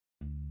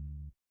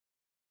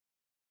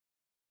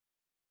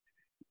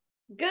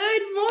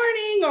Good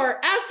morning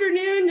or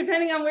afternoon,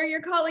 depending on where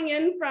you're calling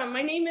in from.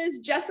 My name is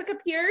Jessica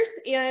Pierce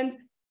and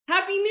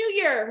Happy New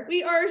Year.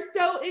 We are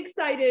so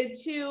excited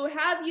to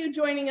have you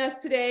joining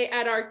us today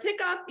at our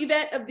kickoff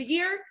event of the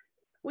year.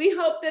 We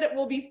hope that it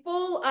will be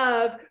full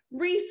of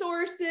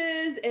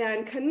resources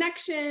and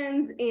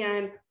connections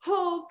and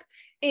hope,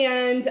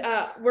 and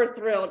we're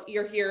thrilled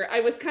you're here.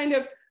 I was kind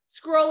of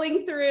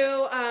scrolling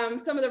through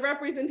some of the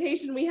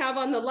representation we have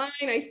on the line.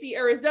 I see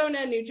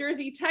Arizona, New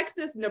Jersey,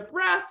 Texas,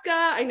 Nebraska.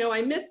 I know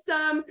I missed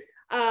some.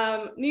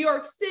 New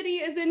York City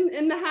is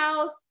in the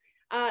house.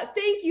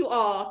 Thank you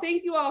all.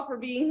 Thank you all for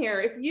being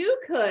here. If you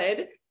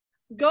could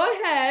go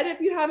ahead, if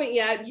you haven't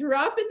yet,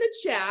 drop in the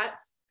chat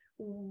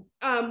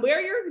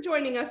where you're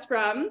joining us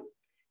from.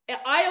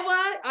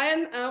 Iowa,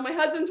 my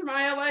husband's from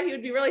Iowa. He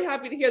would be really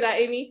happy to hear that,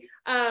 Amy.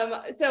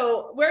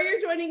 So where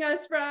you're joining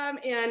us from,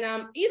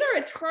 and either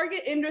a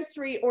target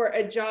industry or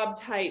a job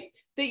type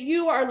that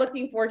you are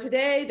looking for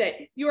today, that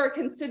you are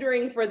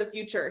considering for the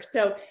future.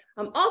 So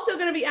I'm also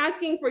going to be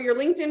asking for your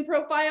LinkedIn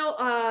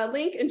profile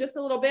link in just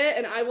a little bit,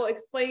 and I will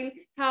explain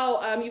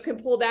how you can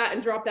pull that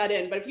and drop that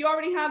in. But if you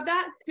already have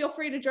that, feel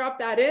free to drop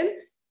that in,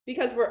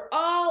 because we're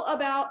all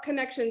about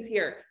connections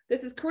here.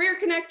 This is Career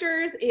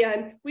Connectors,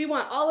 and we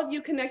want all of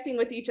you connecting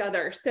with each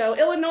other. So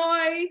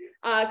Illinois,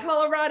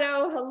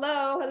 Colorado,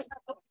 hello.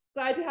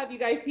 Glad to have you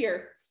guys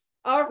here.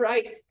 All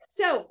right,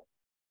 so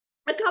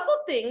a couple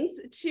things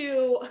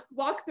to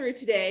walk through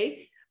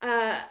today.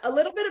 A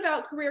little bit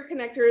about Career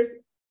Connectors.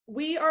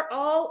 We are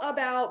all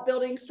about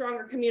building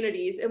stronger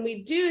communities, and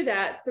we do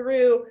that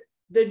through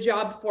the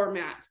job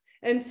format.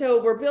 And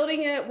so we're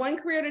building it one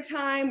career at a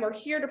time. We're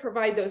here to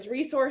provide those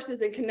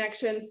resources and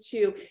connections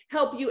to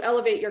help you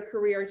elevate your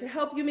career, to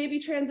help you maybe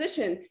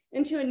transition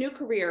into a new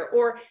career,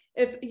 or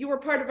if you were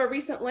part of a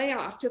recent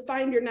layoff, to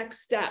find your next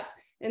step.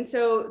 And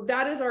so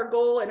that is our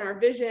goal and our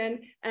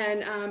vision.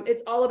 And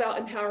it's all about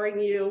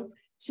empowering you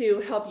to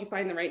help you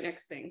find the right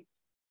next thing.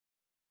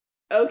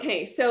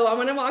 Okay, so I'm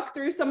going to walk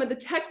through some of the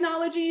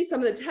technology,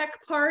 some of the tech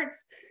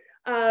parts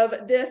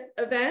of this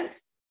event.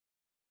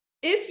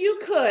 If you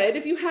could,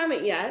 if you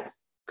haven't yet,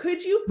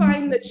 could you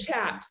find the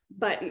chat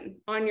button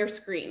on your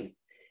screen?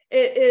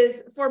 It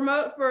is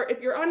for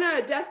if you're on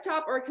a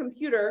desktop or a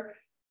computer,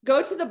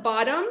 go to the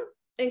bottom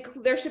and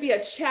there should be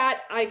a chat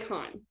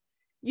icon.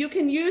 You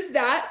can use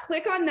that,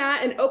 click on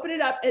that and open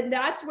it up, and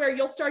that's where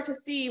you'll start to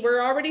see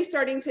we're already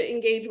starting to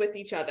engage with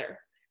each other.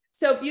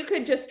 So if you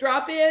could just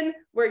drop in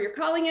where you're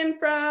calling in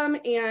from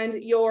and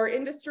your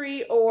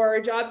industry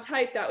or job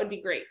type, that would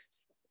be great.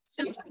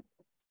 So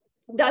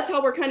that's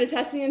how we're kind of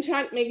testing and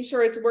check, making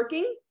sure it's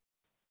working.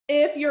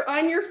 If you're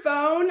on your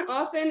phone,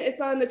 often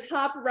it's on the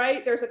top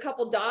right, there's a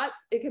couple dots.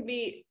 It can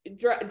be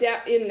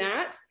in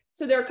that.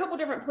 So there are a couple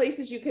different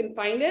places you can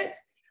find it.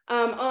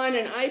 On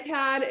an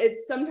iPad,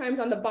 it's sometimes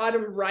on the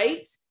bottom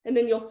right, and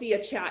then you'll see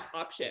a chat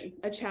option,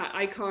 a chat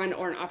icon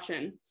or an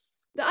option.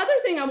 The other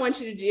thing I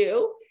want you to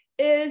do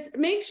is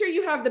make sure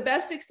you have the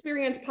best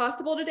experience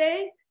possible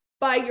today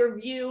by your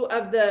view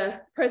of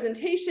the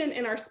presentation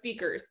and our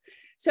speakers.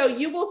 So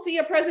you will see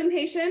a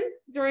presentation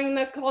during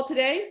the call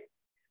today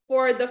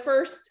for the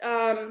first,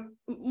 about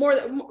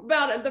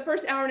the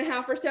first hour and a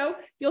half or so.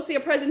 You'll see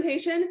a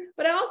presentation,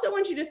 but I also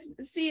want you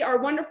to see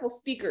our wonderful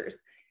speakers.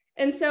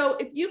 And so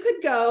if you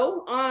could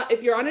go,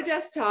 if you're on a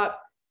desktop,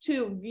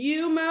 to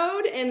view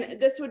mode, and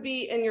this would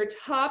be in your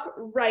top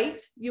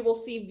right, you will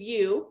see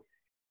view.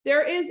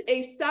 There is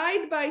a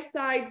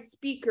side-by-side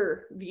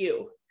speaker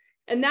view,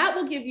 and that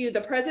will give you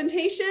the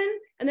presentation,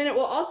 and then it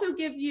will also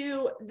give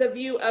you the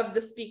view of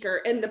the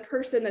speaker and the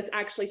person that's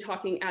actually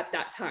talking at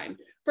that time.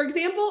 For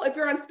example, if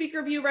you're on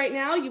speaker view right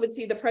now, you would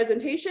see the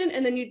presentation,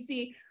 and then you'd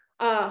see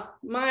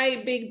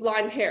my big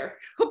blonde hair,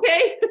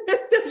 okay?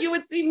 So you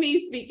would see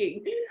me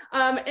speaking.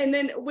 And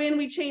then when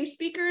we change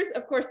speakers,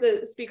 of course,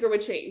 the speaker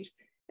would change.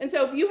 And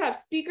so if you have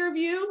speaker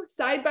view,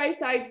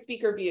 side-by-side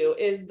speaker view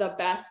is the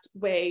best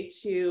way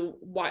to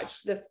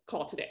watch this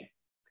call today.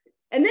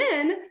 And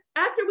then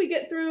after we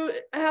get through,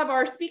 have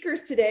our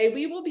speakers today,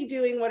 we will be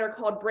doing what are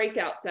called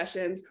breakout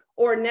sessions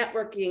or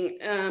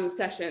networking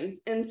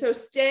sessions. And so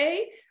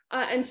stay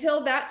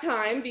until that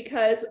time,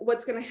 because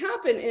what's going to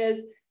happen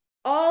is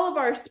all of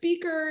our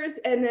speakers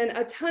and then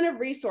a ton of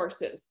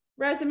resources,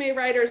 resume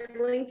writers,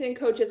 LinkedIn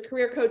coaches,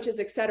 career coaches,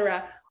 et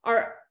cetera,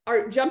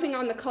 are jumping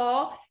on the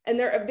call, and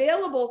they're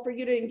available for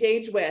you to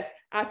engage with.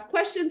 Ask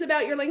questions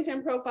about your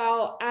LinkedIn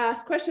profile,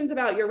 ask questions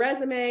about your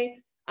resume,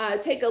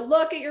 take a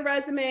look at your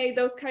resume,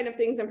 those kind of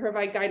things, and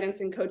provide guidance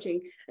and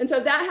coaching. And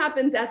so that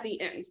happens at the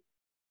end.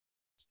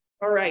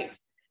 All right.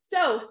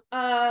 So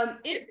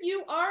if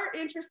you are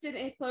interested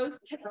in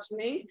closed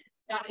captioning,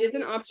 that is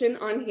an option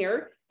on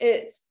here.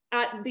 It's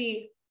at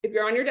the, if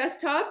you're on your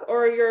desktop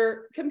or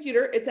your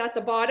computer, it's at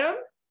the bottom.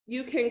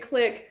 You can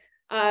click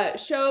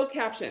show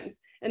captions,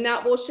 and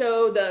that will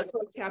show the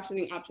closed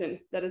captioning option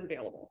that is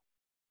available.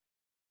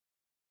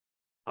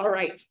 All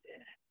right.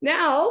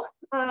 Now,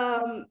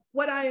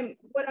 what I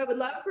would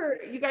love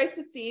for you guys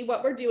to see,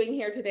 what we're doing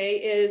here today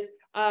is,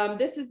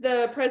 this is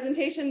the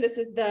presentation, this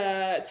is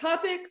the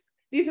topics,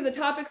 These are the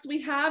topics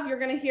we have. You're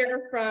going to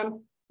hear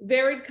from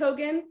Vered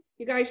Kogan.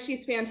 You guys,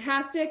 she's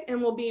fantastic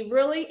and will be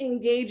really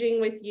engaging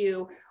with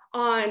you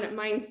on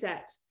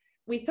mindset.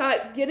 We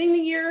thought getting the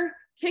year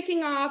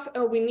kicking off,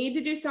 oh, we need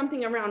to do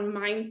something around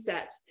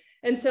mindset.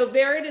 And so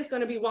Vered is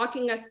going to be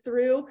walking us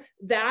through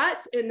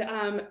that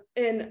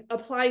and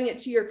applying it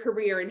to your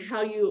career and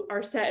how you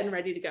are set and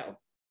ready to go.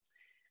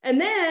 And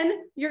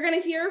then you're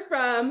going to hear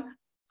from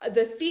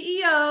the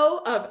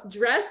CEO of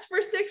Dress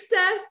for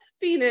Success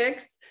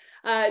Phoenix,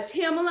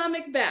 Tamala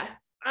Macbeth.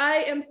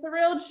 I am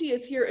thrilled she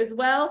is here as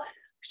well.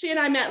 She and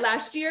I met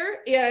last year,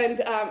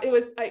 and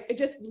I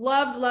just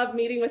loved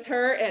meeting with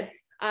her. And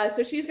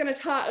so she's going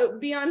to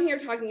be on here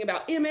talking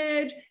about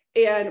image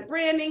and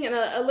branding and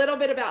a little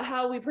bit about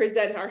how we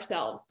present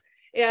ourselves.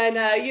 And,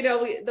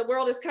 the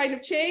world has kind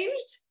of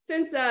changed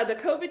since the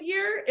COVID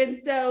year. And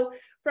so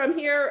from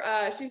here,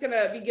 she's going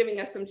to be giving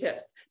us some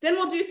tips. Then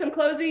we'll do some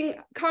closing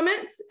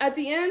comments at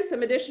the end,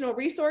 some additional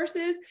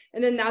resources,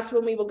 and then that's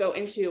when we will go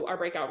into our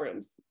breakout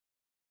rooms.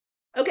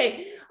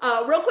 Okay,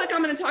 real quick,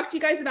 I'm going to talk to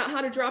you guys about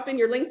how to drop in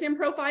your LinkedIn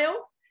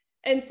profile.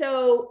 And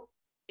so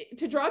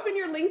to drop in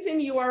your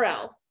LinkedIn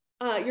URL,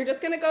 you're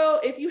just going to go,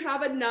 if you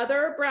have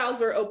another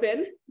browser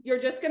open, you're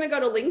just going to go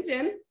to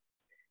LinkedIn.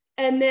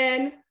 And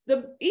then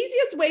the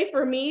easiest way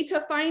for me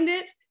to find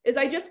it is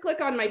I just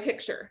click on my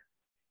picture.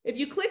 If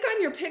you click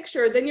on your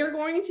picture, then you're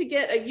going to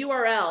get a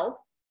URL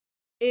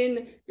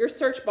in your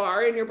search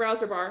bar, in your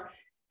browser bar,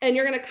 and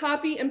you're going to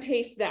copy and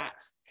paste that.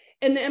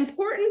 And the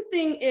important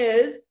thing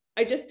is,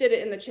 I just did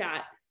it in the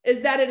chat,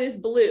 is that it is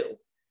blue.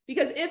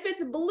 Because if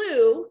it's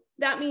blue,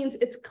 that means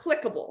it's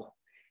clickable.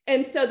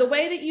 And so the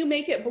way that you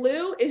make it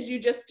blue is you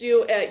just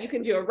do, you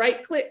can do a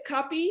right click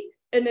copy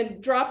and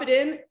then drop it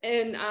in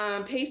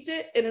and paste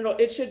it, and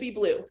it should be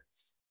blue.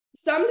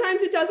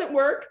 Sometimes it doesn't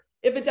work.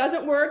 If it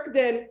doesn't work,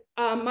 then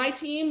my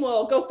team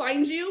will go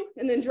find you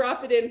and then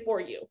drop it in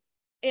for you.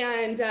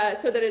 And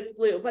so that it's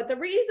blue. But the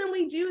reason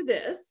we do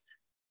this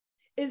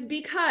is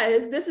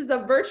because this is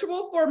a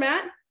virtual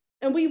format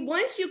and we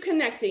want you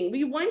connecting.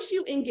 We want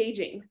you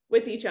engaging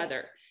with each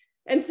other.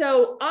 And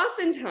so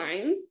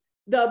oftentimes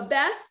the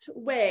best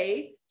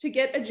way to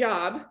get a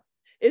job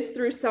is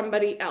through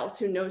somebody else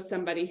who knows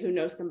somebody, who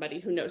knows somebody,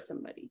 who knows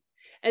somebody.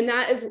 And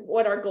that is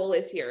what our goal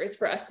is here, is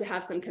for us to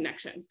have some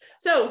connections.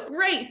 So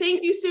great.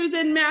 Thank you,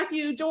 Susan,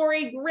 Matthew,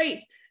 Dory.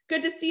 Great.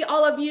 Good to see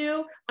all of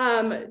you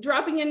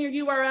dropping in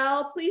your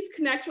URL. Please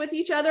connect with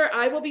each other.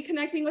 I will be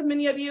connecting with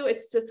many of you.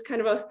 It's just kind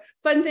of a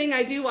fun thing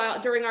I do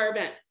during our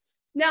event.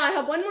 Now I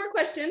have one more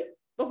question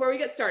before we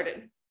get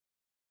started.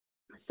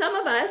 Some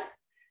of us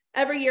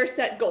every year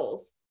set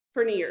goals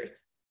for New Year's.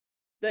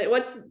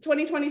 What's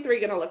 2023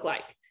 going to look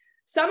like?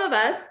 Some of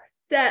us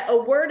set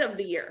a word of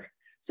the year.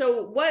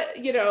 So what,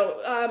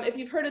 if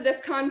you've heard of this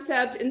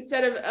concept,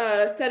 instead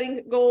of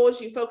setting goals,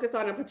 you focus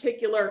on a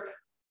particular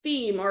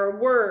theme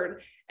or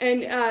word.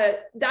 And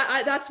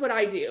that's what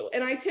I do.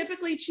 And I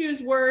typically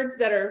choose words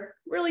that are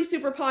really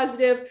super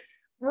positive: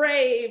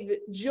 brave,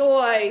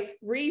 joy,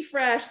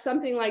 refresh,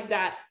 something like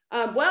that.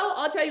 Well,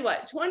 I'll tell you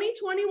what,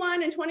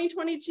 2021 and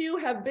 2022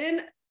 have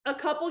been a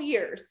couple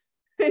years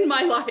in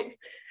my life.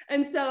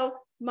 And so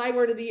my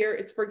word of the year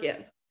is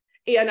forgive.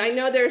 And I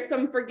know there's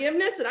some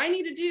forgiveness that I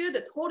need to do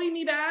that's holding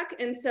me back.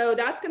 And so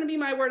that's going to be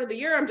my word of the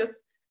year. I'm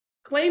just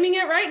claiming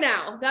it right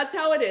now. That's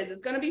how it is.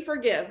 It's going to be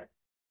forgive.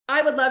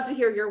 I would love to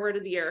hear your word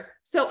of the year.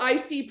 So I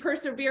see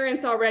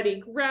perseverance already.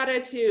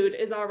 Gratitude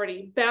is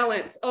already.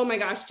 Balance. Oh my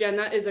gosh, Jen,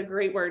 that is a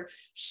great word.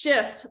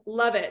 Shift.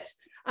 Love it.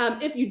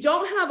 If you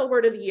don't have a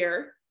word of the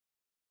year,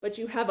 but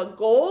you have a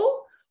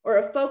goal or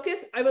a focus,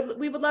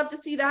 we would love to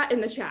see that in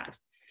the chat.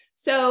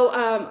 So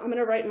I'm going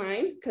to write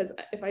mine, because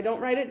if I don't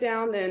write it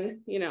down,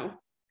 then,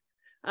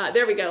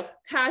 there we go.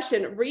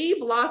 Passion,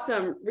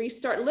 re-blossom,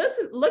 restart.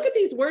 Listen, look at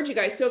these words, you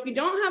guys. So if you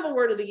don't have a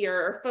word of the year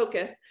or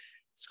focus,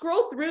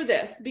 scroll through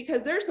this,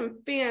 because there's some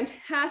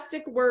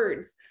fantastic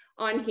words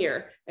on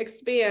here.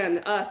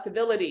 Expand,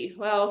 civility.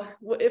 Well,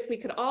 if we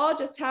could all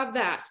just have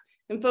that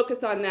and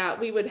focus on that,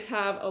 we would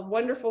have a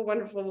wonderful,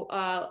 wonderful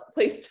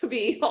place to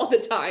be all the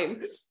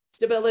time.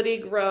 Stability,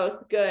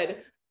 growth,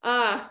 good.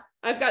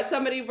 I've got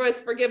somebody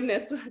with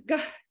forgiveness.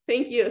 God,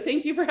 thank you.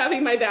 Thank you for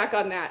having my back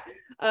on that.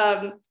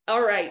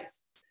 All right.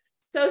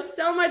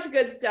 So much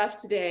good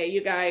stuff today,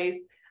 you guys.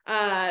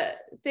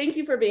 Thank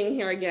you for being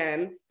here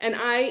again. And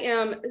I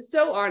am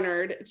so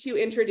honored to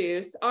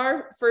introduce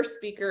our first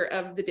speaker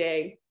of the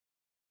day.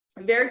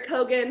 Vered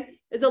Kogan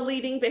is a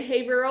leading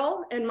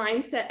behavioral and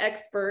mindset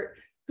expert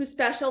who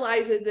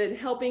specializes in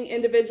helping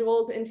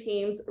individuals and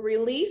teams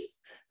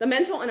release the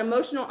mental and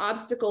emotional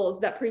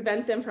obstacles that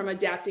prevent them from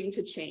adapting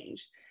to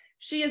change.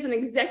 She is an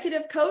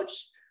executive coach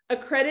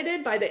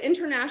accredited by the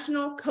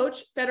International Coach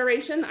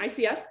Federation,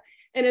 ICF,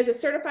 and is a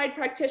certified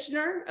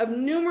practitioner of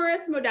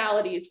numerous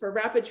modalities for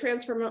rapid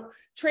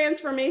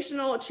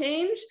transformational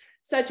change,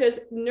 such as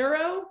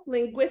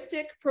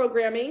neuro-linguistic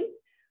programming,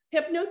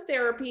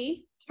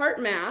 hypnotherapy, heart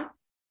math,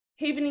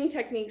 havening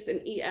techniques,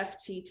 and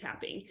EFT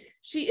tapping.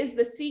 She is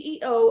the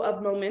CEO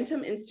of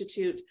Momentum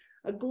Institute,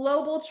 a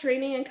global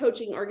training and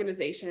coaching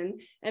organization,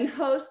 and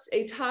hosts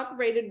a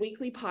top-rated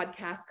weekly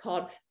podcast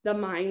called The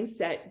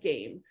Mindset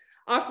Game,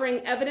 offering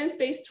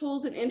evidence-based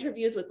tools and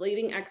interviews with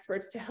leading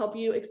experts to help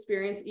you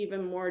experience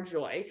even more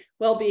joy,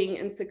 well-being,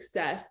 and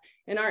success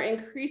in our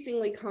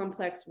increasingly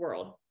complex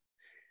world.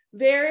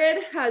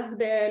 Vered has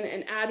been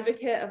an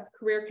advocate of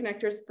Career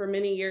Connectors for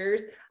many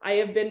years. I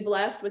have been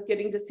blessed with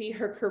getting to see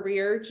her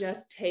career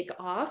just take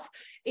off,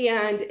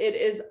 and it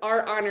is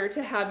our honor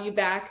to have you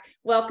back.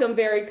 Welcome,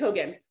 Vered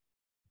Kogan.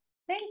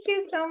 Thank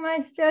you so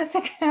much,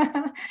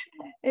 Jessica.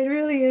 It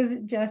really is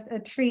just a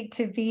treat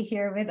to be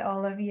here with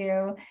all of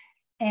you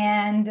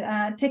and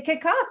to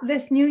kick off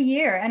this new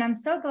year. And I'm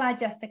so glad,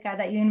 Jessica,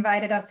 that you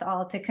invited us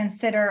all to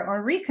consider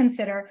or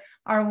reconsider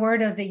our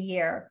word of the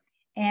year.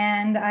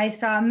 And I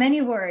saw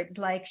many words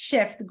like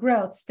shift,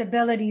 growth,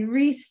 stability,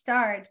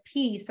 restart,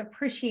 peace,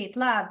 appreciate,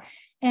 love.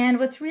 And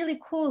what's really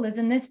cool is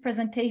in this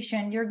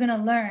presentation, you're going to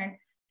learn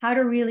how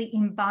to really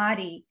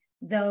embody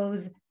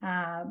those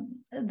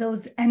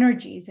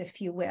energies,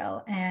 if you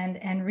will,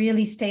 and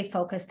really stay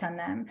focused on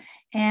them.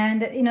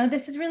 And, you know,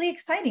 this is really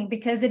exciting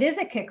because it is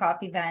a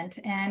kickoff event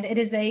and it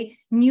is a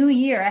new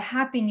year, a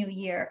happy new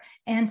year.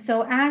 And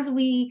so as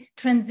we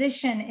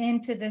transition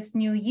into this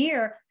new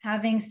year,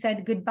 having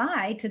said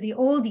goodbye to the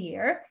old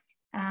year,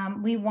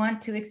 we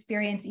want to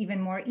experience even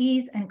more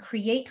ease and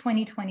create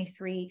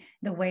 2023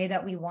 the way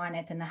that we want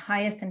it in the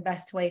highest and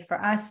best way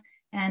for us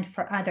and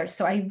for others.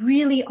 So I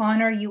really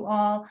honor you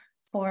all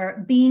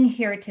for being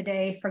here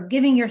today, for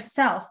giving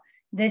yourself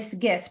this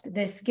gift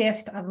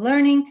of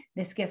learning,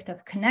 this gift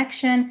of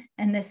connection,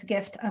 and this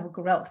gift of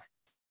growth.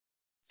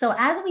 So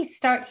as we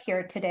start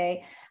here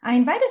today, I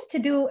invite us to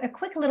do a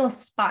quick little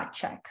spot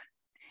check.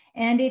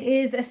 And it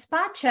is a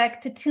spot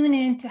check to tune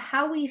in to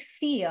how we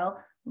feel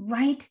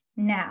right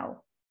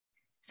now.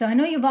 So I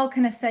know you've all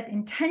kind of set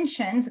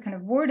intentions, kind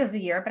of word of the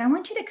year, but I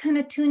want you to kind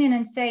of tune in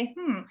and say,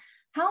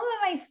 how am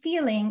I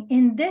feeling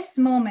in this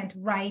moment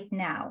right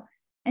now?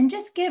 And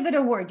just give it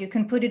a word. You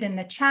can put it in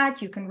the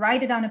chat, you can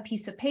write it on a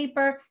piece of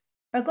paper,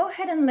 but go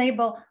ahead and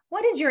label,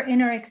 what is your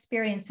inner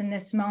experience in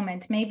this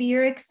moment? Maybe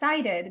you're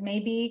excited,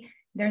 maybe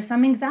there's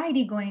some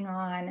anxiety going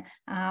on,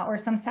 or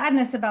some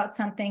sadness about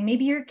something.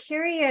 Maybe you're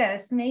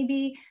curious,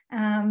 maybe,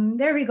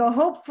 there we go,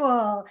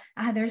 hopeful.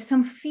 There's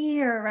some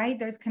fear, right?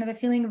 There's kind of a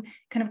feeling of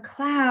kind of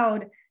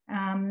cloud,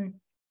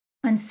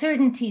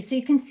 uncertainty. So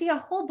you can see a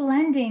whole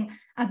blending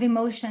of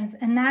emotions,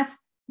 and that's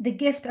the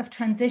gift of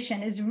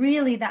transition, is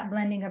really that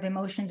blending of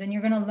emotions. And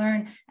you're going to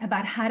learn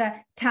about how to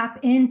tap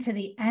into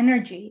the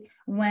energy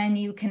when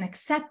you can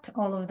accept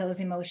all of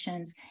those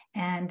emotions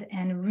and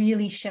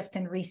really shift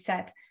and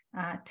reset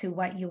to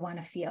what you want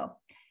to feel.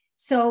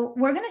 So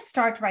we're going to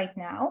start right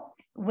now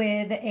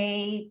with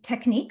a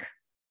technique.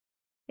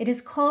 It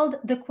is called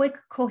the Quick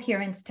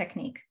Coherence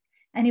Technique,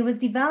 and it was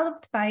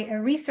developed by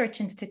a research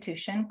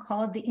institution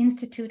called the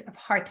Institute of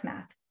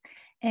HeartMath.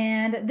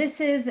 And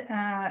this is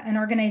an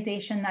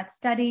organization that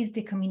studies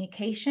the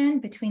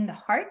communication between the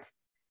heart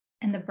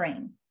and the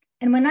brain.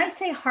 And when I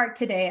say heart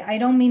today, I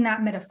don't mean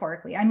that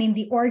metaphorically. I mean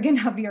the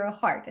organ of your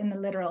heart in the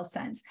literal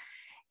sense.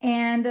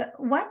 And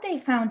what they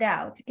found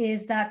out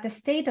is that the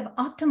state of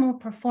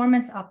optimal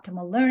performance,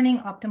 optimal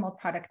learning, optimal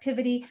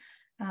productivity,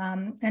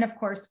 and of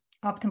course,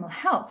 optimal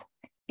health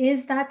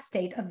is that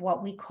state of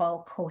what we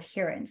call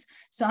coherence.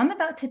 So I'm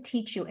about to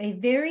teach you a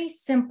very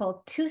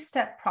simple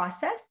two-step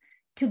process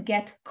to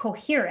get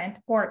coherent,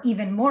 or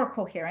even more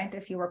coherent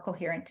if you were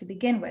coherent to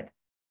begin with,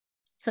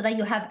 so that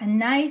you have a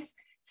nice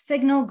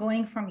signal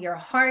going from your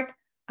heart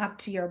up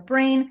to your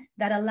brain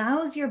that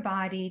allows your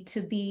body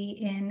to be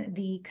in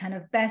the kind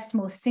of best,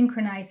 most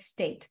synchronized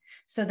state,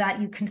 so that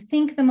you can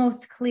think the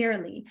most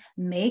clearly,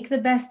 make the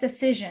best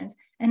decisions,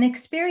 and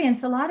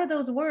experience a lot of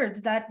those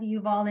words that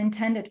you've all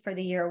intended for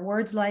the year,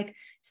 words like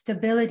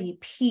stability,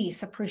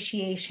 peace,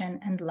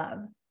 appreciation, and love.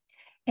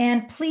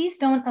 And please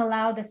don't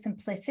allow the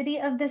simplicity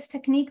of this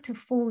technique to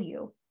fool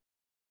you.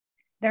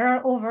 There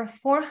are over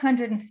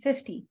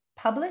 450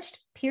 published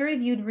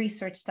peer-reviewed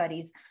research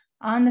studies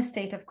on the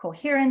state of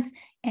coherence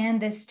and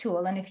this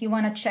tool. And if you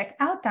want to check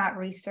out that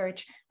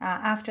research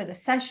after the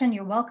session,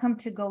 you're welcome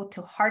to go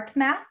to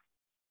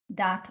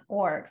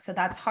heartmath.org. So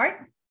that's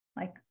heart,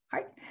 like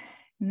heart,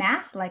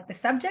 math, like the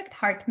subject,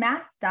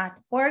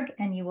 heartmath.org,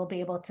 and you will be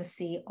able to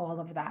see all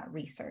of that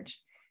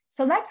research.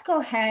 So let's go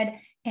ahead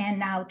and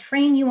now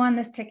train you on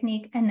this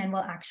technique, and then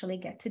we'll actually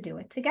get to do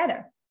it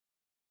together.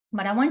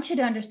 But I want you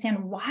to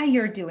understand why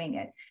you're doing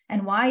it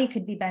and why it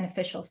could be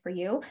beneficial for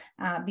you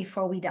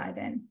before we dive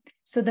in.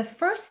 So the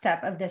first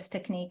step of this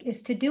technique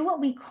is to do what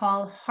we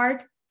call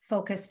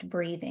heart-focused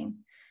breathing.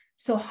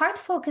 So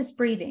heart-focused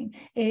breathing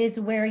is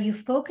where you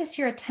focus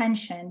your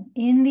attention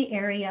in the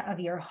area of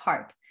your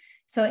heart.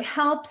 So it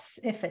helps,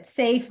 if it's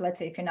safe, let's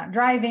say if you're not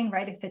driving,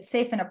 right? If it's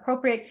safe and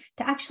appropriate,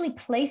 to actually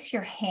place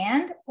your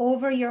hand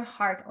over your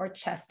heart or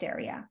chest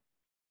area.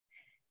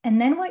 And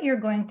then what you're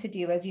going to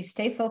do as you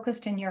stay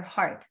focused in your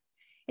heart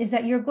is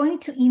that you're going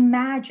to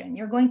imagine,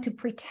 you're going to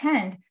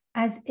pretend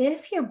as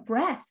if your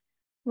breath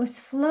was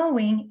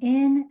flowing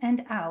in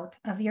and out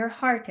of your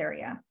heart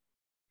area.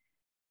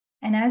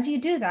 And as you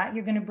do that,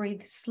 you're going to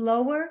breathe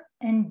slower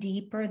and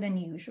deeper than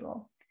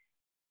usual.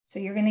 So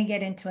you're going to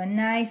get into a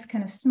nice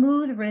kind of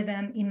smooth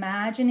rhythm,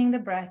 imagining the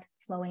breath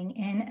flowing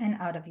in and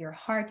out of your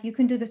heart. You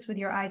can do this with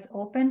your eyes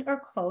opened or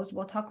closed.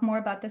 We'll talk more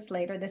about this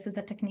later. This is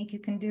a technique you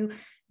can do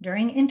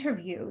during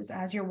interviews,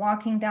 as you're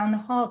walking down the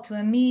hall to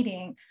a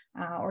meeting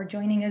or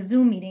joining a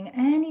Zoom meeting,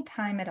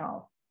 anytime at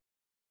all.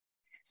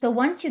 So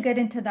once you get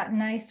into that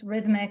nice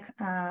rhythmic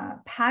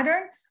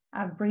pattern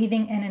of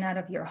breathing in and out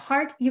of your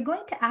heart, you're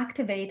going to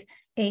activate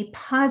a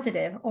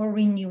positive or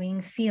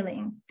renewing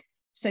feeling.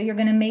 So you're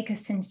going to make a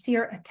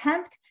sincere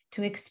attempt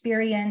to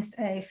experience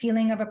a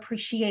feeling of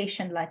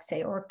appreciation, let's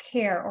say, or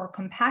care or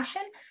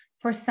compassion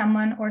for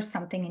someone or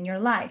something in your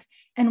life.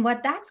 And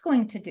what that's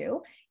going to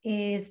do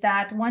is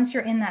that once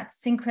you're in that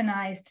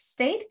synchronized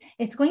state,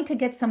 it's going to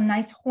get some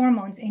nice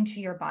hormones into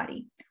your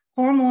body.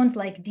 Hormones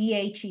like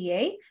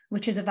DHEA,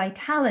 which is a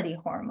vitality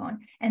hormone,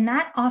 and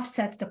that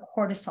offsets the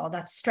cortisol,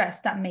 that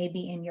stress that may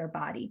be in your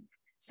body.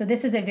 So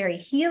this is a very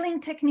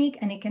healing technique,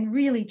 and it can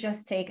really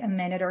just take a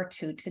minute or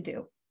two to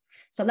do.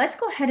 So let's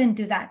go ahead and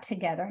do that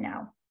together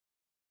now.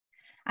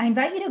 I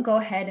invite you to go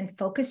ahead and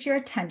focus your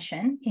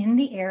attention in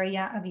the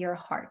area of your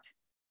heart.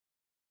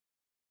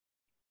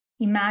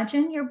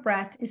 Imagine your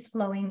breath is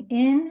flowing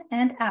in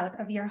and out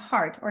of your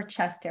heart or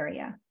chest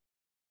area.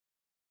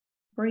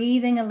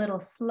 Breathing a little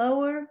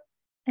slower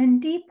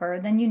and deeper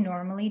than you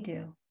normally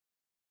do.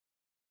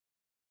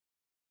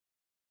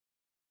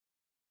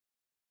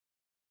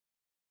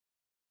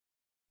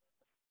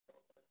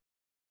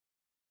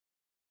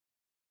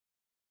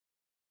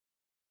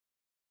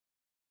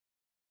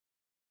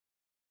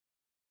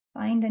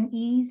 Find an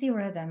easy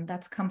rhythm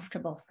that's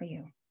comfortable for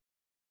you.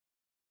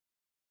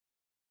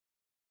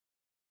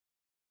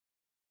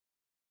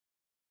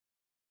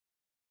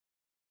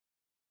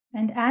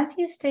 And as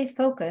you stay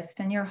focused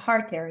in your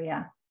heart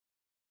area,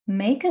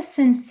 make a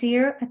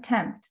sincere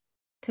attempt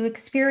to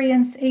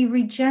experience a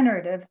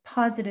regenerative,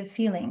 positive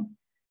feeling,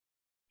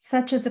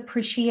 such as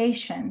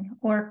appreciation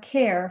or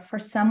care for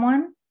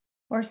someone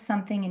or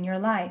something in your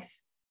life.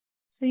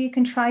 So you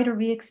can try to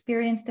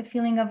re-experience the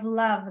feeling of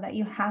love that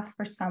you have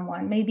for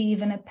someone, maybe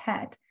even a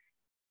pet,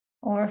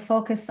 or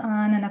focus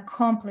on an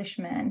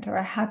accomplishment or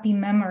a happy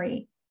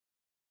memory.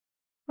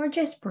 Or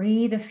just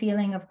breathe a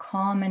feeling of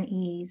calm and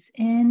ease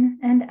in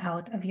and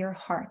out of your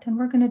heart. And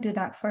we're going to do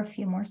that for a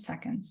few more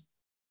seconds.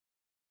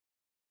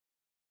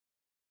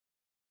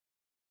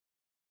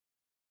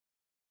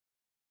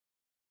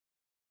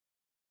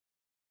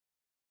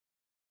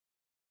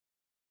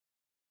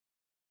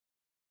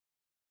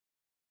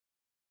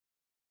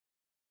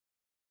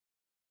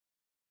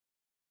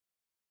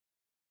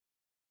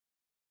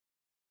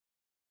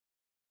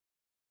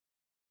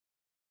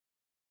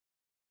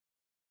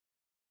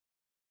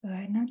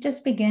 Good. Now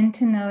just begin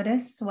to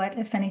notice what,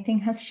 if anything,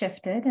 has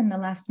shifted in the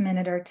last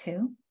minute or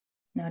two.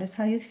 Notice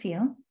how you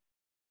feel.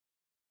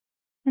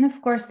 And of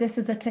course, this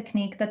is a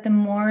technique that the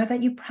more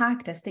that you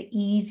practice, the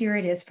easier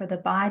it is for the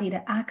body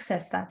to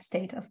access that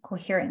state of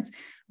coherence,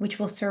 which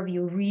will serve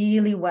you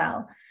really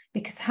well,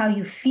 because how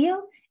you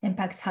feel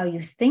impacts how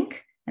you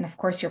think, and of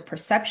course, your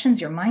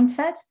perceptions, your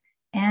mindsets,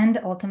 and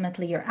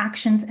ultimately your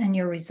actions and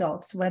your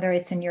results, whether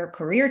it's in your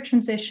career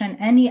transition,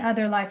 any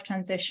other life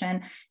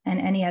transition,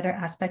 and any other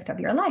aspect of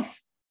your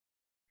life.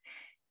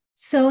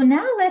 So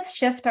now let's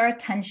shift our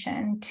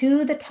attention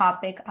to the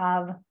topic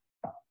of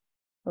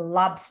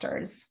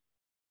lobsters.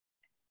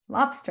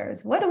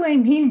 Lobsters, what do I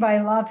mean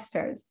by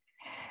lobsters?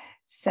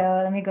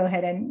 So let me go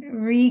ahead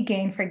and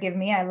regain, forgive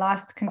me, I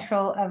lost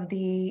control of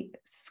the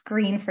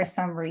screen for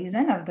some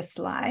reason, of the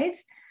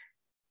slides.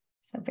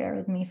 So bear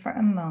with me for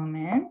a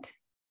moment.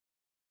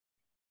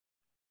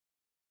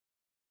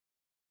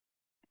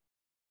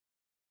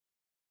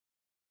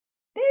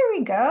 There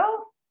we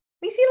go.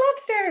 We see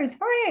lobsters.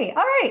 Hooray.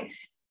 All right.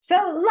 So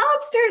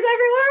lobsters,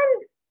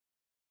 everyone.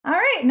 All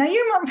right. Now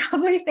you're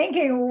probably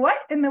thinking, what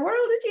in the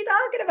world is she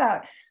talking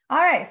about? All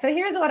right. So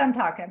here's what I'm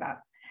talking about.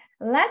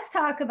 Let's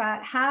talk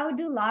about, how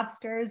do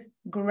lobsters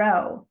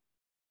grow?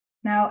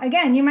 Now,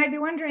 again, you might be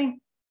wondering,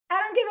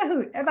 I don't give a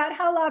hoot about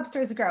how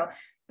lobsters grow,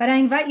 but I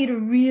invite you to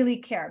really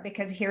care,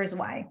 because here's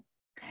why.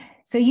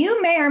 So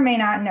you may or may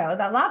not know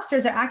that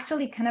lobsters are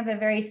actually kind of a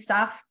very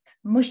soft,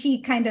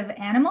 mushy kind of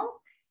animal.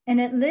 And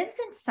it lives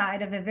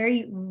inside of a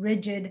very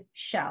rigid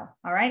shell,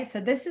 all right? So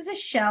this is a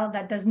shell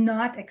that does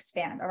not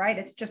expand, all right?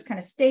 It just kind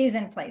of stays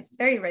in place. It's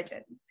very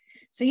rigid.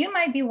 So you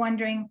might be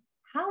wondering,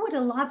 how would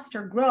a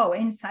lobster grow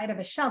inside of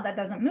a shell that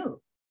doesn't move?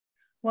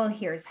 Well,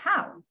 here's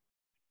how.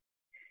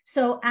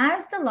 So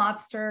as the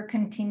lobster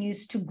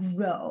continues to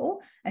grow,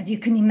 as you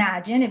can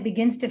imagine, it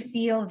begins to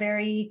feel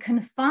very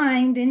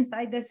confined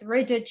inside this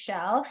rigid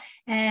shell,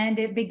 and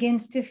it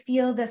begins to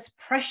feel this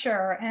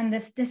pressure and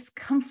this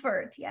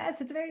discomfort.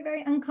 Yes, it's very,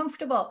 very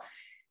uncomfortable.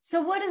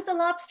 So what does the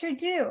lobster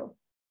do?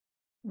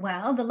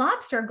 Well, the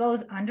lobster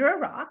goes under a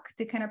rock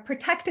to kind of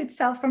protect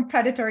itself from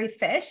predatory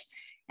fish,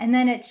 and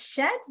then it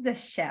sheds the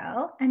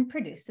shell and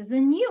produces a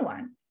new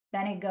one.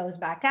 Then it goes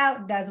back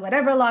out, does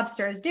whatever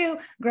lobsters do,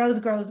 grows,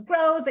 grows,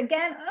 grows.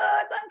 Again, oh,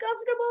 it's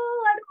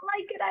uncomfortable. I don't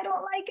like it. I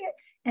don't like it.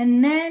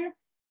 And then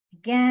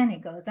again,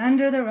 it goes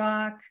under the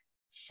rock,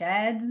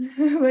 sheds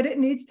what it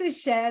needs to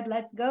shed,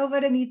 lets go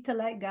what it needs to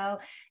let go,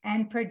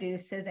 and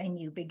produces a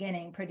new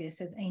beginning,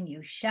 produces a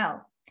new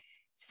shell.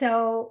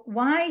 So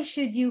why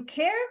should you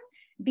care?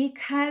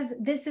 Because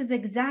this is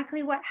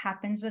exactly what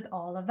happens with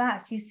all of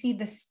us. You see,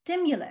 the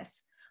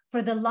stimulus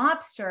for the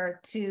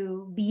lobster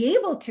to be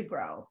able to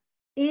grow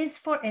is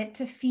for it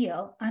to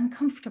feel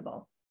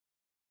uncomfortable.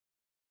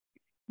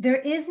 There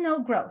is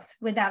no growth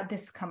without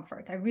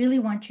discomfort. I really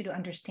want you to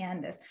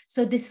understand this.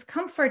 So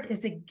discomfort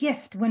is a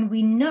gift when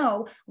we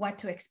know what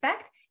to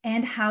expect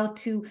and how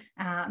to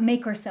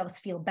make ourselves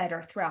feel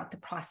better throughout the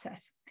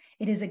process.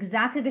 It is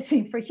exactly the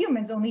same for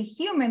humans, only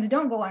humans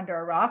don't go under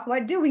a rock.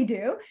 What do?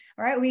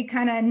 All right, we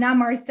kind of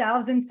numb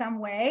ourselves in some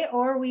way,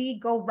 or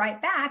we go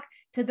right back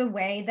to the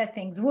way that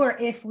things were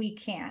if we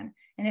can.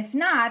 And if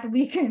not,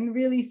 we can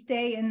really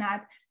stay in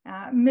that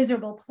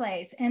miserable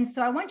place. And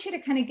so I want you to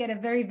kind of get a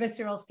very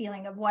visceral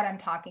feeling of what I'm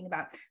talking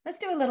about. Let's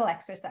do a little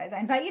exercise. I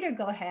invite you to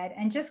go ahead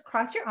and just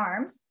cross your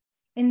arms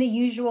in the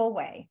usual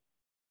way.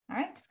 All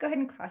right, just go ahead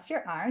and cross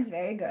your arms.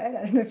 Very good.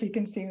 I don't know if you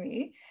can see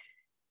me.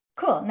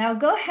 Cool. Now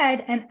go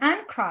ahead and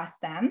uncross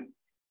them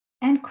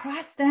and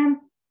cross them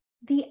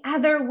the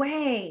other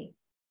way.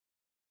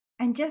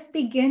 And just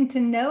begin to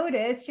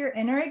notice your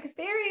inner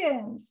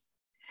experience.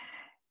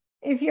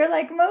 If you're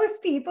like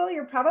most people,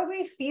 you're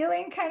probably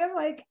feeling kind of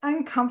like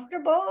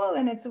uncomfortable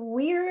and it's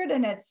weird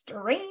and it's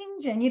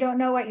strange and you don't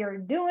know what you're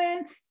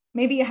doing.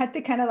 Maybe you had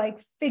to kind of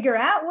like figure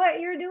out what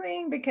you're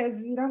doing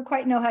because you don't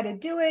quite know how to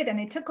do it and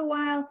it took a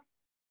while.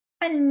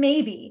 And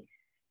maybe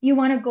you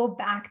want to go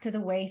back to the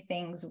way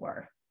things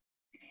were.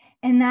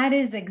 And that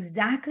is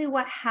exactly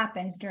what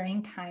happens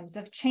during times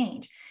of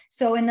change.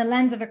 So in the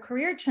lens of a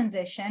career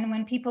transition,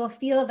 when people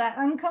feel that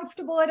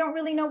uncomfortable, I don't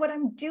really know what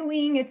I'm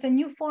doing, it's a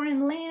new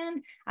foreign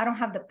land, I don't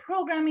have the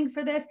programming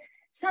for this,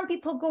 some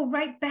people go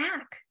right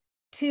back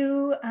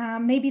to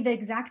maybe the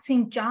exact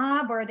same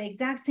job or the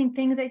exact same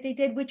thing that they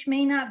did, which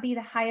may not be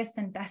the highest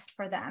and best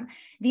for them.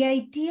 The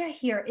idea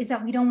here is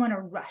that we don't want to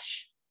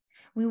rush.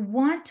 We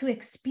want to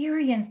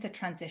experience the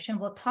transition.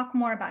 We'll talk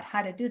more about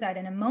how to do that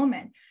in a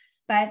moment.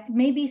 But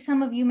maybe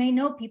some of you may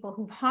know people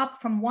who've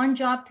hopped from one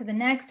job to the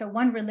next or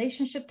one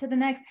relationship to the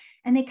next,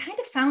 and they kind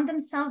of found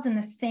themselves in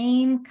the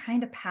same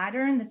kind of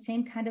pattern, the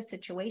same kind of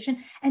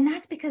situation. And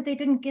that's because they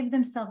didn't give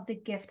themselves the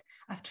gift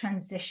of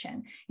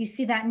transition. You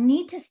see, that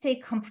need to stay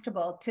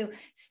comfortable, to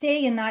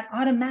stay in that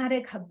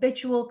automatic,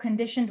 habitual,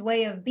 conditioned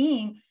way of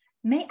being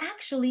may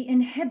actually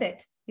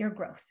inhibit your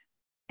growth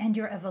and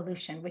your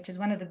evolution, which is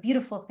one of the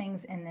beautiful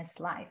things in this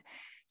life.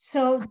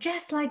 So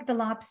just like the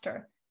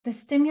lobster, the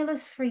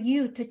stimulus for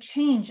you to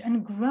change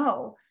and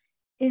grow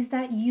is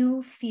that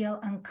you feel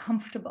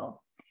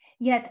uncomfortable.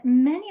 Yet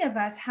many of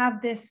us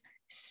have this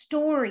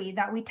story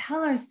that we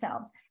tell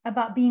ourselves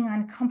about being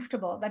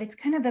uncomfortable, that it's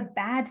kind of a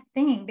bad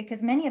thing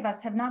because many of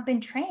us have not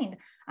been trained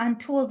on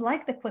tools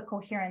like the quick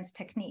coherence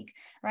technique,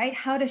 right?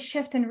 How to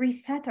shift and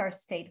reset our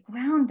state,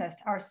 ground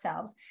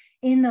ourselves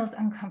in those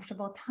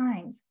uncomfortable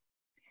times.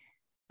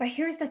 But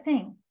here's the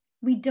thing,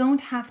 we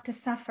don't have to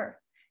suffer.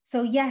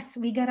 So yes,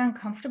 we get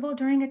uncomfortable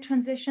during a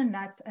transition.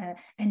 That's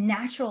a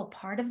natural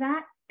part of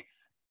that,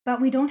 but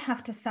we don't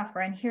have to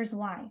suffer. And here's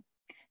why.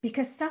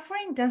 Because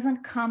suffering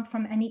doesn't come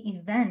from any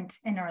event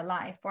in our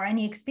life or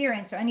any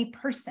experience or any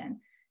person,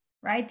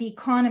 right? The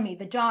economy,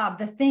 the job,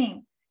 the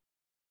thing.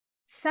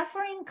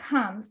 Suffering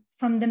comes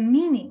from the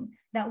meaning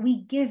that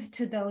we give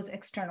to those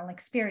external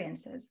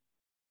experiences.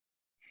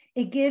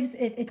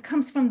 It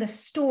comes from the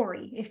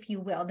story, if you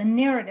will, the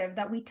narrative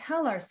that we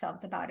tell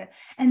ourselves about it.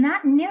 And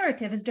that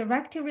narrative is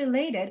directly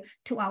related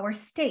to our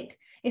state.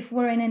 If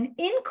we're in an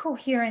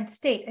incoherent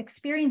state,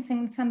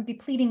 experiencing some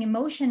depleting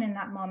emotion in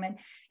that moment,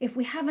 if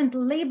we haven't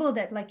labeled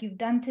it like you've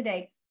done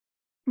today,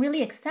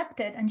 really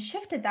accepted and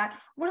shifted that,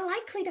 we're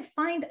likely to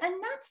find a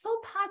not so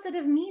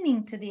positive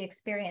meaning to the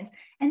experience.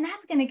 And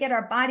that's going to get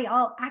our body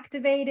all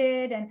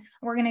activated and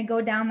we're going to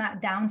go down that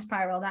down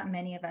spiral that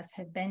many of us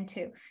have been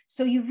to.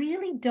 So you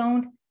really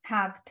don't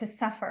have to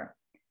suffer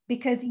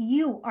because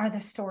you are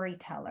the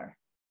storyteller.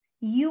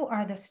 You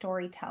are the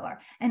storyteller.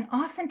 And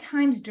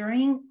oftentimes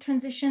during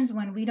transitions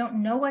when we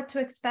don't know what to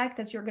expect,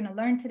 as you're going to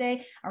learn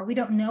today, or we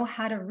don't know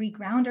how to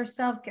reground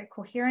ourselves, get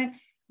coherent,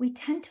 we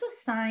tend to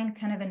assign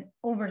kind of an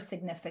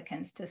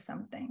over-significance to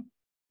something.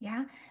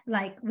 Yeah,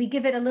 like we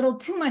give it a little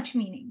too much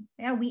meaning.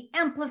 Yeah, we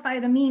amplify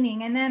the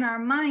meaning and then our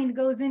mind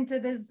goes into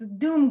this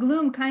doom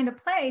gloom kind of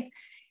place.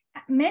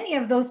 Many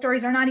of those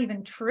stories are not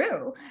even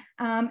true.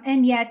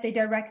 And yet they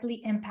directly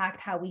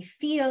impact how we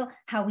feel,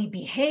 how we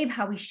behave,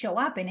 how we show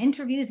up in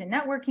interviews and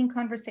networking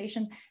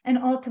conversations, and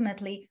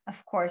ultimately,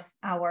 of course,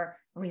 our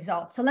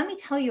results. So let me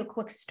tell you a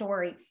quick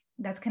story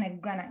that's kind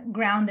of gonna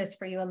ground this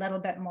for you a little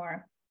bit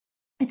more.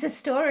 It's a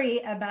story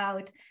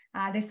about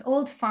this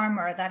old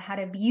farmer that had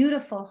a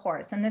beautiful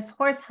horse, and this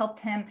horse helped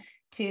him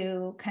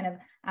to kind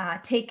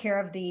of take care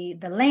of the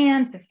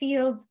land, the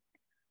fields.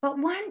 But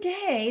one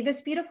day,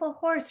 this beautiful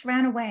horse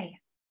ran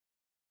away.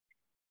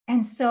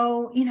 And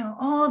so,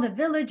 all the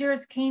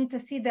villagers came to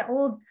see the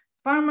old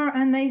farmer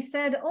and they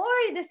said,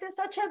 "Oi, this is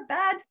such a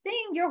bad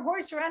thing. Your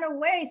horse ran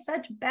away,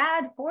 such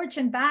bad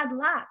fortune, bad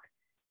luck."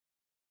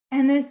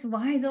 And this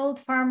wise old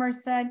farmer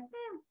said,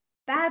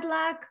 bad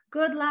luck,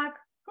 good luck,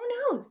 who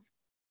knows?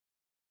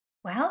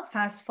 Well,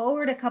 fast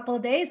forward a couple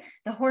of days,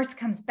 the horse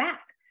comes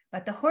back,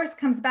 but the horse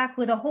comes back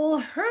with a whole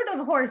herd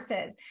of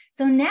horses.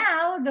 So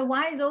now the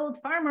wise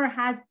old farmer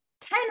has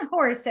 10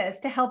 horses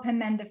to help him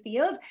mend the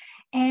fields.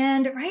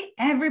 And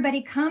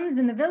everybody comes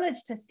in the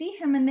village to see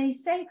him and they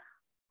say,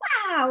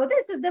 "Wow,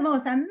 this is the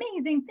most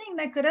amazing thing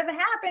that could have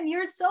happened.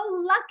 You're so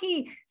lucky,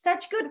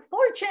 such good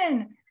fortune."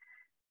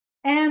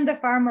 And the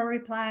farmer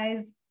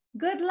replies,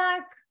 "Good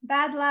luck,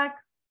 bad luck,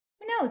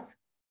 who knows?"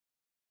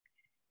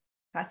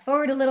 Fast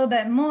forward a little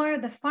bit more,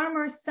 the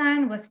farmer's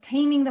son was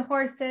taming the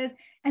horses,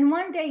 and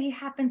one day he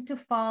happens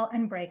to fall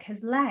and break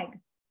his leg.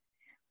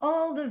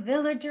 All the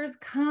villagers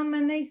come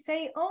and they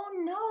say, "Oh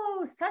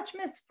no, such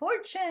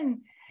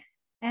misfortune."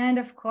 And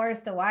of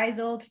course, the wise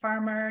old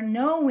farmer,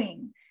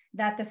 knowing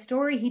that the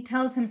story he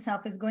tells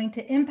himself is going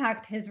to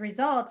impact his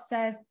results,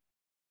 says,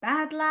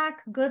 "Bad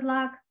luck, good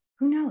luck,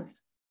 who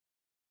knows?"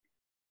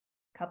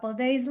 A couple of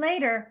days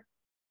later,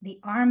 the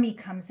army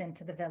comes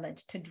into the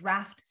village to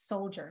draft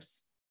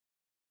soldiers.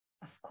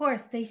 Of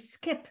course, they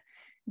skip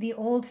the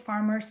old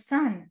farmer's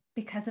son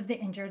because of the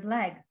injured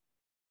leg.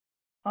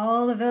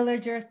 All the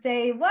villagers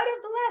say, "What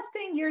a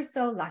blessing, you're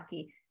so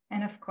lucky."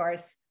 And of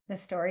course, the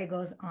story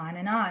goes on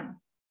and on.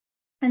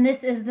 And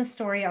this is the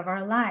story of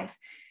our life.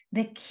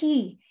 The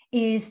key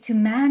is to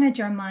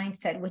manage our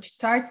mindset, which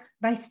starts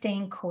by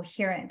staying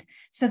coherent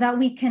so that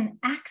we can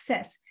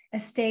access a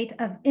state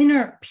of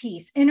inner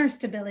peace, inner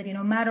stability,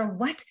 no matter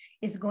what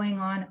is going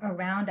on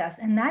around us.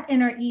 And that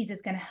inner ease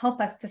is going to help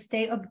us to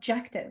stay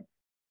objective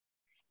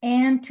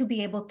and to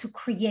be able to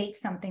create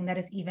something that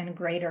is even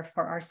greater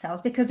for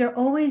ourselves, because there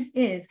always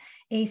is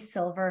a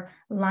silver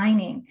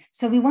lining.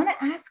 So we want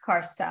to ask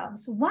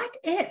ourselves, what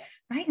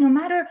if, no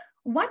matter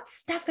what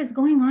stuff is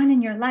going on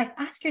in your life,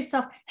 ask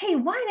yourself, hey,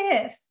 what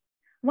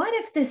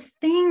if this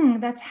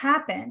thing that's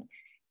happened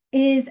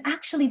is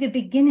actually the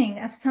beginning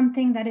of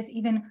something that is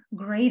even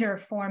greater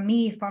for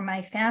me, for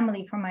my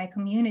family, for my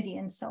community,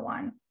 and so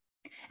on.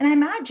 And I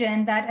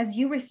imagine that as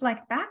you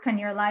reflect back on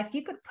your life,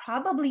 you could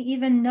probably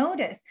even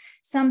notice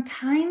some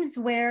times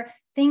where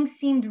things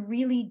seemed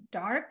really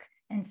dark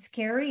and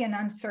scary and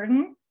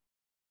uncertain,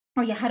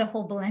 or you had a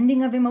whole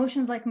blending of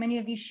emotions like many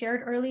of you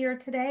shared earlier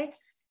today.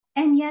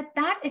 And yet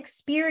that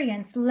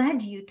experience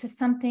led you to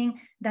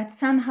something that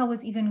somehow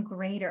was even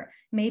greater,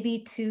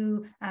 maybe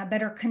to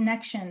better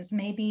connections,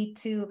 maybe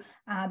to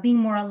being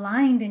more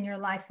aligned in your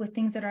life with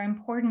things that are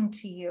important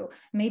to you.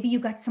 Maybe you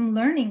got some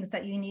learnings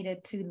that you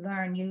needed to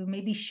learn. You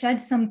maybe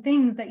shed some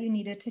things that you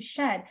needed to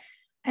shed.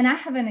 And I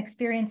have an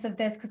experience of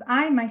this because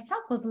I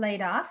myself was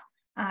laid off.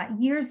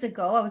 Years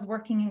ago, I was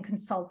working in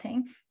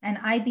consulting, and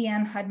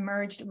IBM had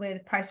merged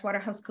with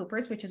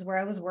PricewaterhouseCoopers, which is where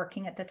I was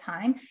working at the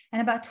time.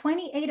 And about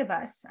 28 of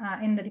us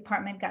in the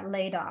department got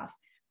laid off.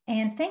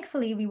 And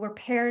thankfully, we were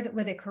paired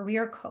with a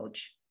career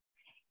coach.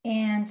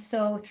 And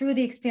so through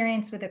the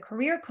experience with a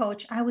career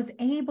coach, I was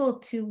able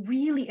to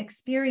really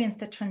experience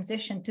the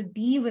transition, to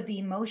be with the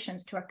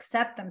emotions, to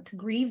accept them, to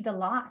grieve the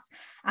loss.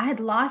 I had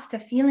lost a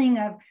feeling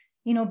of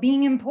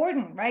being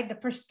important, the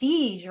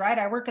prestige,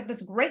 I work at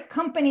this great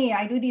company.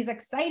 I do these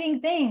exciting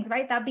things,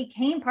 that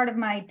became part of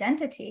my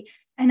identity.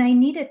 And I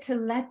needed to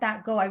let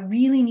that go. I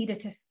really needed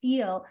to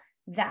feel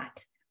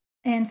that.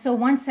 And so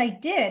once I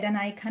did, and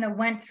I kind of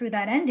went through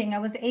that ending, I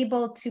was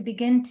able to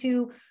begin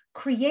to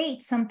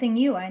create something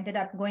new. I ended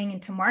up going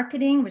into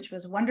marketing, which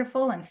was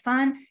wonderful and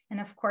fun.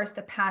 And of course,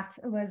 the path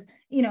was,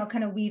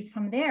 kind of weaved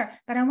from there.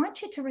 But I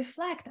want you to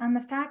reflect on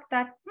the fact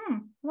that,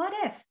 what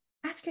if?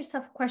 Ask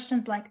yourself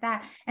questions like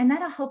that, and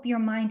that'll help your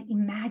mind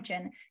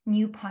imagine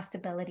new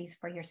possibilities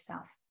for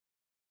yourself.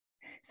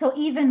 So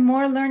even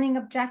more learning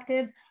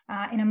objectives.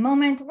 In a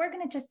moment, we're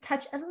going to just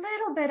touch a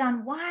little bit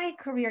on why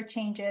career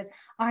changes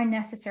are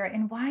necessary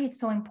and why it's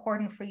so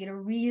important for you to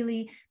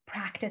really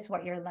practice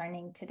what you're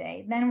learning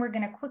today. Then we're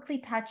going to quickly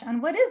touch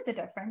on what is the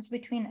difference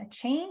between a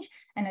change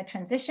and a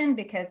transition,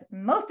 because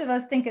most of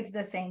us think it's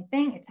the same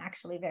thing. It's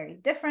actually very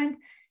different.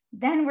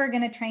 Then we're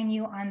going to train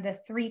you on the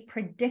 3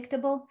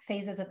 predictable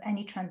phases of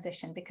any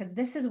transition, because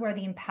this is where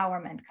the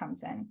empowerment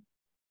comes in.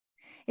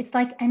 It's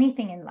like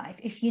anything in life.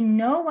 If you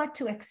know what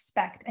to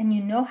expect and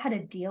you know how to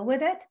deal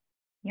with it,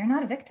 you're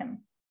not a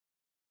victim.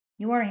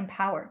 You are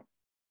empowered.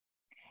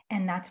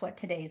 And that's what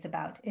today is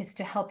about, is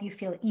to help you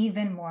feel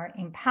even more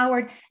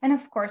empowered. And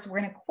of course,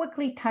 we're going to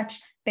quickly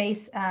touch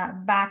base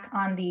back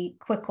on the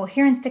quick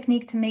coherence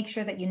technique to make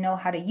sure that you know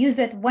how to use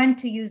it, when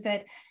to use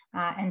it,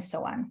 and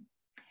so on.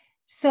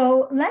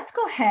 So let's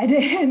go ahead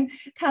and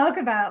talk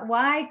about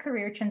why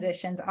career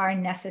transitions are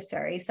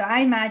necessary. So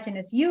I imagine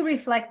as you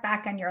reflect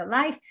back on your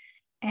life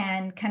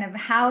and kind of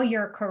how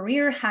your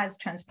career has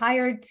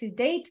transpired to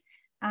date,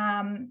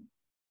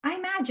 I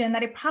imagine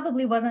that it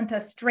probably wasn't a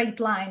straight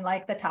line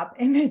like the top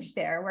image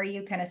there, where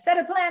you kind of set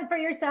a plan for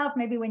yourself,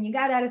 maybe when you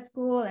got out of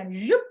school and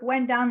zoop,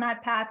 went down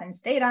that path and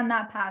stayed on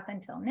that path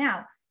until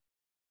now.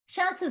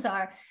 Chances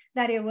are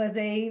that it was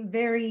a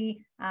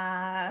very,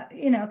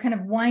 kind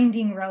of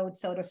winding road,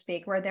 so to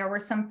speak, where there were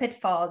some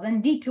pitfalls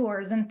and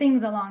detours and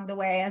things along the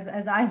way,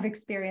 as I've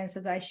experienced,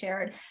 as I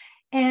shared.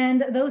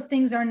 And those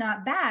things are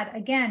not bad.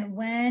 Again,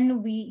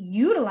 when we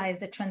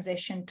utilize the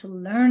transition to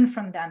learn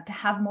from them, to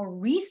have more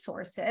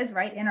resources,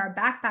 right, in our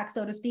backpack,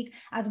 so to speak,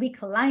 as we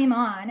climb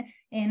on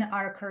in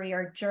our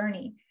career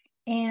journey.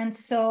 And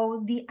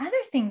so the other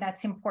thing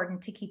that's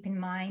important to keep in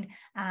mind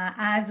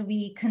as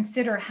we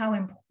consider how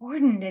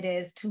important it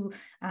is to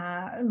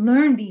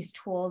learn these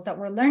tools that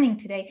we're learning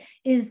today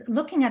is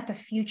looking at the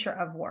future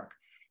of work.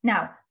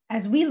 Now,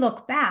 as we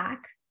look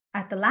back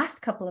at the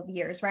last couple of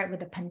years, right, with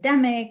the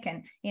pandemic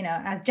and,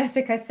 as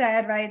Jessica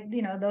said, right,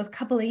 those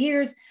couple of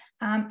years,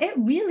 it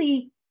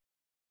really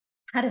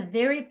had a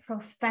very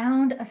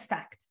profound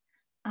effect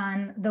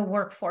on the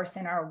workforce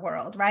in our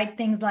world, right?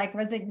 Things like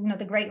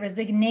the Great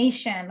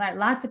Resignation, like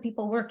lots of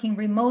people working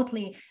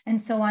remotely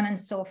and so on and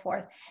so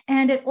forth.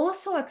 And it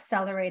also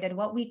accelerated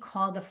what we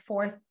call the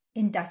fourth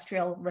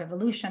industrial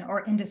revolution,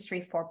 or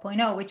Industry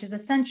 4.0, which is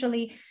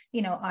essentially,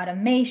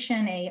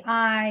 automation,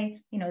 AI,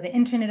 the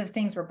Internet of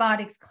Things,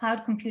 robotics,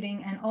 cloud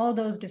computing, and all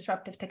those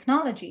disruptive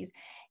technologies.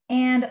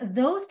 And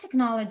those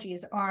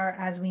technologies are,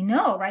 as we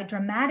know, right,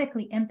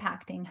 dramatically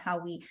impacting how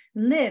we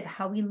live,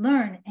 how we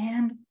learn,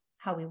 and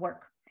how we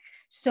work.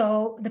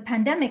 So the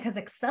pandemic has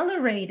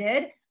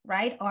accelerated,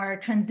 right, our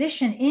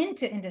transition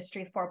into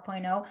Industry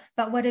 4.0.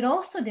 But what it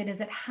also did is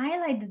it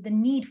highlighted the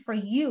need for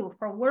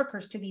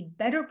workers, to be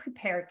better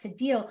prepared to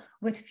deal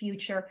with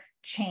future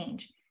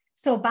change.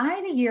 So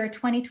by the year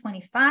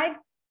 2025,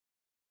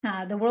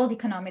 the World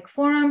Economic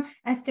Forum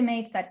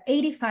estimates that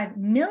 85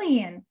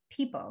 million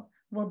people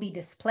will be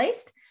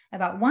displaced.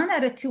 About 1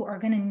 out of 2 are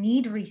going to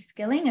need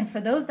reskilling. And for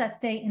those that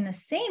stay in the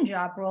same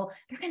job role,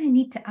 they're going to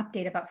need to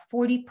update about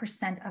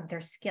 40% of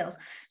their skills.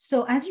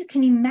 So as you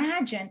can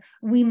imagine,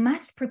 we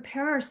must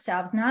prepare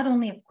ourselves not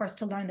only, of course,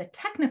 to learn the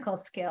technical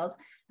skills,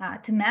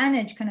 to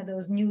manage kind of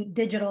those new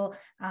digital,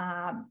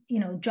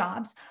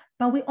 jobs,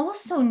 but we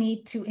also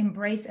need to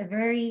embrace a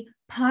very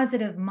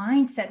positive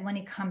mindset when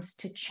it comes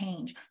to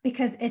change,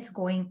 because it's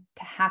going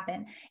to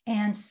happen.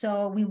 And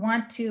so we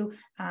want to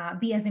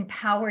be as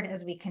empowered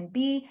as we can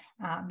be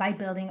by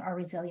building our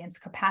resilience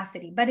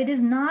capacity. But it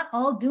is not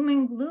all doom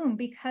and gloom,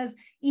 because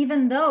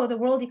even though the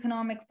World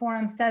Economic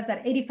Forum says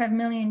that 85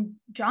 million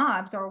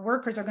jobs or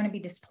workers are going to be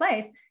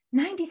displaced,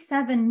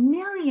 97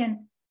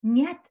 million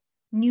net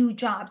new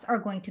jobs are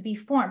going to be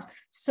formed.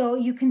 So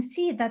you can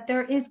see that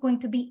there is going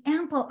to be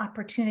ample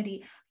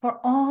opportunity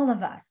for all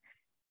of us.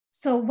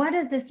 So what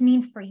does this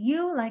mean for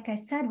you? Like I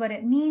said, what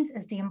it means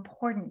is the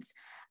importance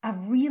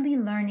of really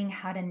learning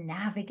how to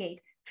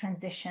navigate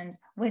transitions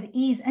with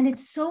ease. And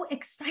it's so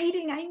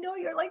exciting. I know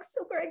you're like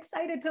super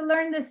excited to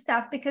learn this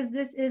stuff, because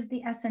this is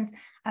the essence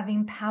of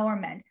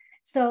empowerment.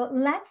 So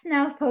let's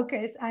now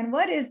focus on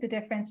what is the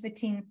difference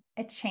between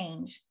a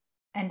change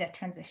and a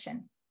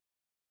transition.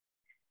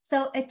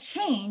 So a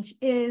change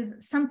is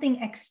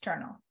something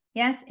external.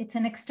 Yes, it's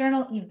an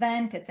external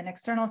event, it's an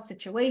external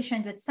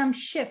situation, it's some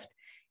shift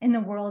in the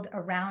world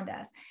around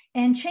us.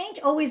 And change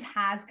always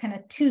has kind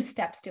of 2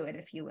 steps to it,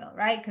 if you will,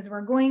 right? Because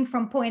we're going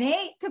from point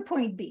A to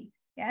point B.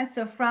 Yeah,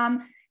 so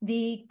from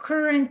the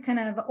current kind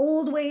of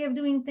old way of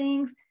doing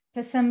things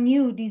to some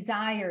new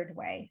desired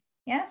way.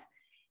 Yes.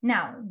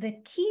 Now, the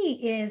key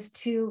is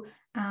to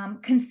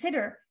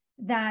consider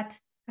that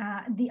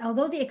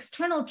although the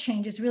external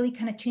change is really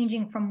kind of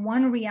changing from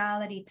one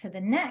reality to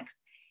the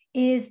next,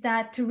 is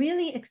that to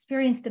really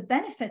experience the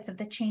benefits of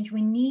the change,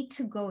 we need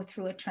to go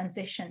through a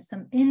transition,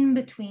 some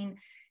in-between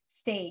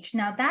stage.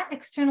 Now, that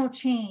external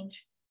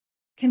change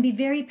can be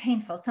very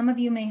painful. Some of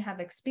you may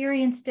have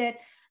experienced it.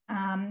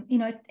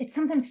 It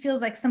sometimes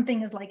feels like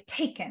something is like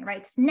taken,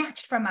 right?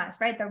 Snatched from us,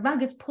 right? The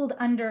rug is pulled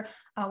under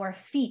our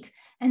feet.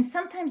 And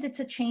sometimes it's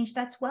a change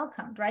that's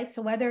welcomed, right?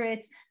 So whether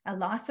it's a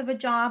loss of a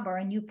job or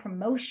a new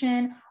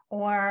promotion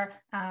or,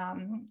 a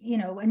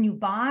new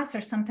boss,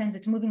 or sometimes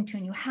it's moving to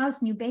a new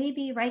house, new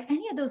baby, right?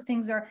 Any of those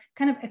things are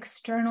kind of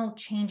external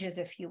changes,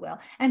 if you will.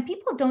 And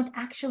people don't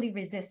actually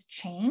resist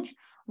change.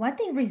 What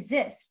they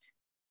resist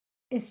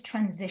is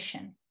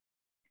transition.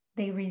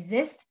 They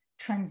resist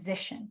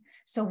transition.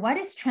 So what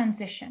is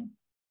transition?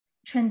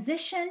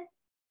 Transition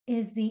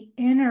is the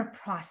inner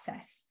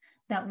process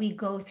that we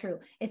go through.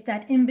 It's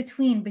that in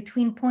between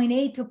point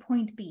A to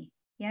point B.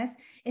 Yes,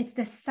 it's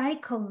the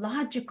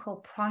psychological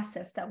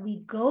process that we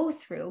go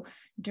through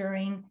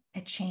during a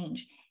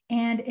change.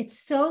 And it's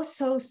so,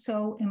 so,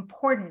 so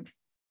important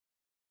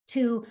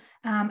to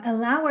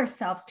allow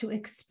ourselves to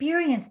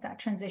experience that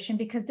transition,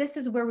 because this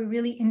is where we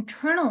really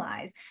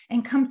internalize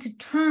and come to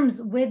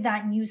terms with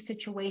that new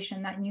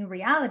situation, that new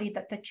reality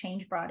that the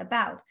change brought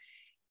about.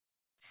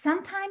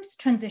 Sometimes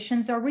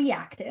transitions are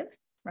reactive,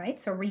 right?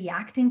 So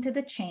reacting to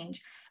the change.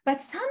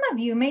 But some of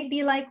you may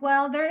be like,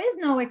 well, there is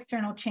no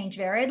external change,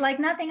 Vered. Like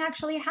nothing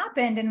actually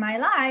happened in my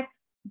life.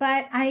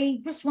 but I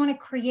just want to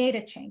create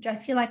a change. I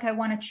feel like I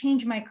want to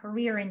change my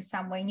career in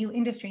some way, new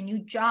industry, new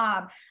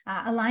job,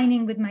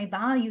 aligning with my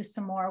values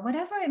some more,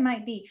 whatever it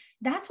might be.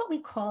 That's what we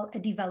call a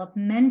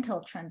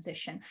developmental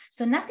transition.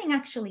 So nothing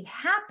actually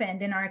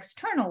happened in our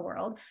external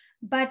world,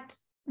 but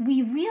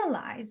we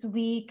realize,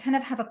 we kind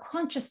of have a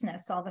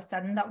consciousness all of a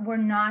sudden that we're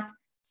not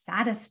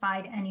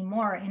satisfied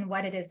anymore in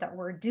what it is that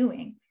we're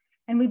doing.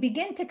 And we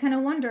begin to kind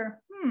of wonder,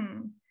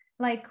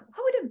 like,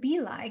 what would it be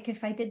like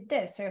if I did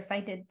this or if I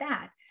did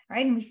that?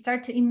 Right? And we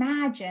start to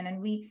imagine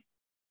and we,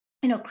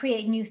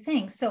 create new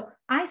things. So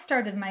I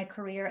started my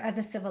career as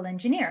a civil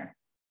engineer,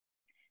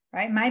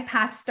 right? My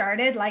path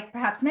started, like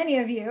perhaps many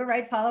of you,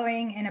 right,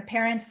 following in a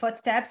parent's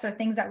footsteps or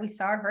things that we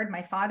saw or heard.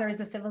 My father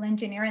is a civil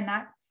engineer, and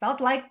that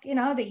felt like,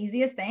 the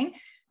easiest thing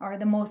or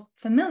the most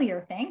familiar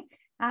thing.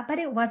 But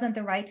it wasn't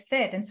the right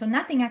fit. And so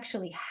nothing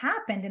actually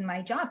happened in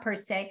my job per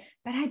se,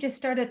 but I just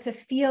started to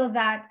feel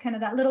that kind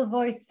of that little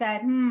voice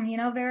said,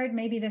 Vered,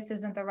 maybe this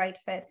isn't the right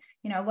fit.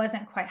 I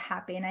wasn't quite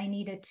happy, and I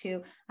needed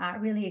to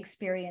really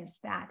experience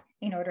that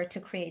in order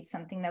to create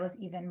something that was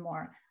even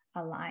more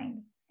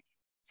aligned.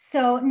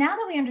 So now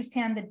that we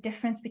understand the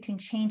difference between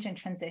change and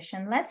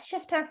transition, let's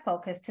shift our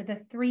focus to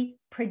the 3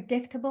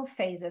 predictable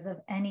phases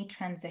of any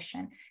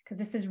transition, because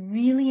this is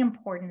really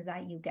important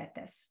that you get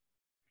this.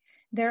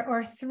 There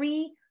are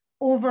 3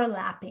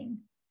 overlapping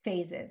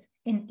phases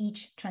in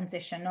each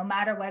transition, no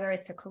matter whether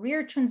it's a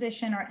career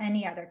transition or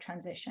any other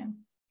transition.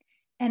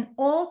 And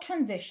all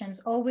transitions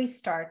always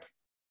start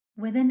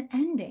with an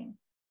ending.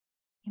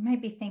 You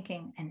might be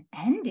thinking, an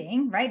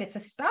ending, right? It's a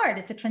start,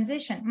 it's a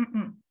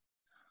transition.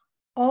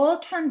 All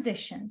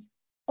transitions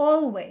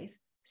always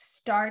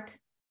start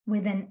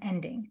with an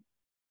ending.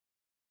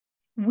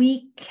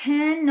 We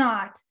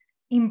cannot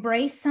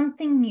embrace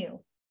something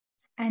new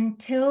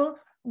until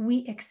we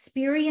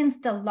experience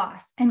the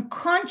loss and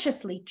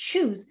consciously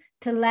choose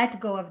to let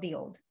go of the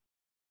old.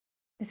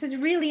 This is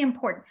really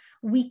important.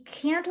 We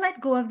can't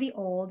let go of the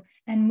old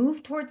and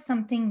move towards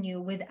something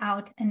new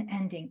without an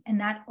ending.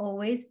 And that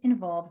always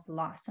involves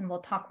loss. And we'll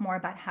talk more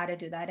about how to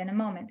do that in a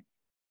moment.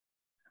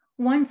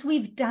 Once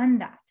we've done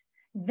that,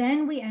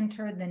 then we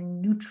enter the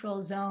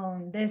neutral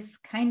zone, this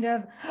kind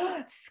of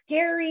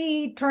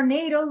scary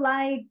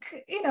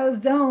tornado-like,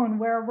 zone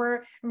where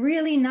we're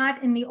really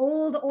not in the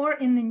old or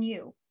in the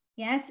new.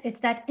 Yes, it's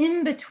that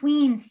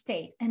in-between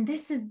state. And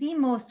this is the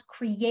most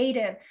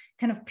creative,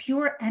 kind of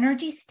pure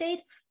energy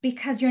state,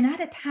 because you're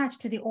not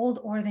attached to the old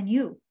or the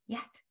new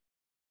yet.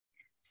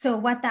 So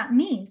what that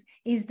means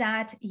is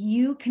that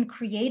you can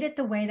create it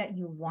the way that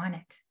you want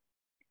it.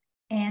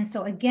 And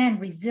so again,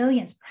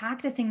 resilience,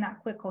 practicing that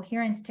quick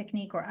coherence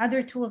technique or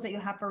other tools that you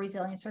have for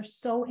resilience are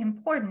so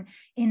important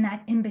in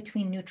that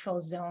in-between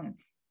neutral zone,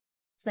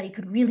 so that you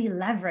could really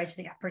leverage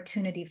the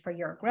opportunity for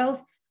your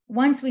growth.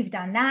 Once we've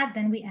done that,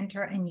 then we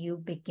enter a new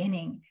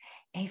beginning,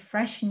 a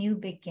fresh new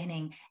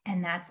beginning.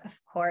 And that's, of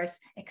course,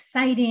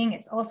 exciting.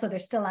 It's also,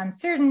 there's still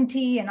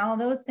uncertainty and all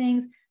those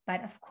things.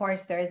 But of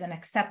course, there is an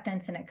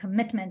acceptance and a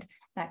commitment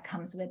that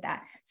comes with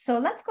that. So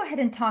let's go ahead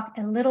and talk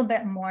a little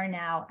bit more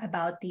now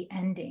about the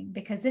ending,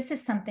 because this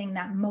is something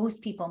that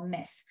most people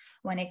miss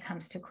when it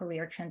comes to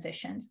career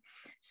transitions.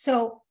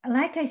 So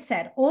like I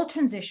said, all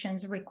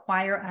transitions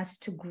require us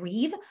to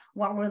grieve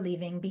what we're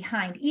leaving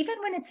behind, even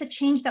when it's a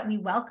change that we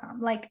welcome,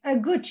 like a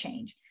good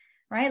change.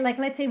 Right? Like,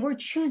 let's say we're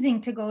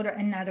choosing to go to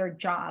another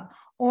job,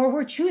 or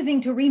we're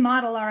choosing to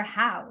remodel our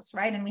house,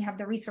 right? And we have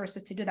the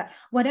resources to do that.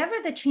 Whatever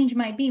the change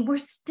might be, we're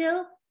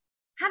still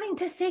having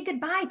to say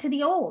goodbye to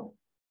the old.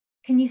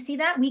 Can you see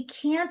that? We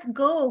can't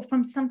go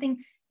from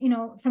something,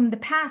 from the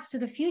past to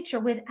the future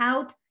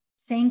without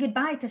saying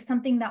goodbye to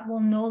something that will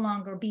no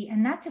longer be.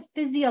 And that's a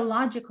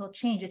physiological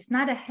change. It's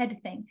not a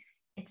head thing.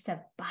 It's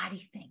a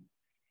body thing.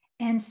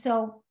 And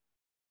so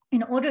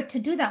in order to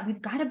do that,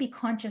 we've got to be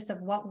conscious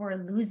of what we're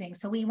losing.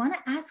 So we want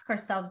to ask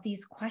ourselves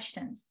these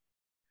questions.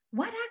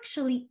 What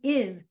actually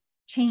is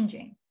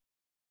changing?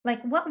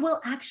 Like, what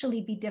will actually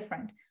be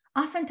different?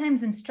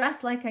 Oftentimes in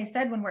stress, like I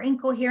said, when we're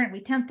incoherent,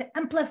 we tend to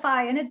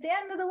amplify and it's the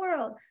end of the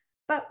world.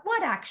 But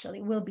what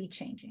actually will be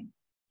changing?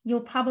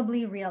 You'll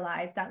probably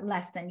realize that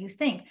less than you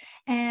think.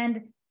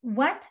 And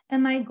what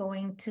am I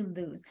going to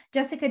lose?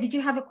 Jessica, did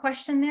you have a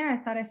question there? I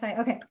thought I saw,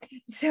 okay.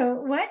 So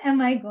what am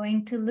I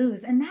going to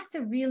lose? And that's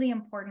a really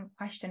important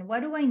question.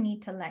 What do I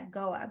need to let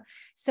go of?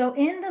 So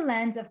in the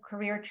lens of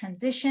career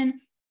transition,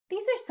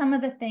 these are some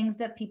of the things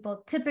that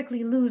people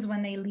typically lose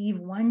when they leave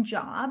one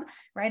job,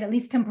 right? At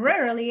least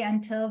temporarily,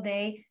 until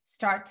they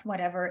start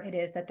whatever it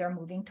is that they're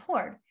moving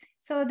toward.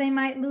 So they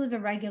might lose a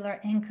regular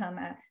income,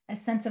 a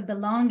sense of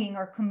belonging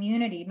or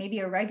community, maybe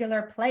a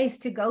regular place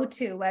to go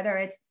to, whether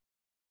it's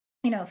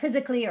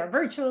physically or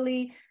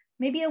virtually,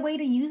 maybe a way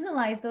to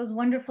utilize those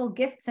wonderful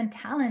gifts and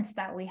talents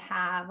that we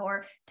have,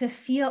 or to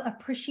feel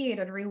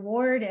appreciated,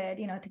 rewarded,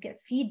 to get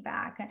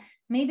feedback.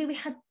 Maybe we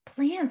had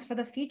plans for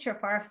the future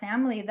for our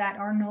family that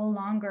are no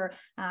longer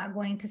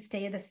going to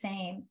stay the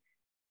same.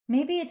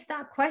 Maybe it's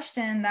that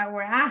question that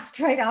we're asked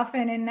right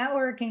often in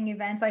networking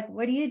events, like,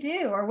 what do you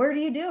do? Or where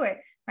do you do it?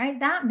 Right?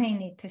 That may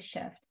need to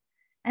shift.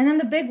 And then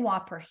the big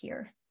whopper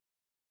here,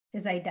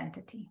 is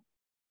identity.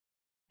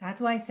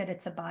 That's why I said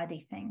it's a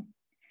body thing.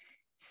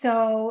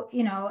 So,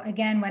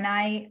 again, when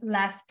I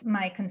left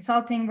my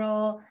consulting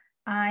role,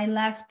 I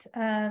left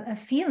a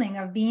feeling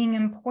of being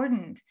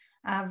important,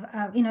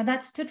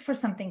 that stood for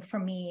something for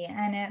me.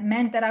 And it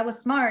meant that I was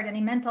smart, and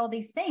it meant all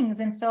these things.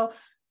 And so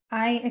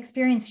I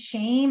experienced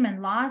shame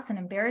and loss and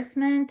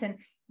embarrassment. And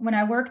when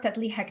I worked at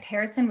Lee Hecht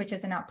Harrison, which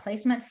is an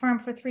outplacement firm,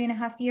 for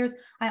 3.5 years,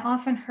 I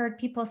often heard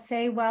people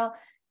say, well,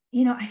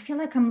 I feel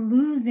like I'm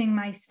losing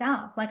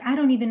myself. Like, I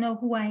don't even know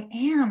who I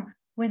am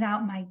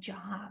without my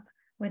job,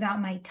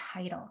 without my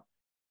title,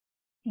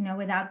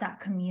 without that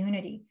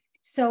community.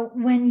 So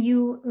when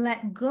you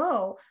let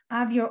go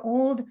of your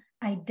old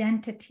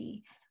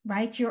identity,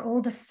 right, your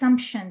old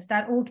assumptions,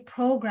 that old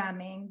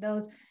programming,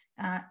 those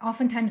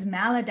oftentimes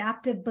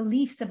maladaptive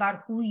beliefs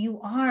about who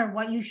you are,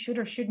 what you should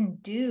or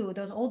shouldn't do,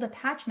 those old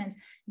attachments,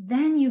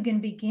 then you can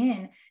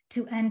begin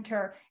to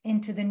enter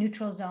into the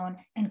neutral zone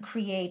and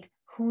create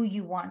who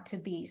you want to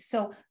be.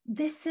 So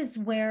this is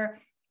where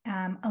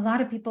a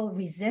lot of people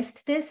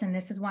resist this. And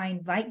this is why I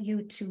invite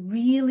you to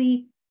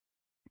really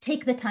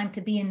take the time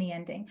to be in the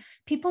ending.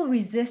 People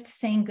resist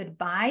saying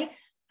goodbye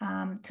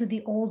to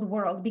the old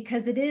world,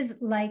 because it is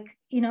like,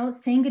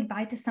 saying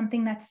goodbye to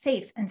something that's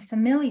safe and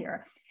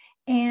familiar.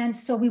 And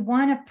so we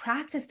want to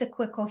practice the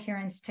quick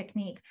coherence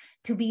technique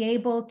to be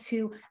able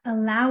to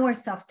allow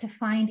ourselves to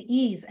find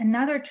ease.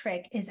 Another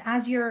trick is,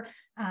 as you're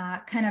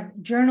kind of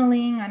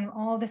journaling on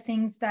all the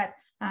things that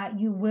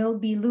you will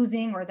be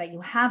losing or that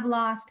you have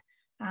lost,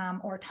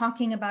 or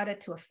talking about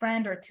it to a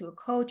friend or to a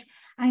coach,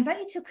 I invite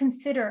you to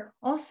consider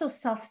also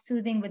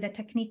self-soothing with a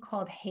technique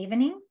called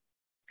havening.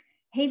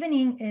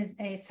 Havening is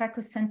a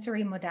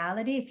psychosensory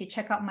modality. If you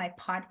check out my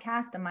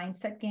podcast, The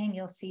Mindset Game,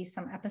 you'll see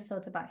some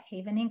episodes about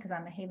havening, because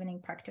I'm a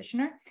havening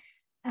practitioner.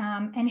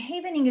 And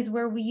havening is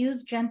where we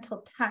use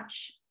gentle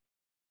touch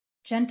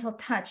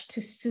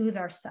to soothe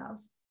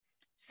ourselves.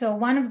 So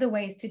one of the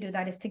ways to do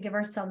that is to give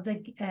ourselves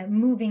a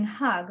moving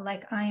hug,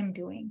 like I am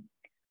doing,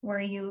 where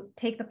you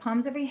take the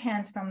palms of your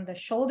hands from the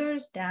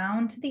shoulders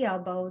down to the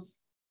elbows,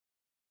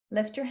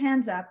 lift your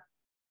hands up,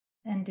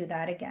 and do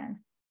that again.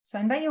 So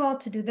I invite you all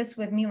to do this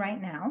with me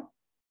right now.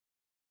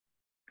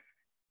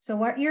 So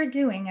what you're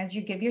doing as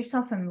you give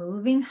yourself a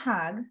moving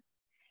hug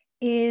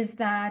is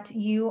that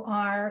you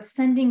are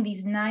sending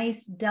these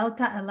nice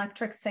delta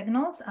electric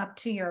signals up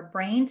to your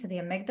brain, to the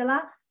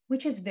amygdala,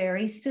 which is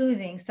very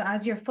soothing. So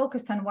as you're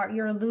focused on what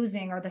you're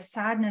losing, or the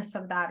sadness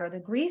of that, or the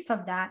grief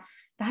of that,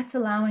 that's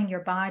allowing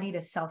your body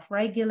to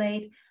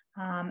self-regulate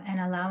and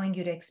allowing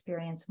you to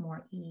experience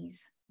more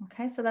ease.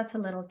 Okay, so that's a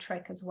little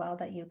trick as well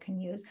that you can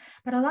use.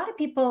 But a lot of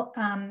people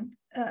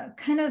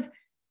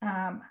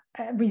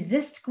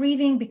resist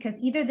grieving because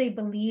either they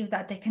believe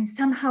that they can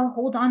somehow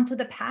hold on to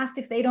the past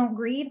if they don't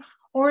grieve,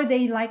 or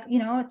they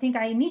think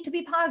I need to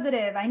be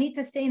positive, I need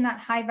to stay in that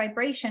high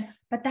vibration.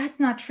 But that's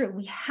not true.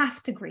 We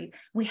have to grieve.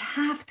 We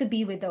have to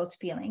be with those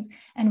feelings,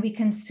 and we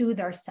can soothe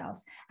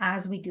ourselves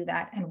as we do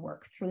that and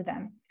work through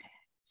them.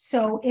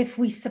 So if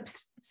we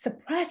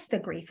suppress the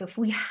grief, if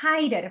we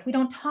hide it, if we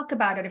don't talk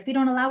about it, if we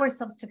don't allow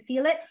ourselves to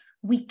feel it,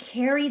 we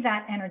carry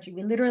that energy.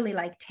 We literally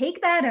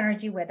take that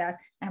energy with us,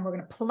 and we're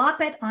going to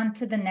plop it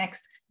onto the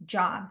next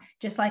job,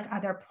 just like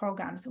other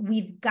programs.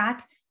 We've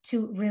got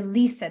to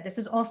release it. This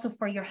is also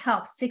for your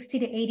health. 60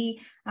 to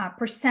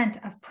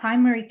 80% of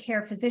primary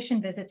care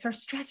physician visits are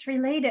stress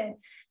related.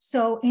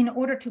 So in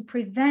order to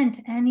prevent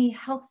any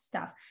health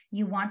stuff,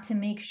 you want to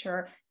make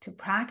sure to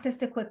practice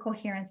the quick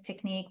coherence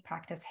technique,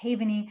 practice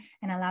havening,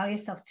 and allow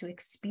yourselves to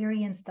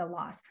experience the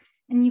loss.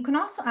 And you can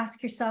also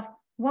ask yourself,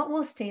 what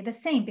will stay the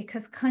same?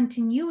 Because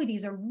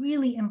continuities are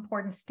really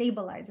important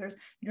stabilizers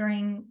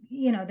during,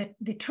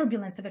 the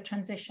turbulence of a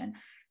transition.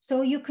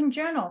 So you can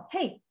journal,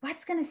 hey,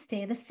 what's going to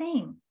stay the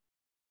same?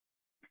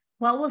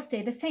 What will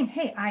stay the same?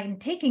 Hey, I'm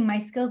taking my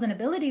skills and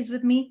abilities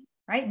with me,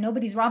 right?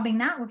 Nobody's robbing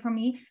that from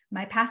me.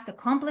 My past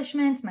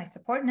accomplishments, my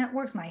support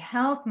networks, my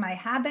health, my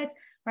habits,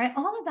 right?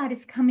 All of that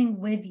is coming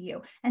with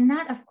you. And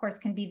that, of course,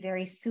 can be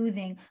very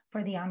soothing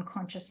for the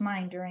unconscious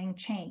mind during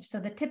change. So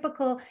the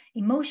typical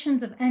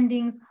emotions of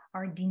endings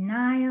are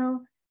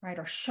denial, right?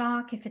 Or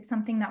shock, if it's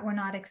something that we're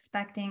not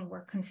expecting.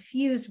 We're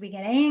confused, we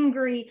get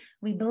angry,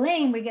 we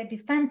blame, we get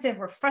defensive,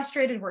 we're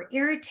frustrated, we're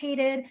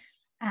irritated.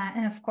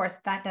 And of course,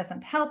 that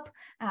doesn't help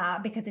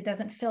because it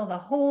doesn't fill the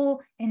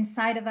hole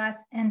inside of us.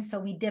 And so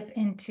we dip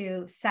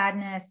into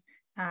sadness,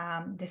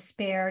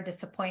 despair,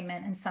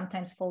 disappointment, and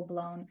sometimes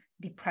full-blown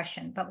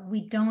depression. But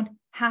we don't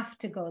have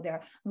to go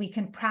there. We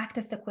can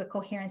practice the quick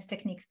coherence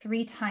technique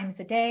 3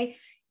 times a day,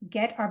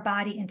 get our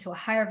body into a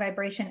higher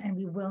vibration, and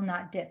we will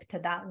not dip to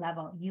that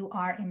level. You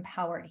are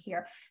empowered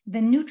here.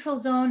 The neutral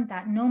zone,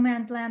 that no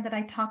man's land that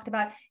I talked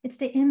about, it's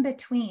the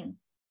in-between.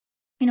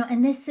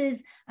 And this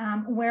is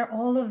where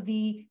all of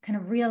the kind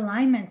of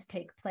realignments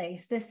take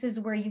place. This is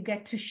where you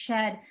get to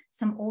shed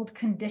some old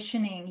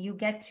conditioning. You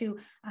get to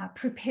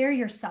prepare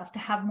yourself to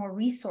have more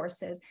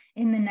resources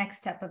in the next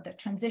step of the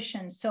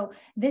transition. So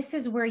this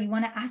is where you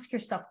want to ask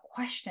yourself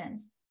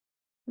questions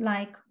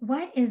like,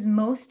 what is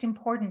most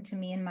important to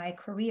me in my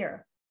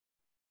career?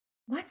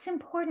 what's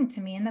important to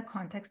me in the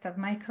context of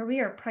my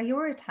career,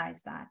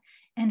 prioritize that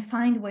and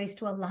find ways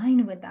to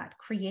align with that,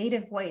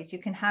 creative ways. You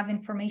can have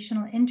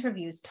informational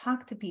interviews,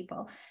 talk to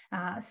people,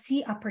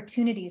 see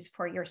opportunities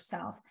for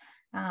yourself.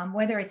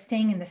 Whether it's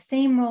staying in the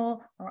same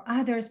role or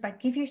others, but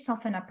give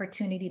yourself an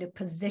opportunity to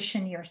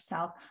position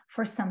yourself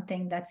for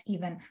something that's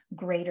even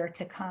greater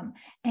to come.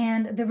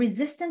 And the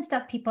resistance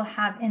that people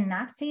have in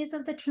that phase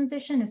of the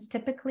transition is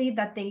typically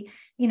that the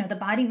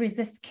body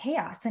resists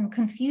chaos and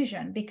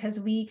confusion because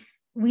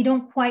we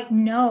don't quite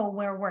know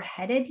where we're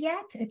headed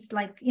yet. It's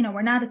like,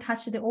 we're not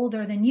attached to the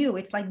older than you.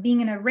 It's like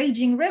being in a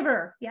raging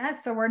river.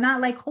 Yes. So we're not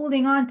like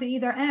holding on to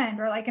either end,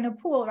 or like in a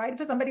pool, right?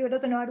 For somebody who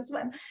doesn't know how to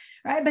swim,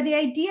 right? But the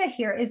idea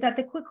here is that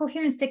the quick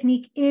coherence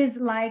technique is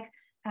like,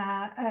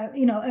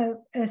 a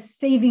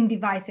saving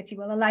device, if you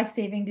will, a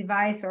life-saving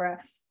device,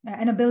 or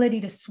an ability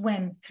to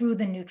swim through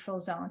the neutral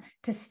zone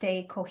to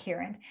stay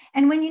coherent.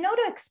 And when you know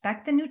to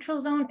expect the neutral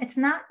zone, it's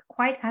not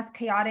quite as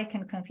chaotic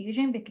and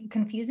confusing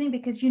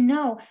because you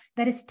know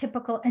that it's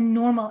typical and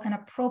normal and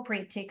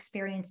appropriate to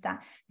experience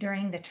that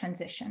during the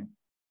transition.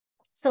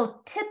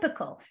 So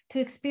typical to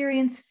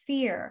experience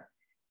fear,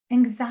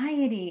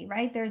 anxiety,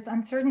 right? There's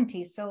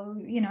uncertainty. So,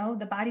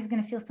 the body's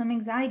going to feel some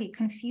anxiety,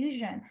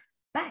 confusion,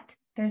 but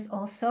there's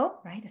also,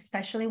 right,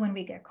 especially when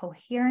we get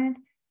coherent,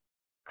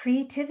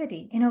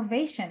 creativity,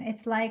 innovation.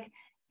 It's like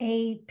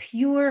a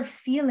pure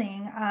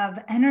feeling of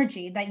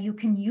energy that you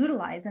can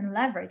utilize and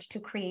leverage to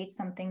create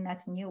something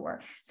that's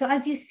newer. So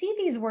as you see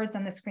these words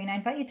on the screen, I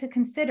invite you to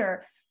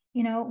consider,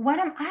 what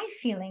am I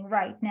feeling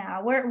right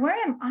now? Where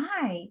am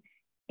I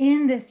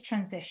in this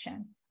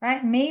transition?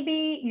 Right?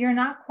 Maybe you're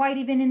not quite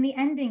even in the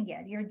ending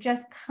yet. You're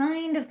just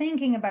kind of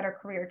thinking about a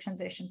career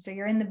transition. So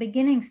you're in the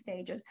beginning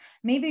stages.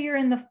 Maybe you're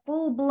in the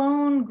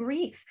full-blown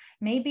grief.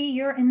 Maybe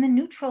you're in the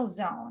neutral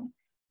zone,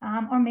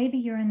 or maybe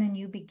you're in the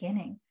new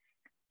beginning.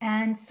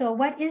 And so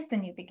what is the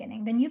new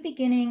beginning? The new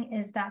beginning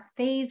is that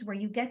phase where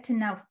you get to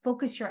now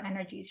focus your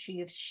energies. So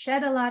you've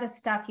shed a lot of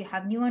stuff. You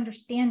have new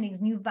understandings,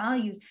 new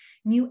values,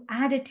 new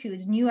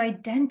attitudes, new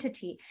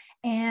identity.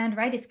 And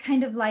right, it's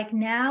kind of like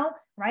now,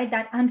 right,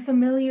 that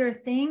unfamiliar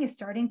thing is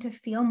starting to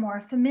feel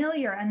more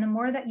familiar. And the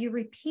more that you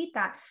repeat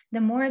that,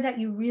 the more that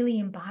you really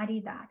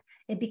embody that.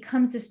 It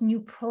becomes this new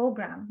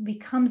program,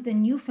 becomes the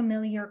new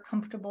familiar,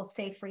 comfortable,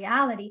 safe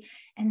reality.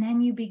 And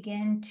then you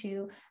begin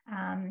to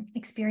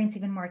experience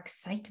even more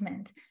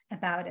excitement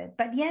about it.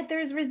 But yet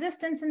there's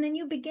resistance in the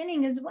new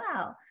beginning as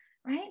well,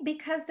 right?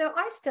 Because there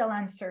are still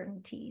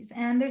uncertainties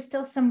and there's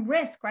still some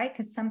risk, right?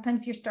 Because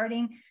sometimes you're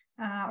starting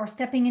or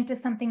stepping into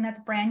something that's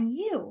brand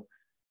new,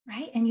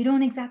 right? And you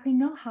don't exactly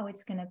know how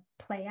it's going to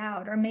play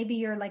out. Or maybe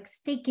you're like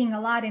staking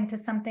a lot into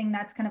something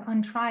that's kind of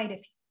untried,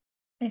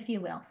 if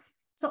you will.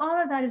 So all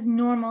of that is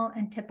normal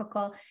and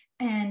typical.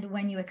 And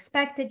when you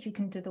expect it, you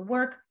can do the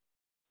work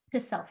to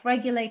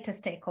self-regulate, to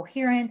stay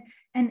coherent,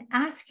 and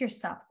ask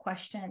yourself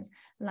questions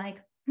like,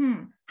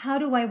 how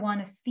do I want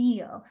to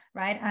feel,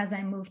 right, as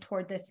I move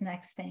toward this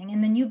next thing?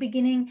 In the new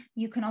beginning,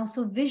 you can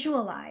also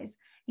visualize,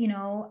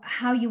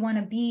 how you want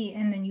to be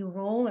in the new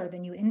role or the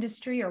new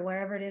industry or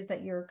wherever it is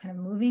that you're kind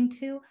of moving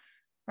to,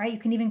 right? You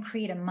can even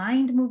create a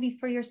mind movie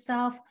for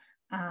yourself.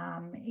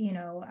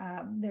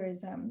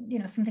 There's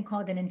something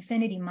called an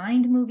infinity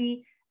mind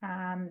movie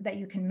that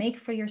you can make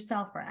for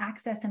yourself or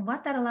access. And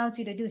what that allows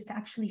you to do is to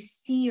actually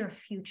see your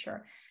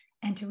future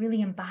and to really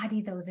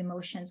embody those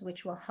emotions,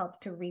 which will help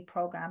to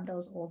reprogram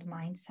those old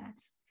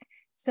mindsets.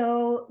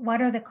 So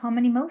what are the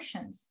common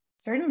emotions?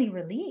 Certainly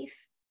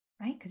relief,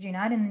 right? Because you're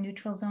not in the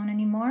neutral zone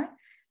anymore,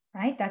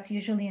 right? That's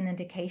usually an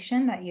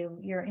indication that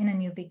you're in a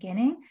new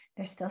beginning.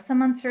 There's still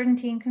some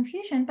uncertainty and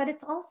confusion, but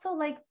it's also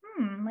like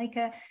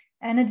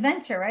an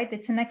adventure, right?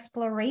 It's an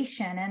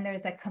exploration, and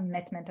there's a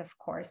commitment, of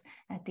course,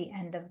 at the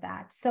end of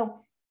that.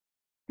 So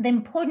the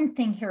important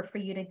thing here for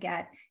you to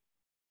get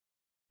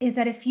is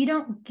that if you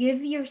don't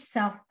give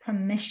yourself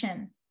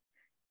permission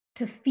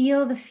to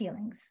feel the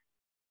feelings,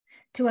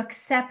 to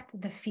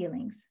accept the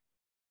feelings,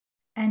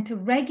 and to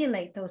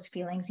regulate those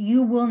feelings,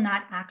 you will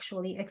not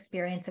actually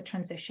experience a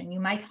transition. You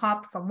might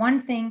hop from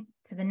one thing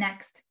to the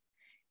next.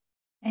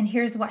 And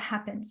here's what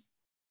happens.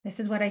 This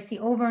is what I see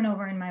over and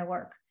over in my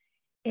work,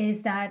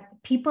 is that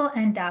people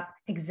end up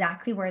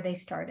exactly where they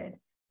started.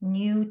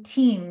 New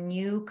team,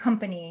 new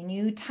company,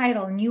 new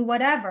title, new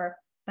whatever,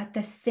 but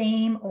the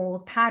same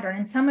old pattern.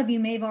 And some of you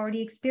may have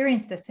already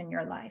experienced this in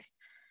your life,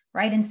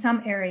 right? In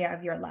some area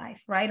of your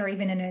life, right? Or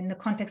even in the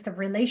context of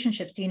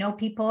relationships. Do you know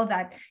people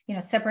that,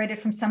 separated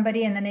from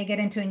somebody and then they get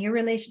into a new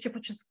relationship,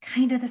 which is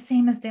kind of the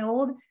same as the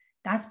old?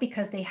 That's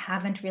because they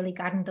haven't really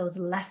gotten those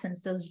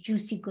lessons, those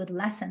juicy, good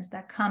lessons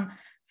that come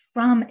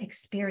from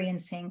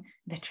experiencing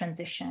the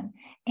transition.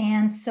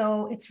 And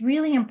so it's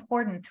really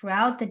important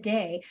throughout the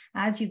day,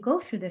 as you go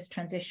through this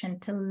transition,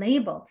 to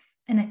label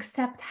and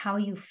accept how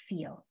you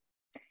feel.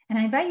 And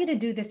I invite you to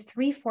do this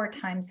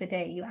 3-4 times a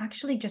day. You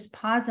actually just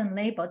pause and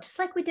label, just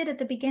like we did at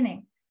the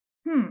beginning.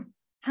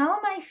 How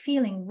am I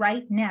feeling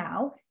right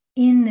now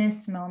in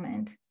this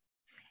moment?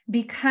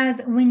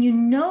 Because when you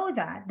know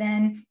that,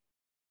 then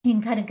You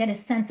can kind of get a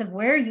sense of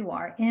where you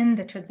are in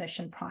the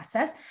transition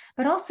process,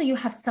 but also you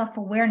have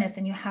self-awareness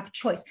and you have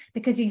choice,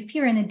 because if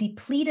you're in a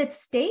depleted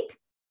state,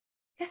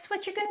 guess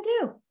what you're going to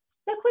do?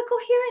 The quick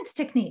coherence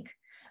technique,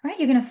 right?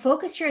 You're going to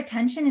focus your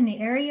attention in the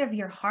area of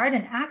your heart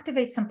and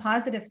activate some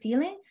positive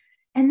feeling.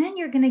 And then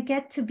you're going to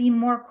get to be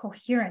more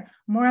coherent,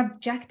 more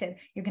objective.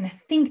 You're going to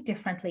think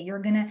differently. You're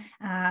going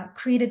to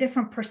create a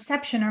different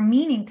perception or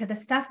meaning to the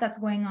stuff that's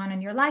going on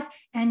in your life.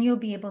 And you'll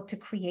be able to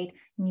create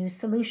new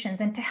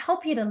solutions. And to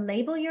help you to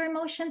label your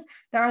emotions,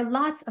 there are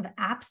lots of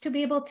apps to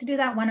be able to do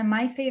that. One of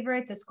my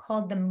favorites is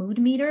called the Mood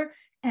Meter,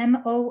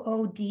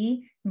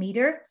 MOOD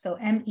meter. So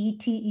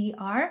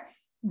METER.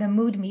 The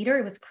Mood Meter.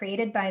 It was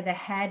created by the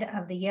head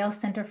of the Yale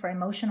Center for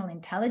Emotional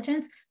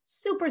Intelligence.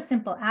 Super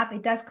simple app.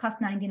 It does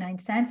cost 99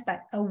 cents,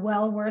 but a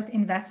well worth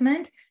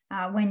investment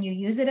when you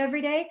use it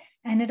every day.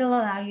 And it'll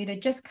allow you to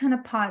just kind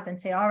of pause and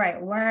say, all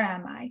right, where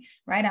am I?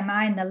 Right? Am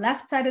I on the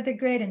left side of the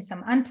grid in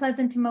some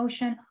unpleasant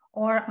emotion,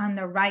 or on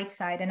the right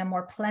side in a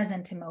more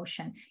pleasant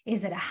emotion?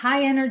 Is it a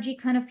high energy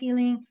kind of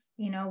feeling,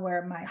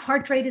 where my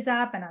heart rate is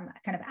up and I'm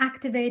kind of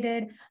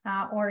activated,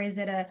 or is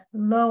it a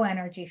low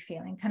energy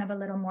feeling, kind of a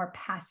little more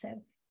passive?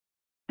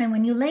 And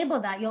when you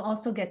label that, you'll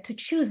also get to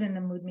choose in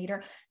the Mood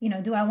Meter,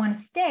 do I want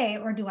to stay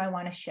or do I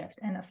want to shift?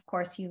 And of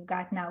course, you've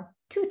got now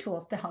 2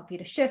 tools to help you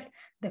to shift: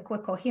 the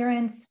quick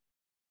coherence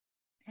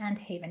and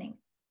havening.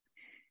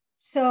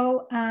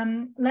 So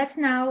let's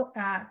now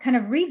kind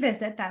of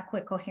revisit that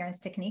quick coherence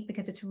technique,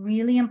 because it's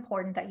really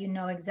important that you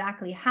know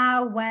exactly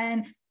how,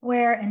 when,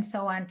 where, and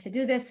so on to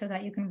do this, so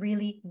that you can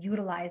really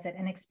utilize it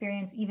and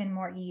experience even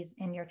more ease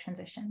in your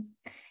transitions.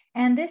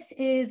 And this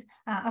is,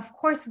 of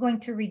course, going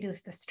to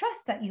reduce the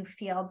stress that you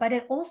feel, but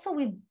it also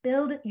will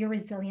build your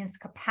resilience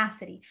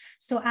capacity.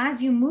 So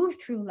as you move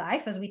through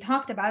life, as we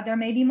talked about, there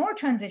may be more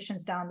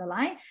transitions down the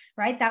line,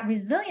 right? That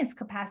resilience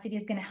capacity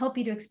is going to help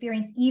you to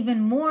experience even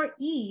more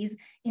ease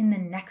in the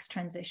next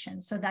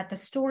transition, so that the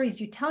stories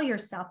you tell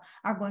yourself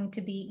are going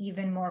to be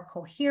even more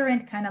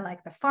coherent, kind of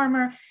like the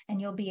farmer, and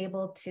you'll be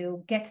able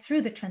to get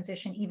through the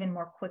transition even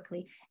more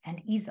quickly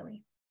and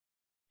easily.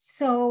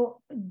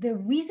 So the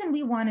reason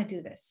we want to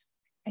do this,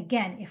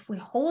 again, if we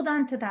hold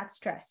on to that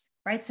stress,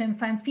 right? So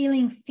if I'm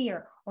feeling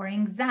fear or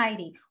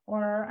anxiety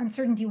or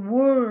uncertainty,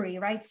 worry,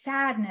 right?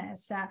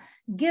 Sadness,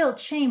 guilt,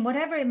 shame,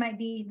 whatever it might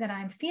be that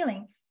I'm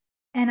feeling,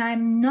 and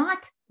I'm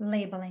not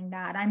labeling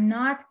that, I'm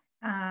not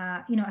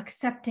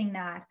accepting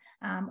that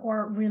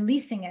or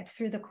releasing it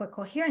through the quick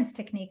coherence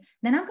technique,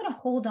 then I'm going to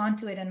hold on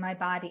to it in my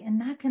body. And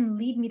that can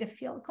lead me to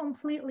feel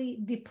completely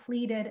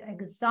depleted,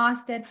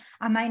 exhausted.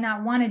 I might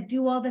not want to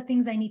do all the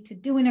things I need to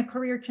do in a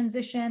career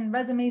transition,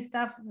 resume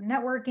stuff,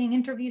 networking,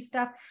 interview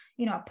stuff,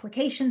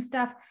 application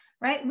stuff,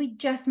 right? We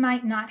just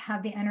might not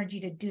have the energy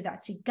to do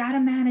that. So you got to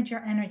manage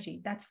your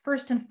energy. That's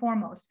first and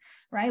foremost,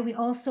 right? We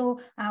also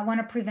want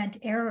to prevent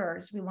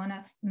errors. We want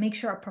to make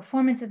sure our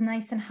performance is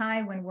nice and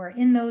high when we're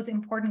in those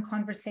important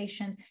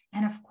conversations,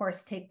 and of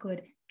course, take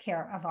good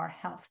care of our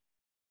health.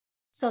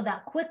 So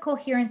that quick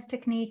coherence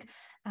technique,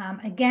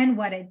 again,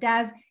 what it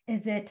does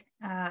is it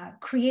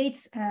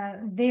creates a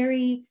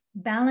very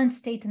balanced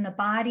state in the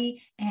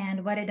body.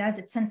 And what it does,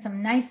 it sends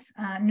some nice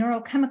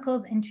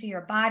neurochemicals into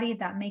your body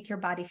that make your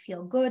body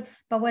feel good.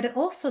 But what it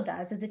also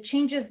does is it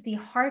changes the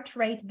heart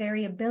rate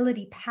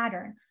variability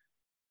pattern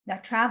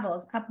that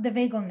travels up the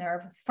vagal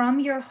nerve from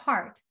your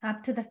heart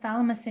up to the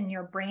thalamus in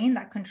your brain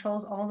that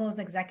controls all those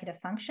executive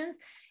functions.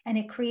 And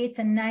it creates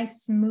a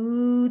nice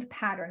smooth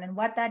pattern. And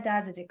what that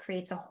does is it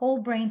creates a whole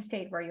brain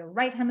state where your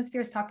right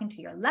hemisphere is talking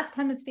to your left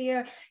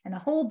hemisphere, and the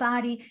whole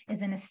body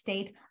is in a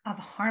state of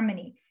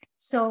harmony.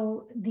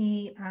 So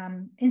the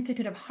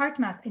Institute of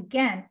HeartMath,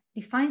 again,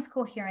 defines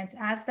coherence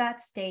as that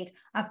state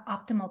of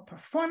optimal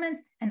performance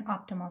and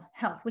optimal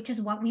health, which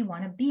is what we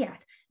want to be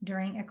at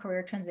during a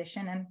career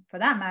transition, and for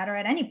that matter,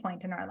 at any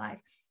point in our life.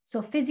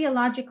 So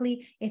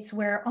physiologically, it's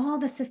where all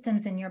the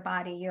systems in your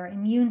body, your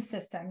immune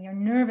system, your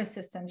nervous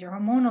systems, your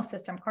hormonal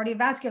system,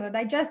 cardiovascular,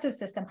 digestive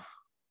system,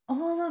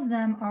 all of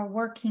them are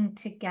working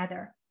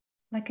together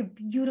like a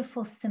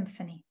beautiful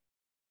symphony,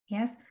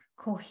 yes,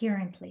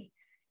 coherently.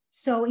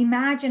 So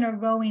imagine a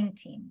rowing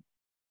team,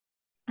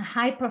 a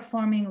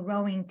high-performing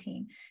rowing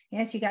team.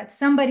 Yes, you got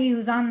somebody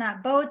who's on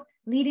that boat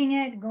leading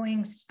it,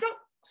 going stroke,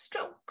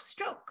 stroke,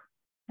 stroke.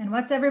 And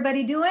what's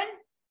everybody doing?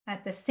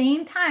 At the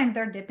same time,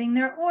 they're dipping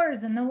their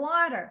oars in the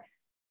water,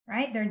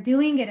 right? They're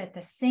doing it at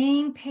the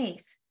same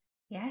pace.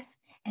 Yes.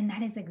 And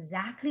that is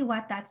exactly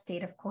what that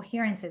state of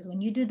coherence is.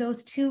 When you do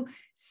those 2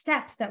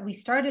 steps that we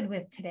started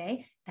with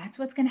today, that's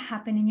what's going to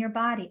happen in your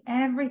body.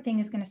 Everything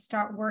is going to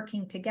start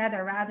working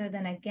together rather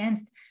than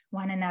against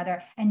one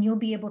another. And you'll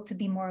be able to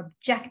be more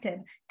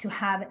objective, to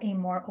have a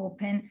more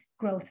open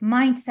growth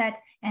mindset,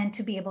 and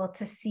to be able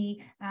to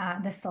see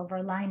the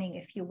silver lining,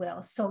 if you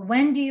will. So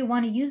when do you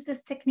want to use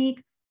this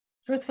technique?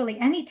 Truthfully,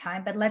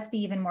 anytime, but let's be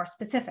even more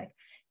specific.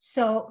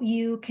 So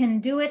you can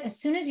do it as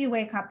soon as you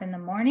wake up in the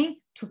morning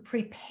to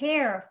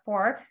prepare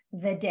for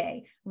the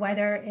day,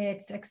 whether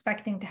it's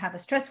expecting to have a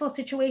stressful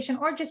situation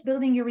or just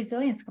building your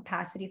resilience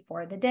capacity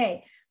for the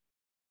day.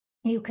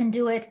 You can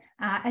do it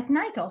at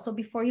night also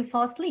before you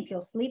fall asleep.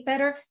 You'll sleep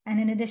better. And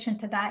in addition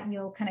to that,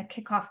 you'll kind of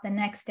kick off the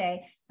next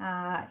day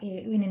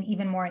in an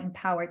even more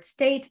empowered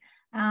state.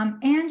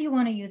 And you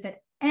want to use it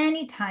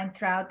anytime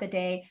throughout the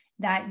day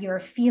that you're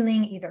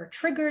feeling either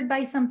triggered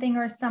by something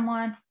or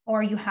someone,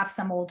 or you have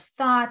some old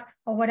thought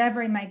or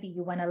whatever it might be.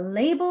 You want to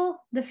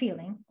label the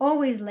feeling,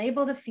 always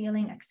label the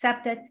feeling,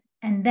 accept it,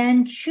 and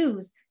then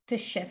choose to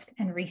shift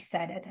and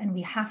reset it. And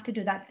we have to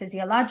do that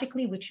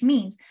physiologically, which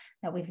means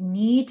that we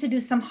need to do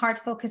some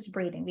heart-focused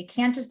breathing. We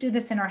can't just do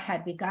this in our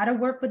head. We got to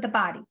work with the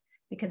body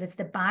because it's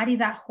the body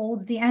that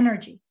holds the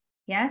energy.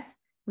 Yes,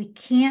 we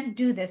can't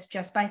do this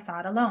just by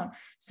thought alone.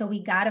 So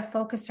we got to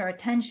focus our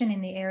attention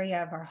in the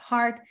area of our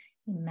heart,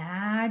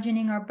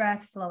 imagining our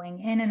breath flowing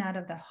in and out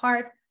of the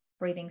heart,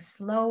 breathing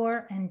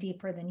slower and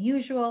deeper than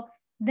usual,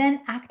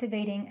 then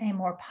activating a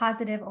more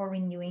positive or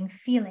renewing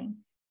feeling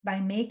by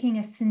making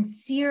a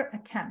sincere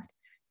attempt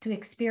to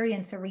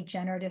experience a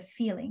regenerative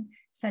feeling,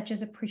 such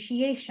as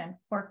appreciation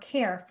or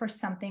care for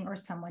something or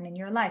someone in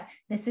your life.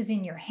 This is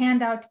in your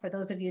handout. For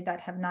those of you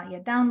that have not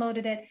yet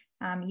downloaded it,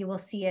 you will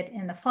see it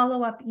in the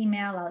follow-up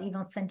email. I'll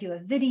even send you a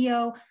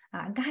video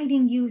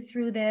guiding you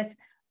through this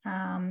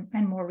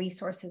and more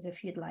resources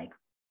if you'd like.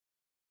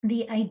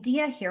 The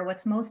idea here,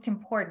 what's most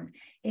important,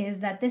 is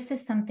that this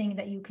is something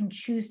that you can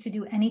choose to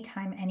do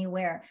anytime,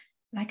 anywhere.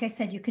 Like I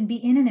said, you can be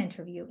in an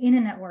interview, in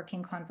a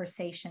networking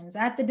conversations,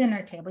 at the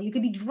dinner table. You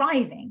could be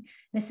driving.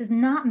 This is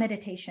not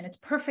meditation. It's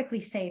perfectly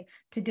safe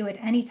to do it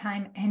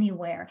anytime,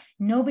 anywhere.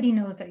 Nobody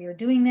knows that you're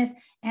doing this.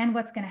 And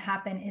what's going to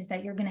happen is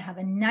that you're going to have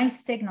a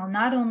nice signal,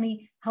 not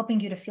only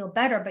helping you to feel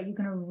better, but you're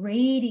going to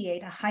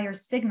radiate a higher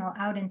signal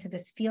out into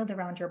this field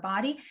around your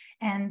body.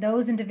 And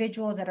those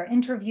individuals that are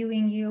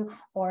interviewing you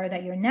or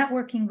that you're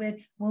networking with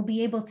will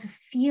be able to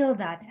feel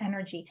that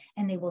energy,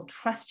 and they will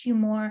trust you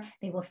more.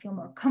 They will feel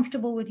more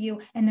comfortable with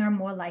you, and they're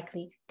more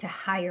likely to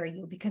hire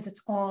you because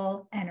it's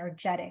all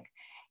energetic.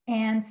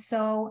 And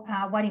so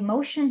what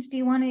emotions do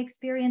you want to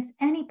experience?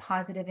 Any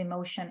positive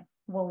emotion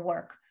will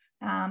work.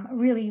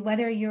 Really,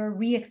 whether you're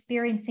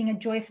re-experiencing a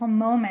joyful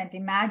moment,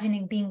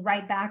 imagining being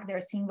right back there,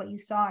 seeing what you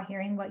saw,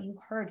 hearing what you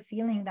heard,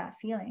 feeling that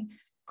feeling,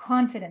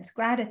 confidence,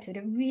 gratitude,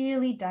 it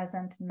really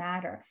doesn't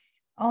matter.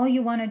 All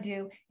you want to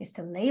do is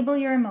to label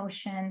your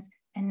emotions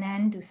and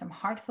then do some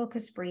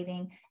heart-focused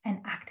breathing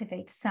and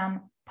activate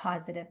some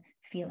positive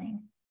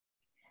feeling.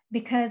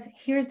 Because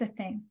here's the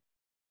thing,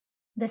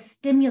 the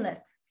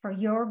stimulus for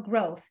your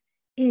growth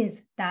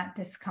is that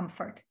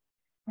discomfort.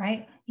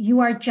 Right? You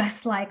are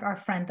just like our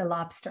friend, the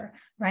lobster,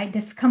 right?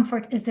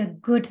 Discomfort is a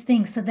good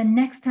thing. So the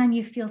next time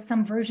you feel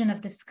some version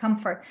of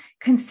discomfort,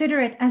 consider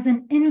it as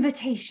an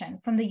invitation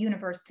from the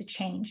universe to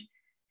change.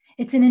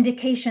 It's an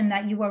indication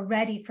that you are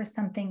ready for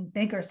something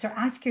bigger. So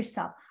ask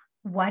yourself,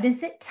 what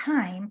is it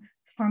time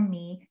for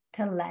me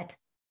to let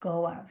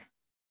go of?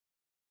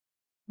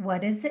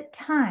 What is it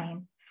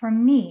time for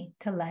me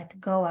to let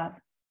go of?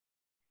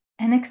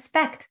 And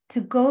expect to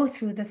go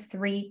through the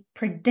 3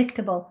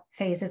 predictable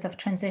phases of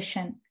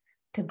transition: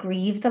 to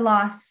grieve the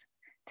loss,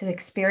 to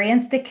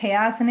experience the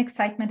chaos and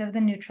excitement of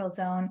the neutral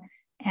zone,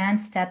 and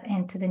step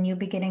into the new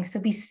beginning. So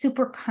be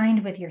super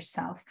kind with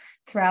yourself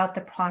throughout the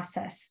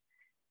process.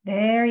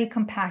 Very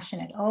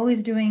compassionate,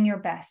 always doing your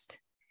best.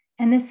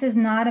 And this is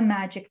not a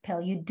magic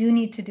pill. You do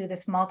need to do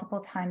this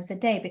multiple times a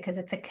day because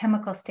it's a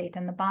chemical state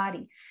in the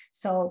body.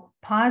 So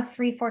pause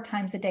 3-4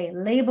 times a day,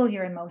 label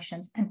your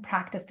emotions, and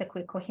practice the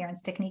quick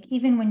coherence technique,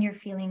 even when you're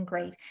feeling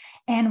great.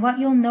 And what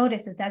you'll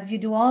notice is that as you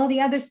do all the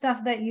other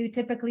stuff that you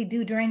typically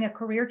do during a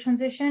career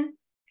transition,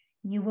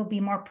 you will be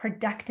more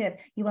productive.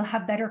 You will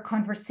have better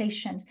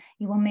conversations.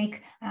 You will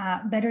make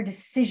better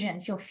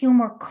decisions. You'll feel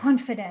more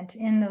confident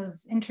in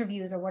those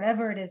interviews or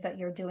whatever it is that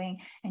you're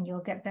doing, and you'll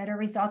get better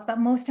results. But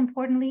most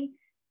importantly,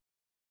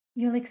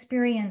 you'll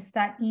experience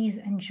that ease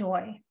and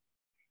joy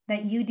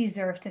that you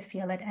deserve to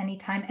feel at any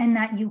time, and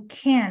that you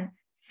can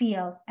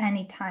feel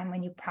anytime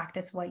when you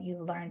practice what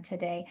you learned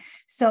today.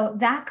 So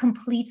that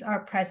completes our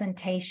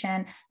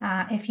presentation.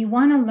 If you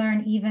want to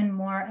learn even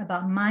more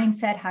about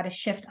mindset, how to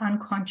shift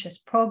unconscious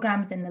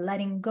programs in the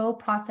letting go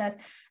process,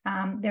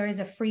 there is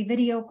a free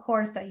video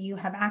course that you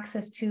have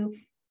access to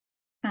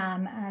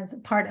as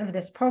part of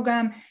this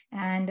program,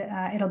 and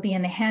it'll be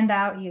in the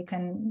handout. You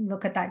can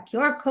look at that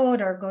QR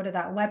code or go to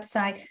that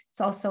website.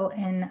 It's also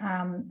in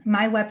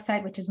my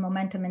website, which is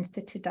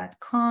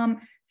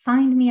momentuminstitute.com.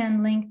 Find me on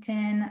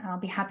LinkedIn. I'll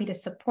be happy to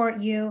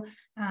support you.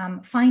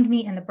 Find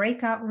me in the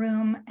breakout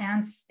room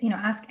and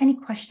ask any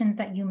questions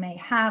that you may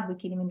have. We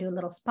can even do a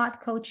little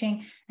spot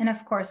coaching. And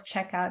of course,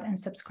 check out and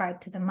subscribe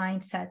to The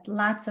Mindset.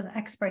 Lots of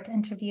expert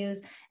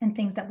interviews and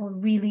things that will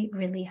really,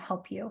 really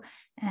help you.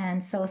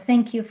 And so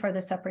thank you for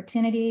this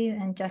opportunity.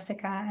 And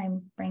Jessica, I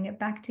bring it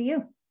back to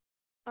you.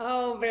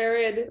 Oh,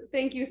 Vered,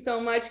 thank you so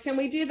much. Can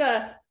we do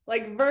the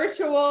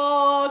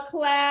virtual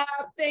clap?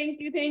 Thank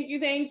you, thank you,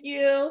 thank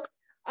you.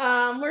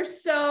 We're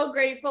so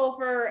grateful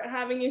for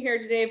having you here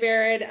today,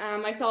 Vered.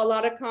 I saw a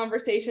lot of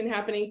conversation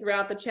happening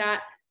throughout the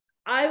chat.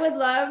 I would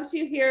love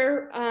to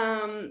hear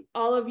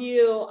all of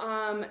you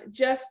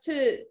just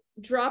to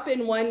drop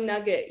in one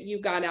nugget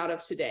you got out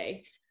of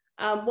today.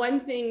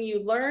 One thing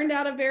you learned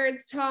out of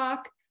Vered's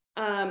talk.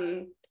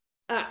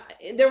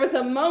 There was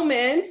a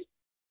moment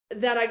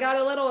that I got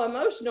a little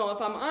emotional,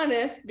 if I'm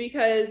honest,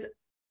 because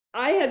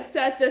I had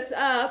set this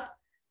up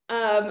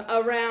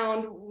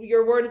around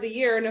your word of the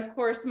year. And of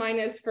course, mine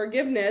is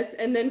forgiveness.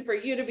 And then for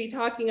you to be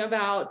talking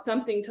about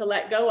something to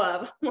let go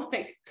of, I'm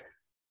like,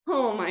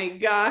 oh my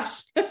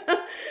gosh.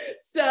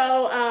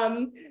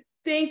 So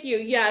thank you.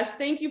 Yes,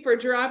 thank you for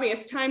dropping.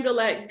 It's time to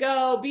let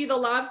go. Be the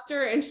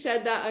lobster and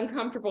shed that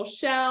uncomfortable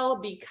shell.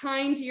 Be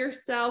kind to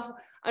yourself,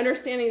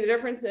 understanding the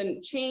difference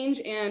in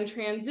change and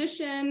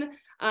transition.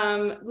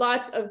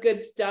 Lots of good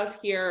stuff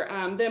here.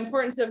 The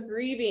importance of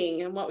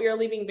grieving and what we are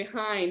leaving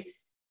behind.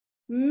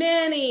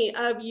 Many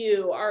of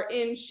you are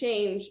in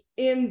change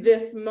in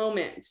this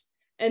moment,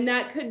 and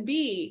that could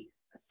be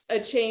a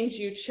change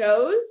you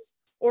chose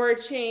or a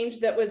change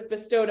that was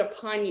bestowed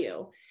upon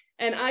you.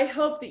 And I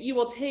hope that you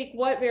will take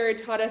what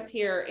Vered taught us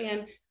here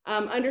and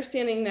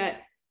understanding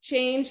that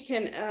change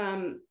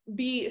can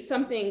be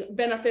something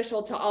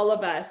beneficial to all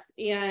of us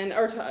and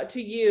or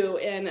to you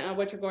and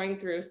what you're going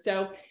through.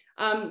 So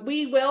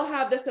we will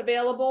have this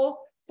available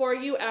for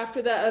you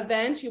after the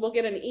event. You will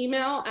get an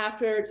email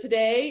after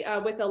today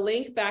with a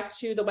link back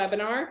to the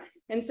webinar.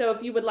 And so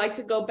if you would like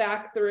to go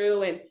back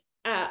through and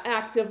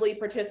actively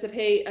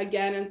participate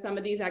again in some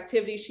of these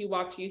activities she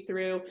walked you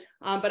through,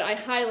 but I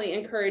highly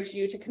encourage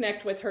you to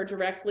connect with her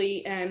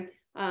directly and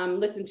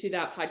listen to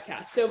that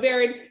podcast. So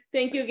Vered,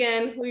 thank you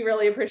again. We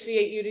really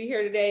appreciate you to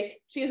here today.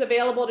 She is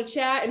available to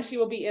chat and she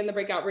will be in the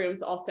breakout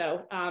rooms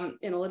also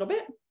in a little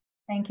bit.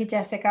 Thank you,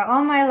 Jessica.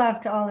 All my love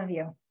to all of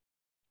you.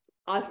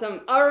 Awesome.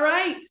 All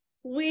right.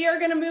 We are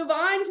going to move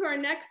on to our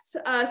next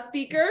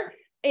speaker.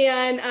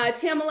 And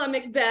Tamala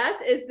McBeth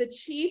is the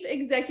Chief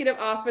Executive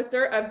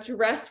Officer of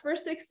Dress for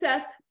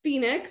Success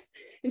Phoenix.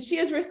 And she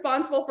is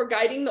responsible for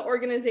guiding the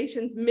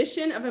organization's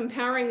mission of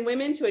empowering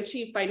women to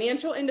achieve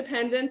financial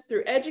independence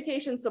through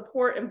education,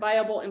 support, and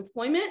viable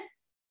employment.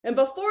 And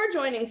before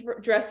joining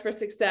Dress for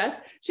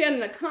Success, she had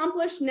an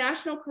accomplished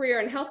national career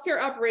in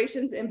healthcare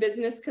operations and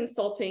business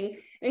consulting,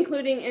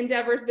 including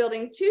endeavors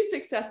building 2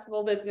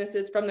 successful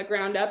businesses from the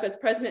ground up as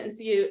president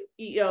and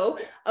CEO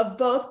of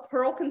both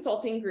Pearl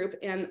Consulting Group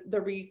and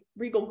the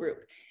Regal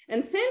Group.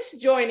 And since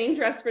joining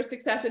Dress for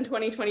Success in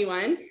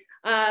 2021,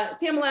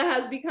 Tamala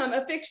has become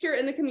a fixture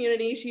in the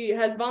community. She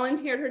has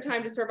volunteered her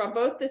time to serve on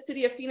both the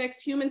City of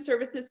Phoenix Human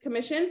Services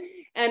Commission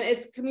and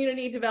its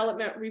Community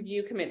Development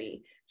Review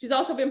Committee. She's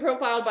also been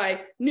profiled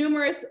by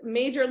numerous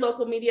major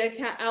local media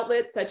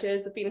outlets such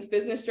as the Phoenix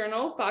Business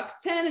Journal, Fox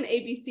 10, and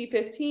ABC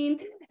 15.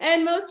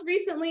 And most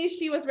recently,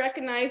 she was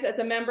recognized as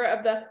a member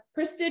of the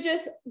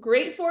prestigious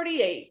Great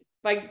 48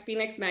 by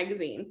Phoenix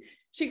Magazine.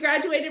 She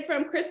graduated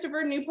from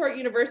Christopher Newport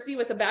University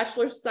with a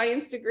bachelor's of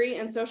science degree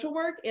in social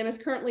work and is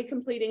currently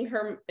completing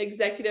her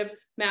executive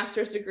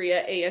master's degree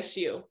at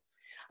ASU.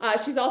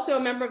 She's also a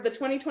member of the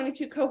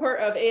 2022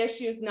 cohort of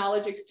ASU's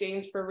Knowledge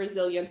Exchange for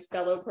Resilience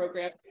Fellow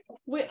Program.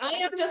 I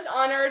am just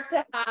honored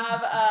to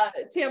have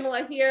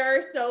Tamala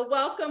here. So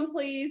welcome,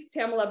 please,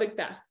 Tamala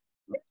McBeth.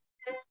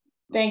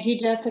 Thank you,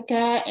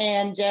 Jessica.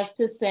 And just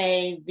to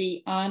say,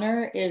 the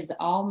honor is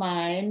all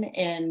mine.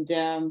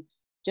 And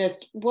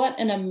just what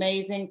an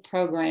amazing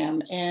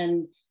program.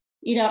 And,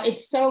 you know,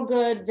 it's so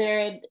good,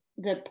 Vered,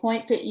 the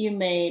points that you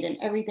made and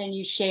everything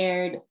you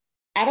shared.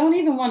 I don't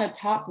even want to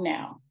talk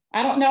now.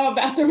 I don't know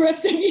about the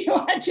rest of you.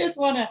 I just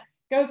want to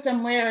go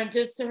somewhere and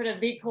just sort of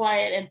be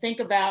quiet and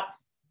think about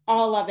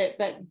all of it,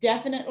 but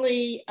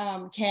definitely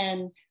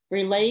can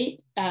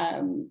relate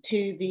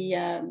to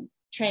the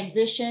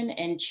transition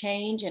and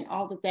change and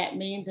all that that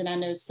means. And I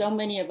know so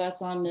many of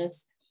us on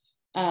this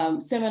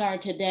seminar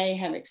today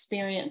have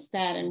experienced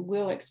that and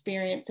will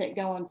experience it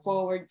going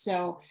forward.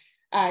 So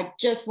I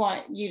just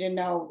want you to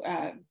know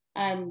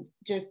I'm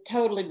just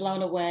totally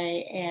blown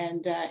away,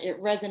 and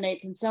it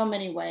resonates in so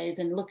many ways,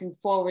 and looking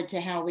forward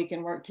to how we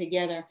can work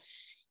together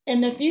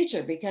in the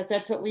future, because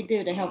that's what we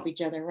do to help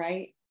each other,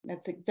 right?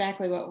 That's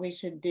exactly what we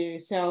should do.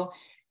 So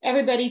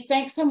everybody,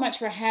 thanks so much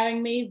for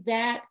having me.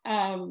 That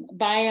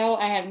bio,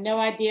 I have no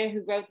idea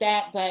who wrote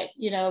that, but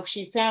you know,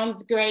 she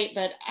sounds great,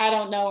 but I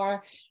don't know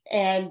her.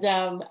 And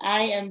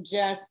I am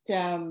just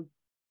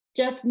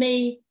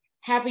me,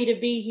 happy to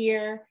be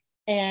here.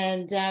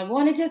 And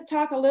want to just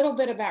talk a little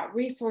bit about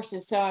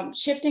resources. So I'm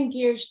shifting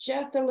gears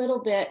just a little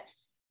bit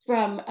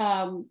from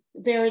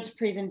Vered's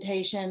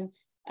presentation,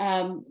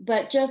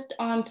 but just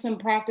on some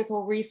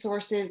practical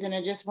resources. And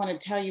I just want to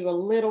tell you a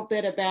little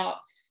bit about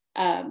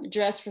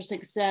Dress for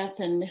Success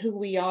and who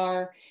we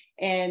are,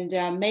 and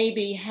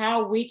maybe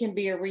how we can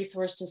be a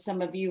resource to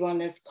some of you on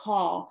this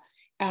call.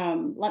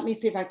 Let me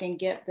see if I can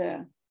get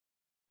this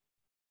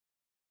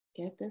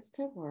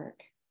to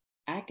work.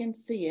 I can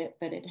see it,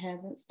 but it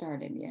hasn't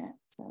started yet.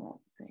 So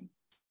let's see.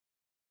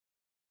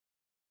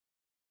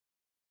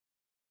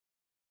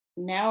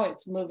 Now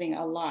it's moving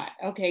a lot.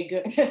 Okay,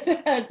 good.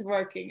 It's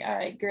working. All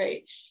right,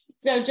 great.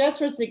 So Dress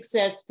for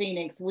Success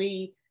Phoenix,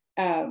 we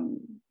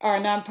are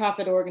a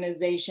nonprofit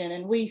organization,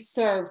 and we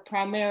serve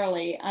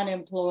primarily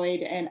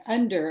unemployed and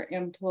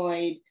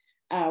underemployed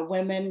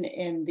women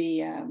in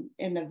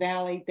the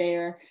valley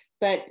there.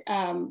 But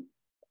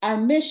our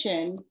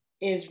mission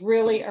is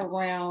really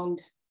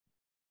around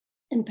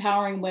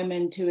empowering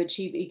women to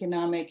achieve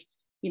economic,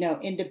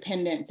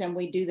 independence, and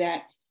we do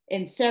that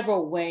in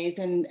several ways.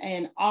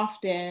 And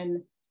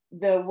often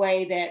the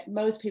way that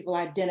most people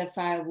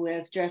identify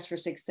with Dress for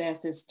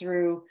Success is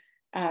through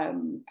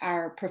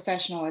our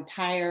professional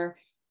attire.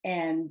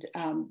 And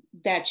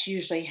that's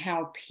usually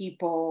how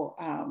people,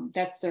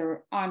 that's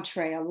their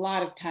entree a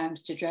lot of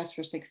times to Dress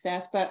for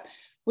Success. But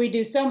we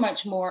do so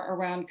much more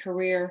around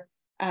career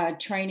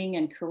training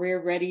and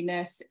career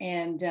readiness.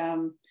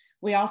 And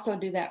we also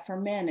do that for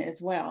men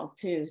as well,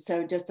 too.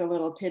 So just a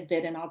little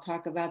tidbit, and I'll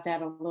talk about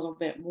that a little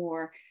bit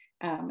more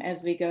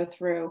as we go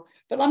through.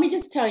 But let me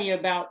just tell you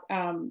about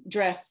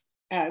Dress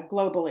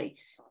globally.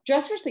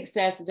 Dress for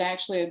Success is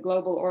actually a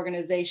global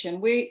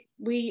organization.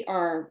 We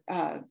are,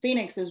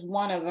 Phoenix is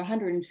one of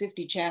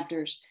 150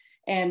 chapters,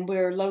 and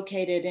we're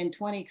located in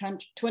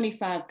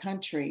 25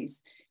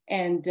 countries.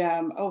 And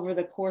over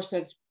the course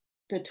of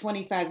the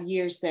 25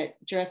 years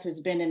that Dress has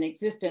been in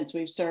existence,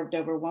 we've served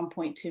over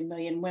 1.2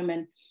 million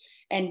women.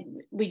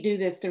 And we do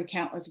this through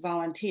countless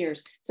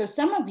volunteers. So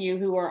some of you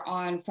who are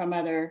on from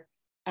other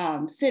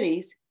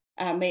cities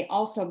may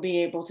also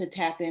be able to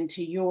tap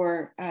into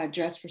your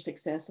Dress for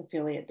Success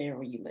affiliate there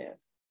where you live.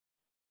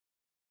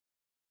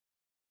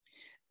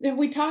 Then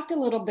we talked a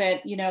little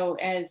bit,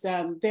 as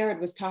Baird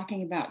was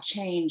talking about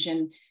change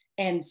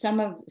and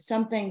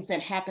some things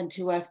that happen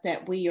to us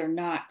that we are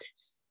not,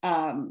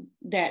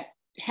 that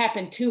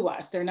happen to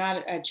us. They're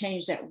not a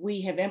change that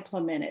we have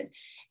implemented.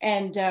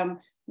 And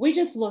we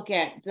just look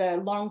at the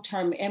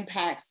long-term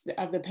impacts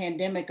of the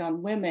pandemic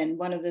on women,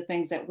 one of the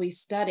things that we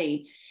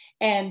study.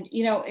 And,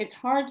 it's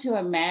hard to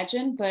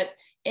imagine, but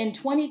in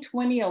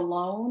 2020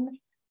 alone,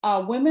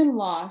 women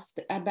lost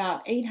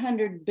about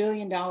 $800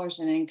 billion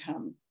in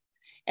income.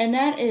 And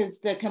that is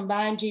the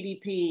combined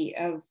GDP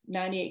of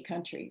 98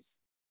 countries,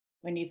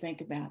 when you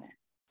think about it.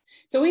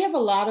 So we have a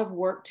lot of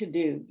work to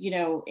do,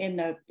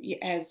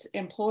 as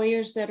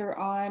employers that are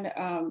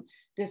on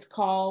this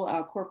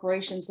call,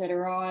 corporations that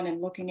are on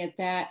and looking at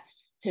that,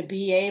 to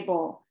be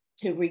able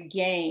to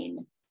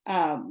regain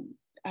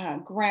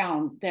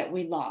ground that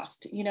we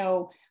lost.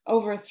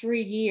 Over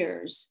 3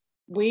 years,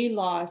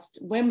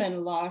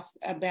 women lost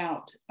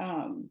about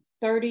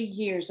 30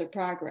 years of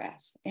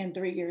progress in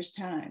 3 years'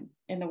 time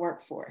in the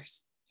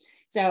workforce.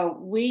 So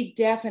we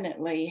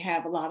definitely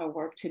have a lot of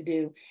work to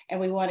do, and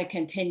we want to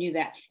continue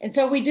that. And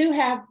so we do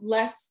have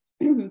less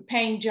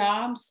paying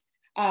jobs,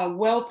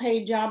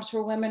 well-paid jobs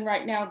for women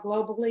right now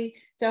globally.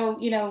 So,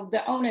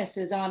 the onus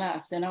is on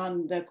us and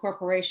on the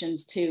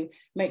corporations to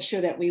make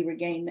sure that we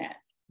regain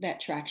that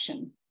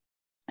traction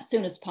as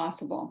soon as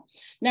possible.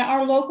 Now,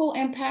 our local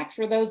impact,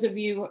 for those of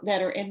you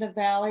that are in the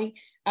Valley,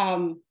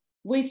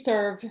 we've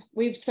served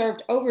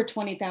over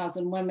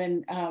 20,000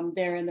 women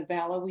there in the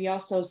Valley. We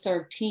also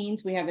serve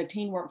teens. We have a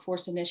teen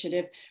workforce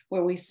initiative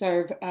where we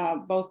serve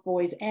both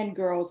boys and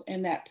girls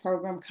in that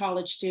program,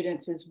 college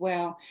students as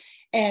well.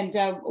 And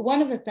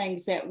one of the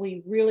things that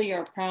we really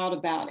are proud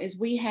about is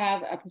we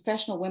have a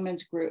professional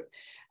women's group.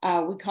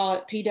 We call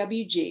it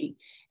PWG.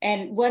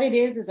 And what it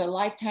is a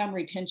lifetime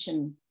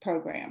retention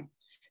program.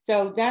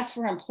 So that's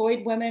for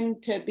employed women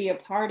to be a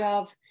part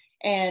of,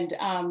 and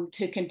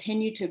to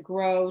continue to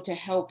grow, to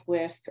help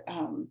with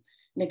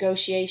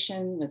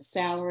negotiation, with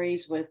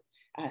salaries, with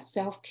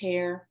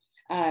self-care,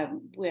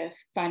 with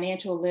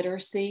financial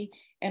literacy.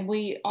 And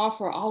we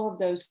offer all of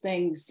those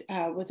things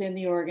within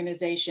the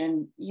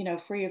organization,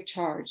 free of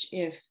charge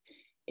if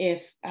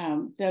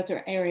that's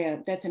an area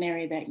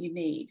that you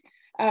need.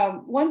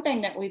 One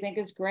thing that we think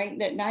is great,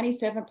 that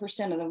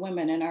 97% of the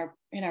women in our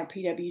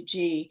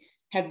PWG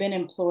have been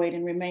employed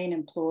and remain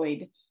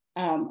employed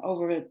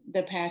over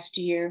the past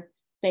year.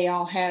 They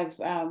all have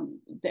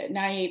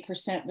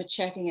 98% with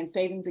checking and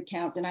savings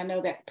accounts. And I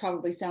know that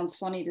probably sounds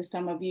funny to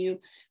some of you,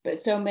 but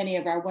so many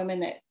of our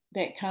women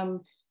that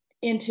come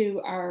into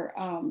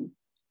our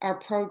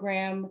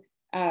program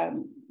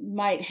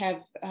might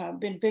have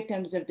been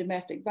victims of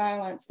domestic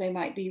violence. They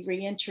might be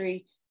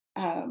reentry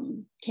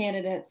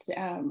candidates.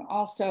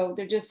 Also,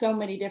 there are just so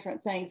many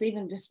different things,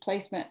 even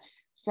displacement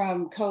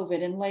from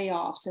COVID and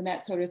layoffs and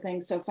that sort of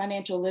thing. So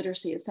financial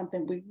literacy is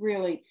something we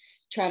really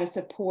try to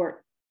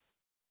support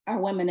our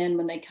women in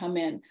when they come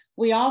in.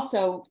 We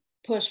also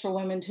push for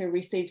women to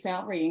receive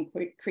salary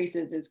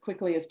increases as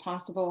quickly as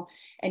possible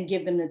and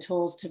give them the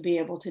tools to be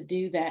able to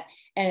do that.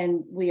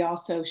 And we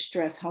also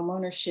stress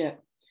homeownership.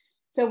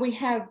 So we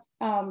have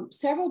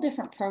several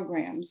different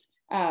programs,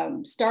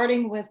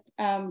 starting with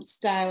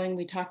styling.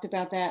 We talked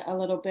about that a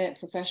little bit,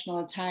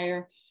 professional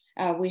attire.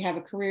 We have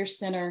a career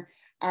center.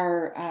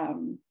 Our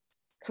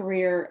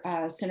career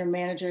center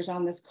managers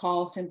on this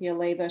call, Cynthia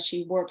Leyva,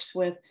 she works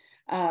with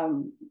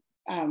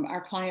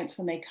our clients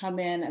when they come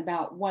in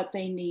about what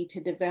they need to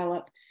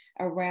develop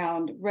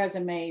around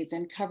resumes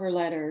and cover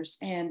letters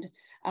and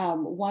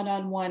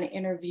one-on-one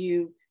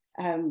interview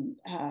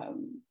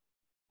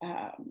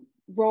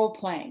role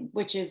playing,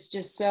 which is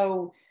just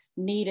so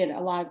needed a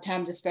lot of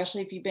times,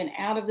 especially if you've been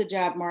out of the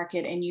job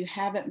market and you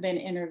haven't been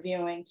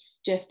interviewing,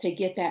 just to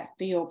get that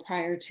feel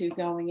prior to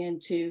going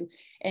into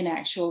an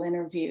actual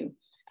interview.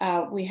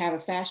 We have a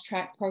fast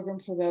track program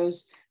for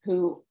those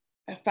who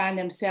find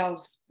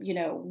themselves,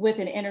 with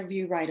an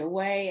interview right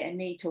away and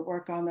need to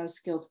work on those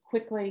skills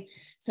quickly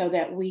so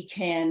that we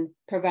can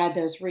provide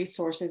those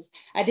resources.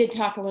 I did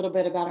talk a little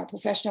bit about our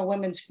professional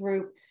women's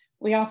group.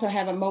 We also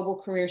have a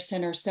mobile career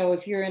center. So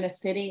if you're in a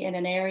city, in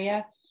an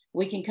area,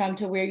 we can come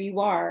to where you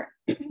are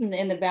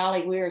in the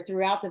Valley. We are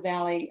throughout the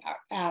Valley,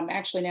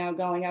 actually now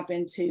going up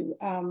into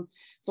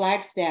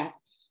Flagstaff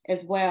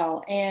as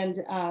well, and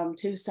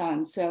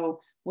Tucson.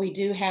 So we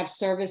do have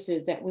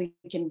services that we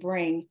can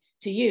bring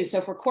to you. So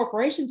for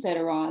corporations that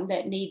are on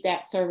that need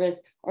that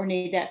service or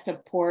need that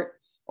support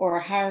or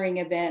hiring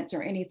events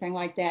or anything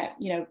like that,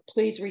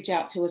 please reach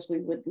out to us. We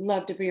would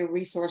love to be a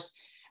resource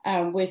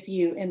with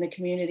you in the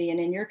community and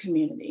in your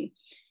community.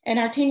 And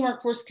our Teen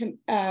Workforce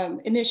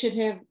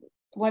Initiative,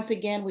 once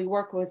again, we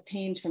work with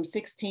teens from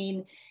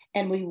 16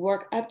 and we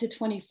work up to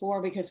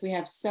 24 because we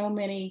have so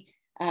many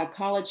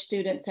college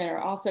students that are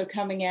also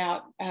coming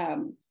out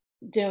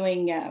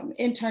doing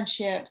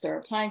internships or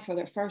applying for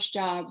their first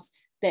jobs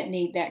that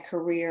need that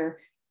career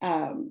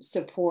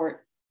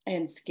support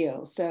and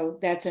skills. So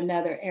that's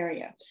another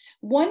area.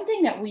 One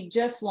thing that we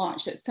just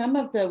launched that some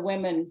of the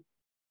women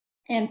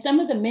and some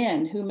of the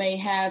men who may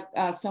have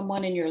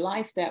someone in your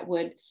life that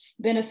would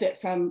benefit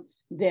from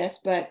this,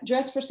 but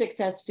Dress for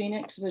Success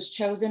Phoenix was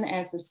chosen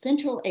as the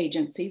central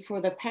agency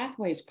for the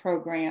Pathways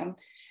program,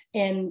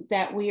 and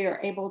that we are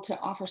able to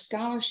offer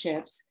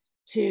scholarships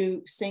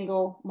to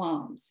single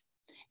moms,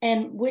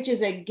 and which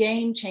is a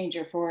game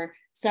changer for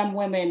some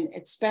women,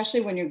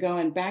 especially when you're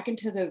going back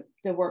into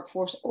the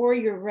workforce or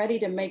you're ready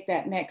to make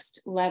that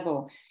next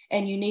level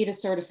and you need a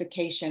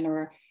certification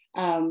or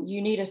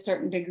you need a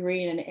certain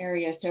degree in an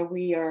area. So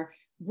we are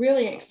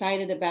really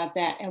excited about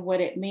that and what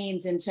it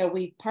means. And so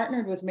we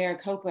partnered with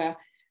Maricopa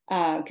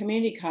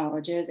Community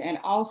Colleges, and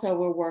also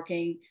we're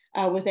working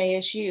with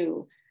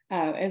ASU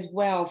as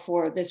well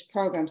for this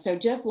program. So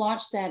just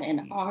launched that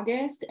in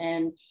August,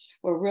 and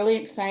we're really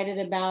excited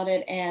about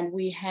it. And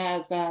we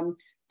have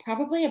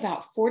probably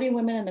about 40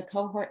 women in the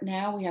cohort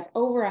now. We have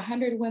over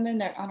 100 women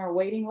that are on our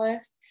waiting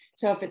list.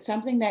 So if it's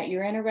something that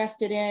you're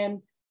interested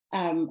in,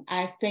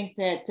 I think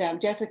that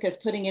Jessica's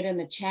putting it in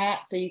the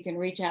chat so you can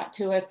reach out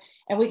to us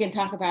and we can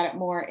talk about it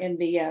more in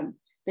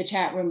the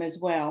chat room as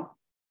well.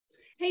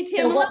 Hey,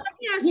 Tam, let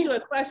me ask you a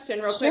question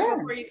real quick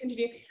before you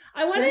continue.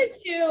 I wanted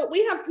to,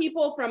 we have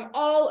people from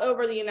all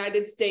over the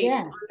United States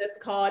on this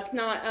call. It's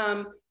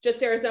not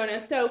just Arizona.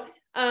 So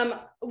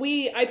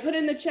I put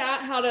in the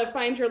chat how to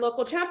find your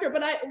local chapter,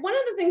 but one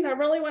of the things I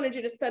really wanted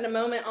you to spend a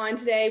moment on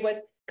today was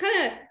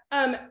kind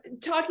of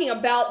talking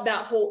about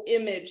that whole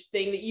image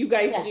thing that you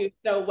guys do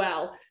so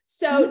well.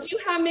 So do you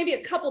have maybe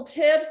a couple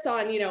tips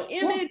on,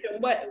 image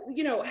and what,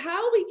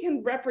 how we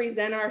can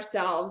represent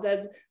ourselves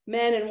as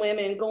men and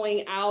women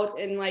going out,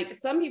 and like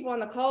some people on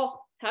the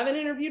call haven't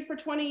interviewed for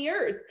 20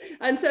 years.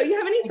 And so you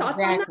have any thoughts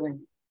on that?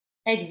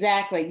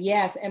 Exactly.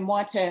 Yes. And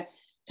want to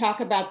talk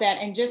about that,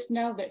 and just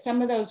know that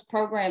some of those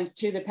programs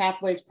too, the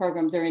Pathways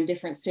programs, are in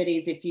different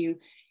cities.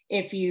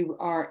 If you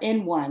are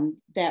in one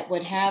that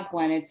would have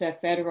one, it's a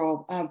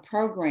federal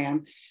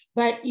program.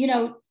 But,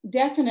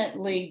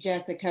 definitely,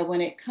 Jessica, when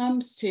it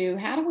comes to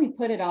how do we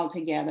put it all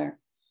together,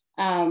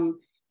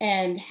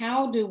 and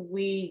how do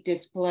we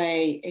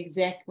display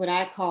what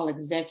I call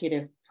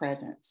executive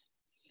presence?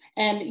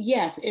 And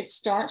yes, it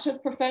starts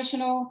with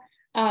professional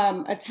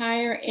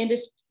attire,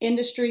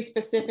 industry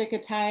specific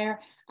attire.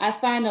 I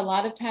find a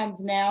lot of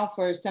times now,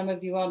 for some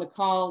of you on the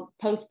call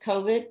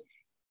post-COVID,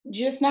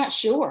 just not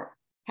sure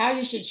how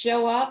you should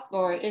show up,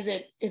 or is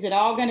it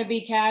all going to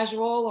be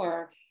casual,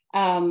 or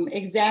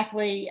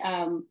exactly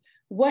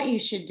what you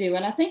should do.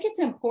 And I think it's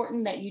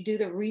important that you do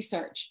the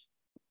research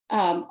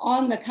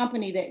on the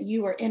company that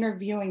you are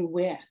interviewing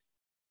with.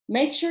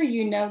 Make sure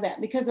you know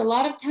that, because a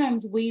lot of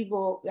times we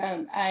will,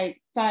 I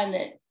find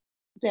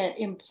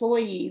that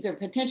employees or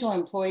potential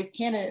employees,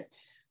 candidates,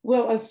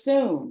 will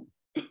assume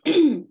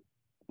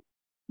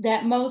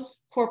that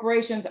most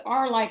corporations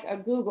are like a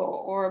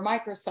Google or a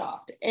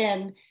Microsoft.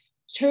 And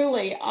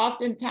truly,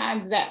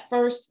 oftentimes that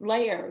first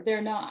layer,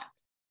 they're not.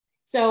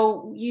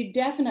 So you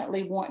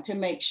definitely want to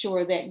make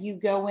sure that you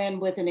go in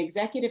with an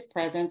executive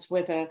presence,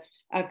 with a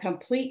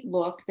complete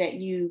look, that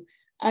you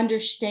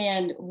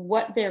understand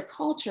what their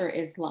culture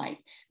is like,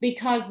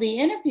 because the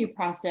interview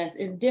process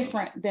is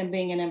different than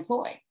being an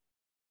employee.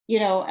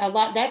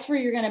 That's where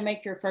you're going to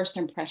make your first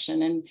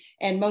impression.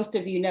 And most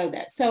of you know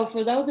that. So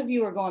for those of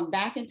you who are going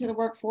back into the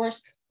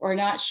workforce or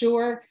not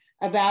sure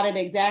about it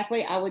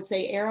exactly, I would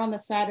say err on the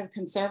side of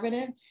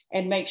conservative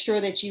and make sure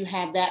that you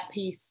have that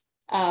piece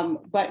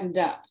buttoned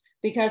up,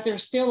 because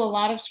there's still a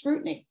lot of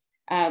scrutiny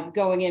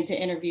going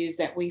into interviews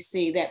that we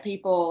see, that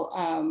people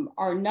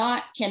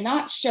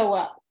cannot show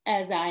up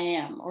as I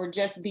am or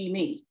just be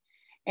me.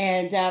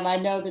 And I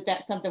know that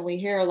that's something we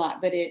hear a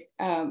lot, but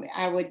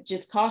I would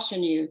just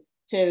caution you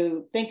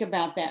to think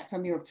about that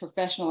from your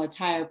professional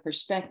attire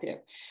perspective.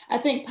 I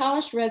think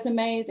polished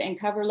resumes and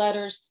cover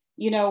letters,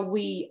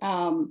 we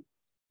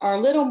are a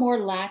little more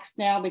lax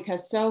now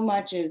because so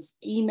much is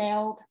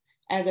emailed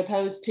as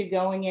opposed to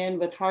going in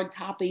with hard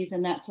copies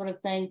and that sort of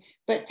thing.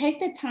 But take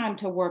the time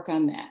to work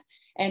on that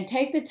and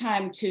take the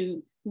time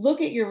to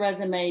look at your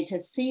resume to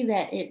see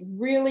that it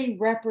really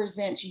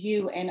represents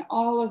you and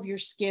all of your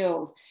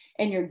skills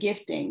and your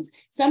giftings.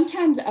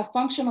 Sometimes a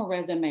functional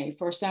resume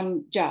for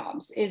some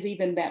jobs is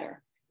even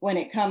better when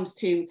it comes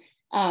to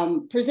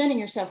presenting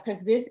yourself,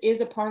 because this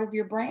is a part of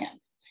your brand.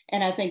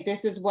 And I think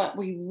this is what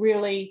we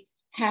really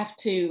have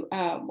to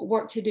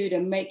work to do to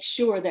make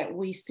sure that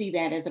we see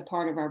that as a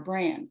part of our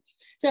brand.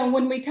 So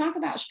when we talk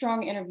about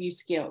strong interview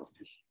skills,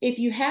 if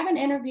you haven't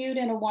interviewed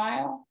in a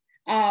while,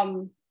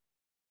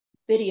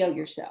 video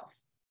yourself.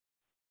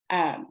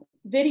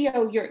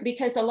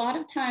 Because a lot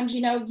of times,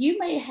 you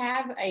may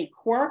have a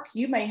quirk,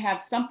 you may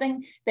have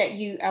something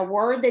a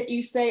word that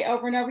you say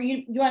over and over.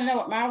 You want to know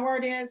what my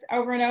word is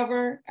over and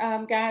over,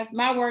 guys?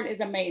 My word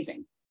is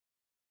amazing.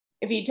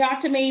 If you talk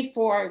to me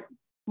for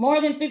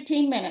more than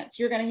 15 minutes,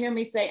 you're going to hear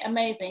me say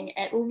amazing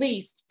at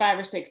least 5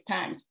 or 6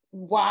 times.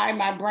 Why?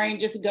 My brain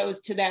just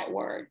goes to that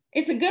word.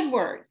 It's a good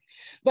word.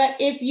 But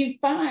if you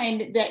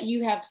find that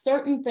you have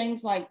certain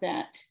things like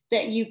that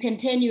you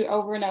continue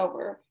over and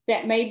over,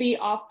 that may be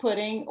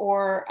off-putting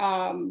or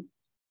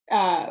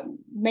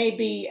may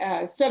be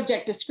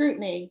subject to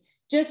scrutiny,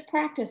 just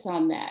practice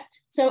on that.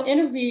 So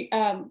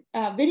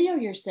video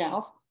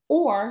yourself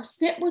or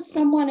sit with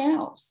someone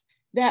else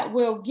that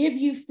will give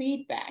you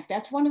feedback.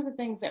 That's one of the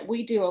things that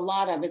we do a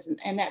lot of,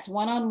 and that's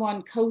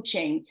one-on-one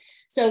coaching,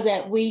 so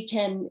that we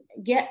can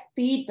get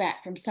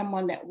feedback from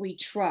someone that we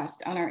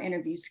trust on our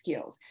interview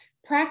skills.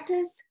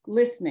 Practice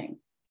listening.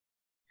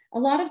 A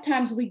lot of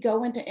times we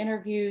go into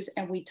interviews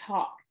and we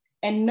talk,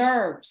 and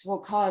nerves will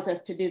cause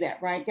us to do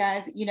that, right,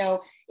 guys?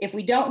 If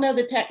we don't know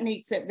the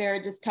techniques that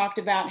Vera just talked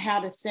about, how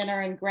to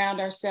center and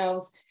ground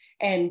ourselves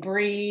and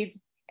breathe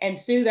and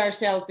soothe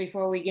ourselves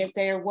before we get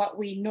there, what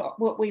we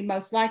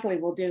most likely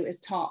will do is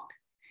talk.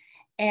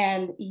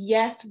 And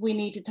yes, we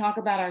need to talk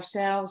about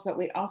ourselves, but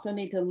we also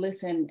need to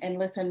listen and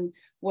listen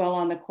well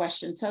on the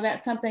question. So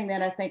that's something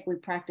that I think we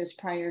practice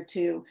prior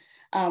to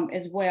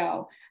as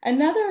well.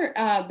 Another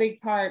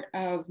big part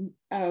of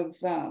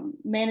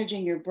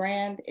managing your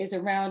brand is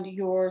around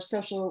your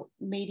social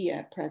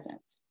media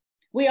presence.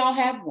 We all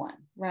have one,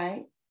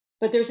 right?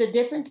 But there's a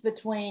difference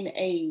between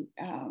a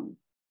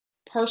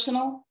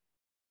personal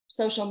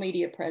social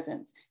media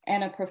presence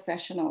and a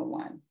professional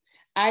one.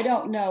 I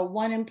don't know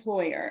one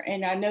employer,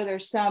 and I know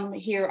there's some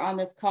here on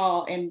this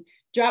call, and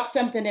drop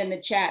something in the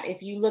chat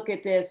if you look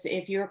at this,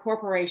 if you're a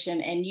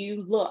corporation and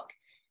you look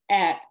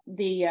at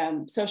the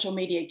social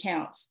media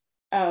accounts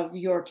of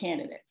your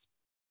candidates.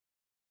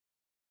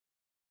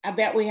 I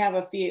bet we have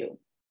a few.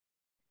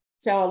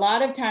 So a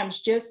lot of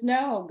times just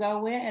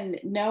go in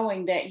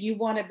knowing that you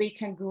want to be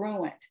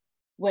congruent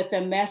with the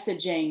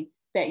messaging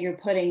that you're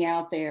putting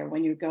out there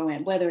when you go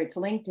in, whether it's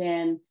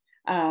LinkedIn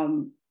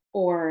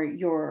or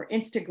your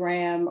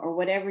Instagram or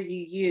whatever you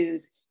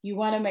use. You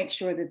want to make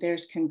sure that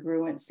there's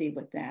congruency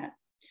with that.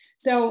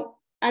 So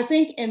I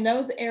think in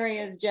those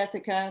areas,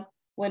 Jessica,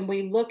 when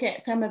we look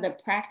at some of the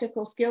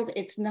practical skills,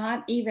 it's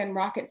not even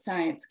rocket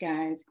science,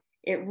 guys.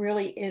 It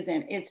really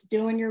isn't. It's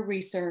doing your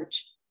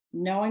research,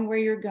 knowing where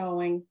you're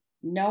going,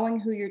 knowing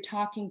who you're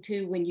talking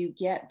to when you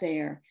get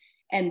there,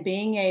 and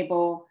being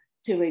able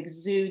to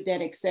exude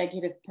that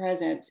executive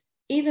presence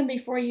even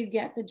before you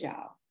get the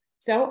job.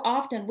 So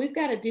often we've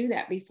got to do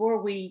that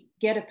before we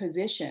get a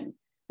position,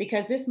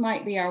 because this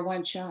might be our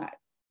one shot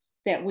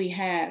that we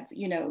have,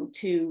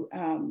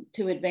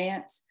 to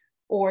advance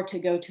or to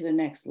go to the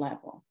next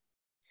level.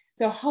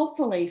 So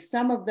hopefully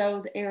some of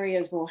those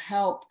areas will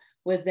help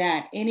with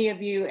that. Any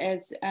of you,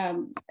 as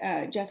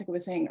Jessica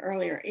was saying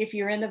earlier, if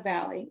you're in the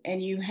Valley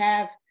and you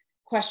have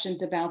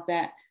questions about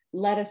that,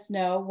 let us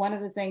know. One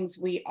of the things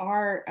we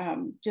are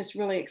just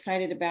really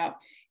excited about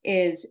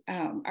is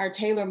our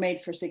Tailor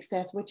Made for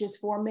Success, which is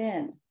for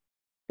men,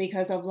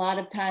 because a lot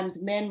of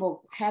times men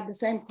will have the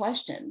same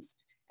questions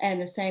and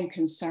the same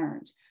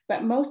concerns.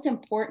 But most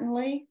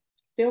importantly,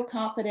 feel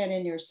confident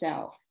in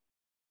yourself.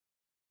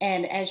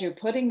 And as you're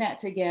putting that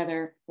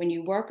together, when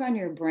you work on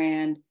your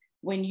brand,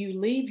 when you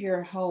leave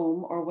your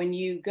home or when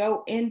you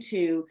go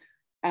into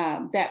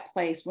that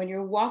place, when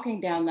you're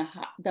walking down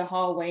the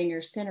hallway and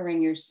you're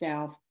centering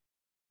yourself,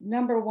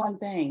 number one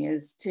thing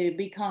is to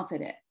be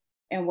confident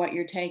in what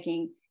you're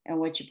taking and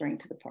what you bring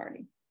to the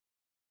party.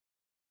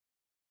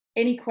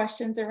 Any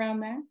questions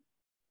around that?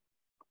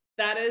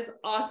 That is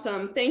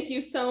awesome. Thank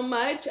you so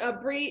much.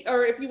 Bree,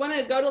 or if you want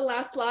to go to the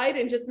last slide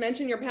and just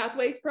mention your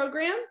Pathways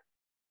program.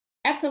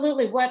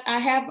 Absolutely. What I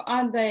have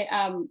on the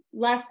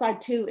last slide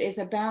too is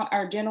about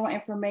our general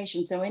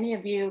information. So any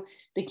of you,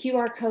 the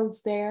QR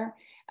code's there.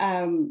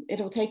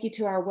 It'll take you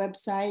to our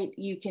website.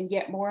 You can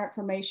get more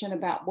information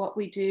about what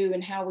we do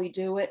and how we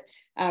do it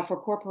for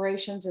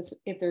corporations.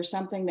 If there's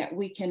something that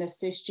we can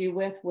assist you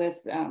with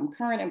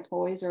current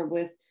employees or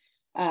with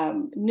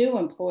new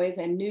employees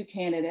and new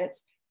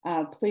candidates,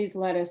 please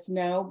let us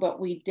know. But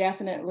we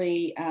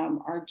definitely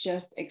are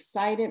just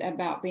excited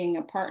about being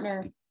a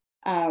partner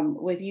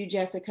with you,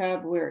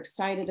 Jessica. We're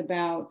excited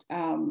about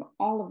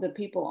all of the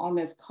people on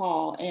this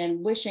call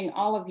and wishing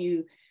all of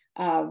you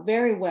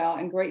very well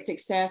and great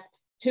success.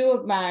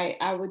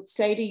 I would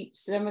say to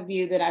some of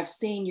you that I've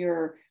seen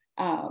your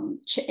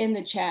in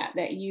the chat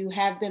that you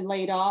have been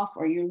laid off,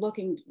 or you're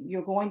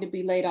going to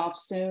be laid off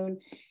soon.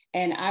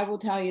 And I will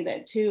tell you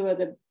that 2 of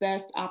the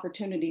best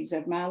opportunities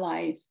of my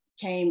life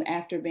came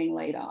after being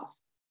laid off.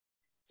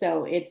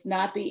 So it's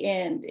not the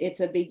end, it's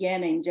a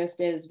beginning.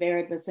 Just as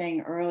Vered was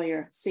saying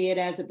earlier, see it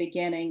as a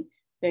beginning.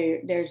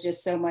 There's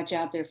just so much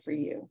out there for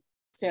you.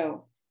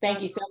 So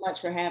thank you so much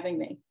for having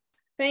me.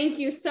 Thank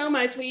you so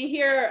much. We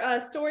hear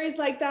stories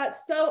like that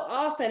so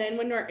often. And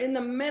when we're in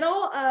the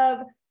middle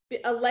of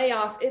a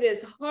layoff, it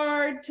is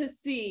hard to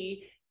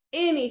see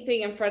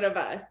anything in front of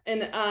us.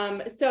 And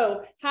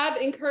so have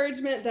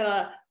encouragement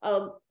that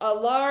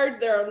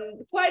there are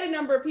quite a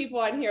number of people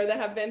on here that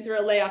have been through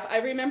a layoff. I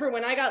remember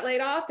when I got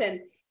laid off, and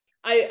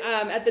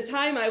at the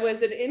time I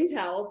was at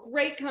Intel,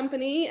 great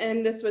company.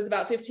 And this was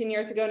about 15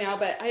 years ago now,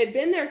 but I had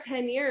been there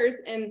 10 years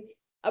and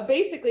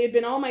basically had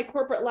been all my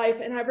corporate life.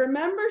 And I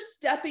remember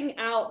stepping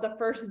out the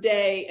first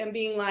day and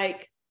being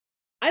like,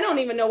 I don't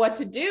even know what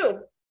to do.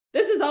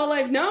 This is all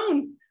I've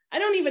known. I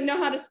don't even know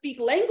how to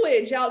speak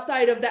language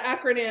outside of the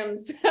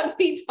acronyms that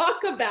we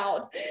talk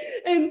about.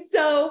 And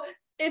so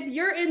if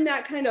you're in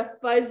that kind of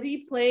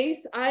fuzzy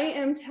place, I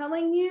am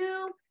telling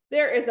you,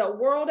 there is a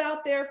world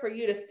out there for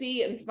you to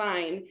see and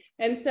find.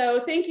 And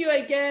so thank you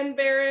again,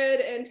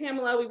 Vered and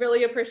Tamala. We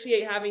really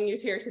appreciate having you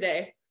here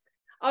today.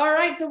 All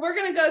right, so we're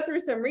going to go through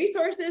some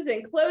resources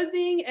in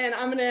closing, and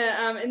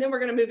and then we're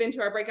going to move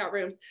into our breakout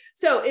rooms.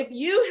 So if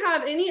you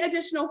have any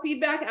additional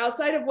feedback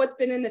outside of what's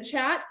been in the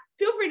chat,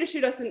 feel free to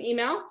shoot us an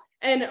email,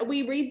 and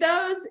we read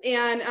those.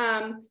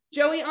 And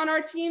Joey on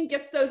our team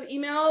gets those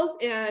emails,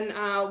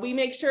 and we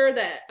make sure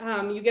that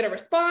you get a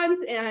response.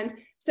 And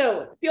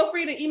so feel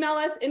free to email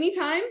us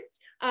anytime.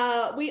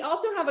 We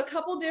also have a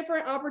couple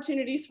different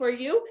opportunities for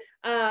you.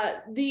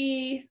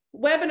 The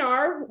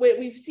webinar,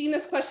 we've seen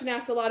this question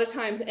asked a lot of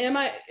times. Do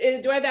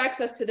I have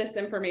access to this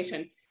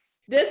information?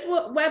 This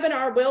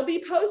webinar will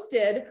be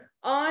posted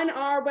on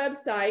our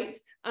website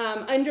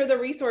under the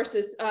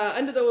resources,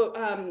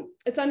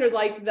 it's under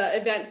like the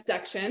events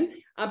section,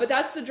 but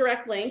that's the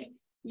direct link.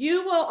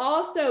 You will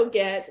also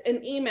get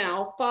an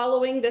email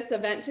following this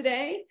event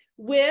today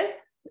with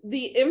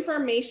the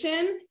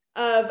information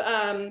of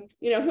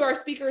who our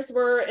speakers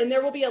were, and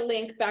there will be a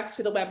link back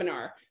to the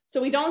webinar.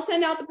 So we don't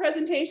send out the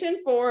presentation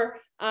for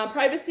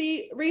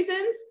privacy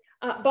reasons,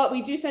 but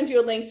we do send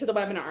you a link to the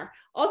webinar.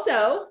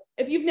 Also,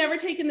 if you've never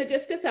taken the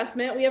DISC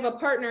assessment, we have a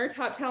partner,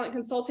 Top Talent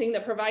Consulting,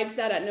 that provides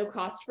that at no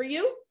cost for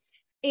you.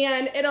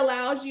 And it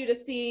allows you to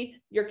see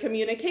your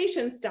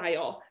communication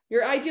style,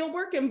 your ideal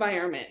work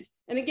environment.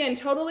 And again,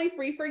 totally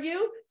free for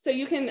you. So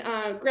you can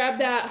grab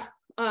that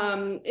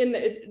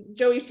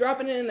Joey's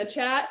dropping it in the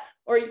chat,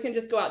 or you can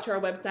just go out to our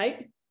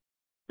website.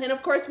 And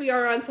of course, we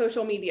are on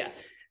social media.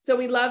 So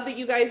we love that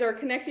you guys are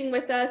connecting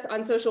with us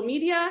on social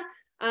media.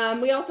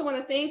 We also want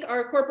to thank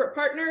our corporate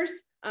partners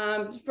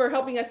for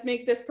helping us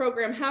make this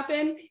program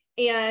happen.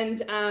 And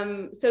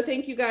so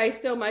thank you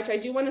guys so much. I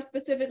do want to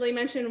specifically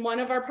mention one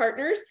of our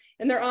partners,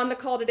 and they're on the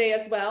call today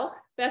as well,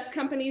 Best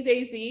Companies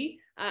AZ.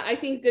 I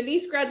think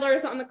Denise Gredler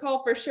is on the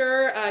call for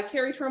sure.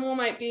 Carrie Trimble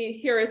might be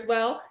here as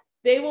well.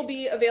 They will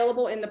be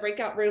available in the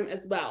breakout room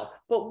as well.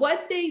 But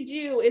what they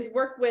do is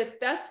work with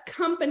best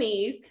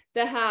companies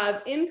that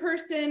have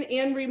in-person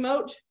and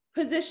remote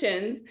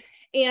positions,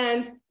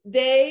 and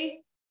they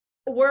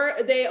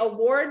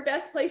award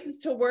best places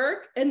to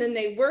work, and then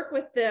they work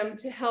with them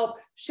to help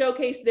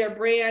showcase their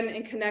brand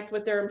and connect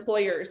with their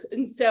employers.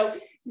 And so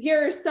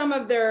here are some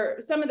of their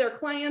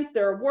clients,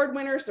 their award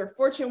winners, their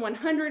Fortune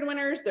 100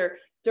 winners, their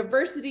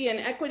diversity and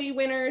equity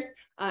winners,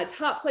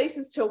 top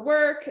places to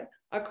work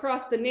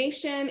across the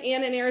nation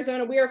and in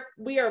Arizona.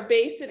 We are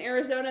based in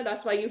Arizona.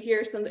 That's why you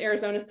hear some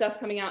Arizona stuff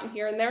coming out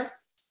here and there.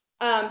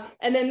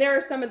 And then there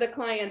are some of the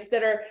clients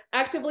that are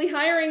actively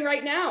hiring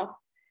right now.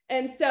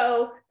 And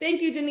so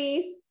thank you,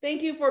 Denise.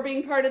 Thank you for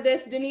being part of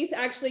this. Denise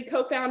actually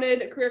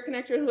co-founded Career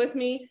Connector with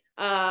me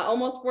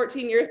almost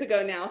 14 years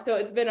ago now. So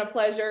it's been a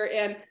pleasure.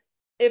 And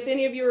if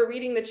any of you were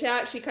reading the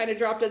chat, she kind of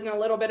dropped in a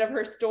little bit of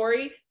her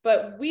story,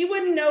 but we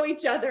wouldn't know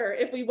each other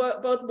if we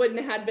both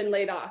wouldn't have been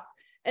laid off.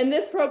 And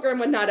this program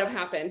would not have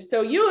happened.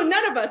 So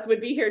none of us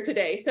would be here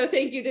today. So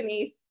thank you,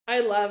 Denise. I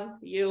love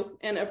you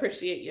and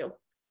appreciate you.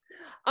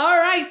 All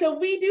right, so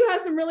we do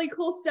have some really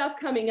cool stuff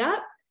coming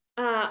up.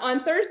 On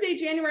Thursday,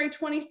 January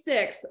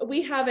 26th,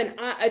 we have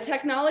a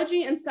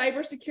technology and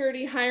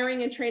cybersecurity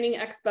hiring and training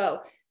expo.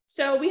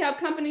 So we have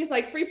companies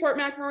like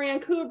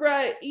Freeport-McMoRan,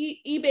 Kubra,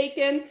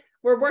 eBacon.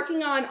 We're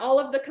working on all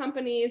of the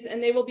companies,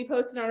 and they will be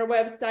posted on our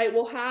website.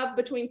 We'll have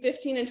between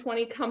 15 and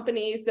 20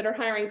 companies that are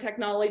hiring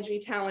technology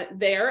talent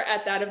there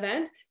at that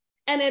event,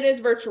 and it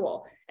is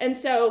virtual. And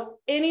so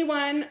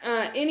anyone,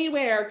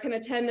 anywhere can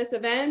attend this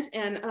event,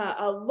 and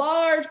a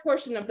large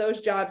portion of those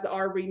jobs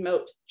are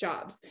remote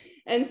jobs.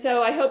 And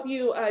so I hope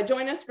you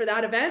join us for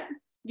that event.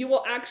 You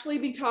will actually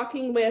be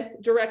talking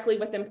directly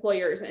with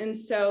employers. And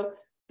so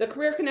the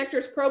Career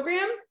Connectors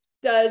program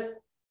does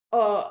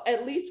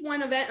at least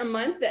one event a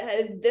month that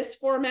has this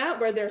format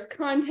where there's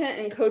content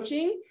and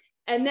coaching.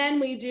 And then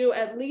we do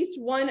at least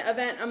one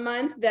event a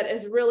month that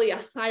is really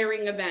a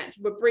hiring event,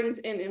 what brings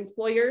in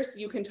employers.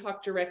 You can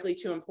talk directly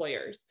to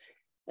employers.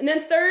 And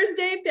then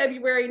Thursday,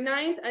 February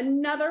 9th,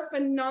 another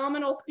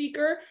phenomenal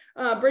speaker,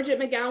 Bridget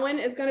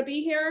McGowan, is going to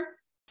be here.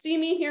 See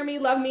me, hear me,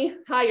 love me,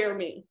 hire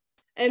me.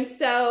 And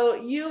so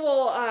you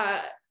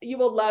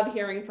will love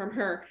hearing from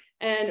her.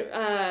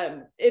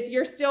 And if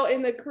you're still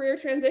in the career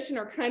transition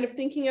or kind of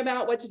thinking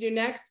about what to do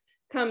next,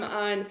 come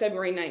on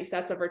February 9th.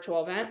 That's a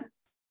virtual event.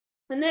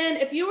 And then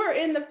if you are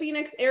in the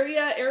Phoenix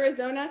area,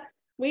 Arizona,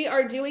 we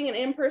are doing an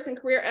in-person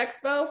career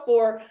expo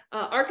for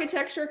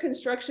architecture,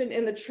 construction,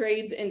 and the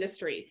trades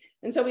industry.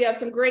 And so we have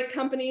some great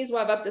companies. We'll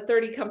have up to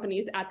 30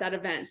 companies at that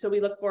event. So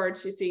we look forward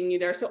to seeing you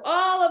there. So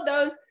all of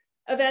those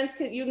events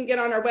you can get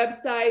on our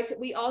website.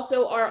 We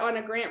also are on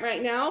a grant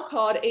right now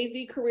called AZ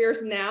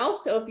Careers Now.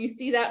 So if you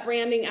see that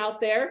branding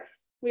out there,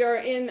 we are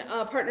in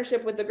a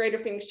partnership with the Greater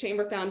Phoenix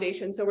Chamber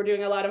Foundation. So we're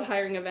doing a lot of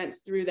hiring events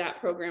through that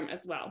program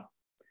as well.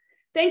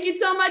 Thank you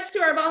so much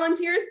to our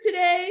volunteers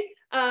today.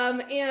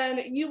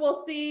 And you will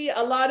see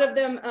a lot of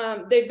them,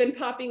 they've been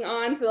popping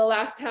on for the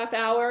last half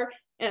hour.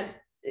 And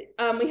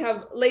we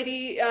have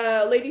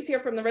ladies here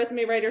from the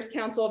Resume Writers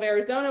Council of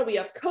Arizona. We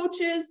have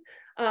coaches,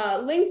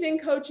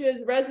 LinkedIn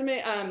coaches,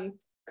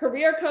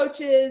 career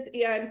coaches,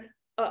 and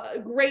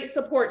great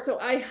support. So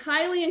I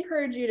highly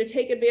encourage you to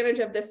take advantage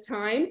of this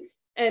time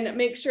and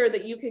make sure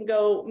that you can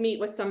go meet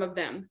with some of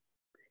them.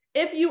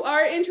 If you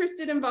are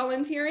interested in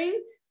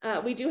volunteering,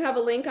 we do have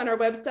a link on our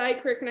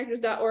website,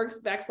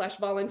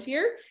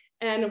 careerconnectors.org/volunteer,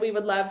 and we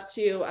would love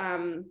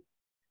to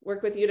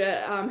work with you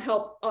to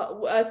help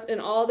us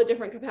in all the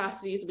different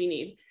capacities we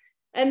need.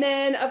 And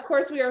then, of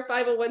course, we are a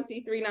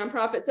 501c3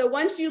 nonprofit. So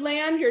once you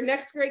land your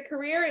next great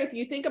career, if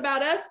you think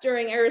about us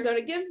during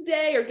Arizona Gives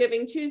Day or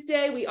Giving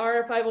Tuesday, we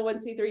are a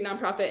 501c3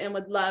 nonprofit and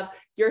would love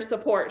your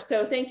support.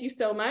 So thank you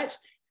so much.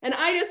 And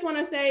I just want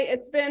to say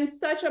it's been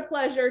such a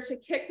pleasure to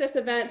kick this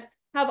event,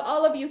 have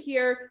all of you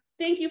here.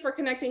 Thank you for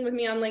connecting with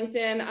me on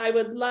LinkedIn. I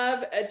would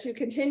love to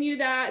continue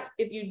that.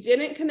 If you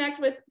didn't connect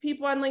with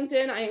people on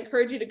LinkedIn, I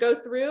encourage you to go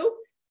through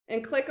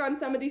and click on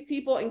some of these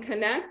people and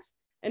connect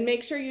and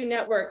make sure you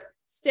network.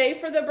 Stay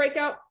for the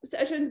breakout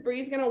sessions.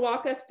 Bree's going to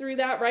walk us through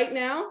that right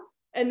now,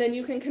 and then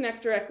you can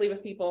connect directly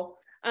with people.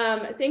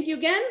 Thank you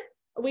again.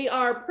 We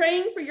are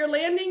praying for your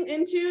landing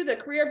into the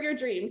career of your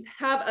dreams.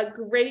 Have a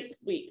great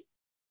week.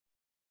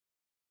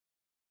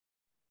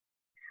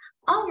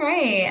 All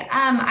right,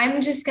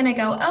 I'm just gonna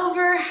go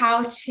over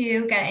how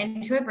to get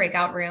into a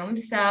breakout room.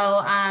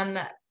 So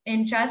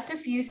in just a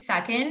few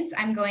seconds,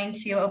 I'm going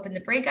to open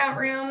the breakout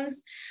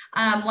rooms.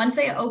 Once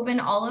I open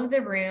all of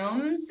the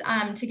rooms,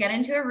 to get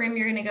into a room,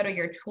 you're gonna go to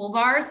your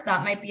toolbar. So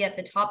that might be at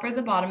the top or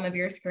the bottom of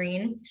your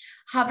screen.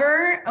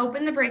 Hover,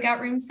 open the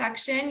breakout room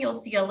section. You'll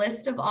see a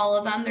list of all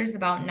of them. There's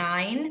about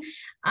 9.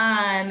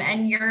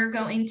 And you're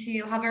going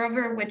to hover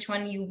over which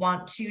one you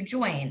want to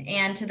join.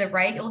 And to the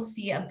right, you'll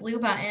see a blue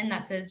button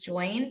that says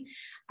join.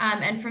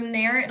 And from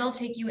there, it'll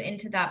take you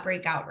into that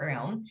breakout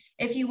room.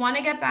 If you want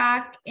to get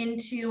back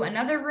into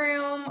another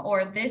room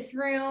or this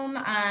room,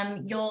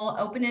 you'll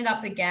open it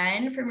up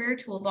again from your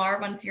toolbar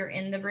once you're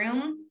in the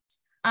room.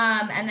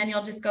 And then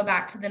you'll just go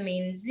back to the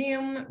main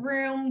Zoom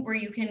room where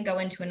you can go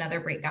into another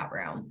breakout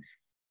room.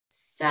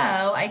 So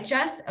I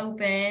just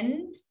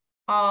opened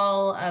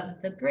all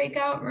of the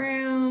breakout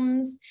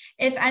rooms.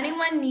 If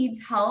anyone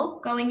needs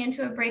help going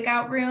into a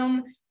breakout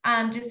room,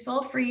 just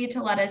feel free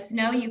to let us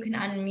know. You can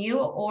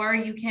unmute or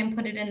you can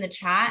put it in the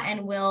chat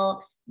and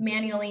we'll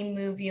manually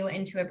move you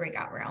into a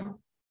breakout room.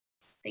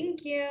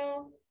 Thank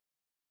you.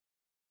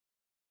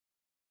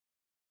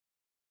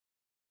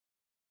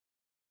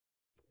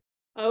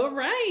 All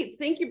right.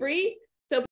 Thank you, Bree.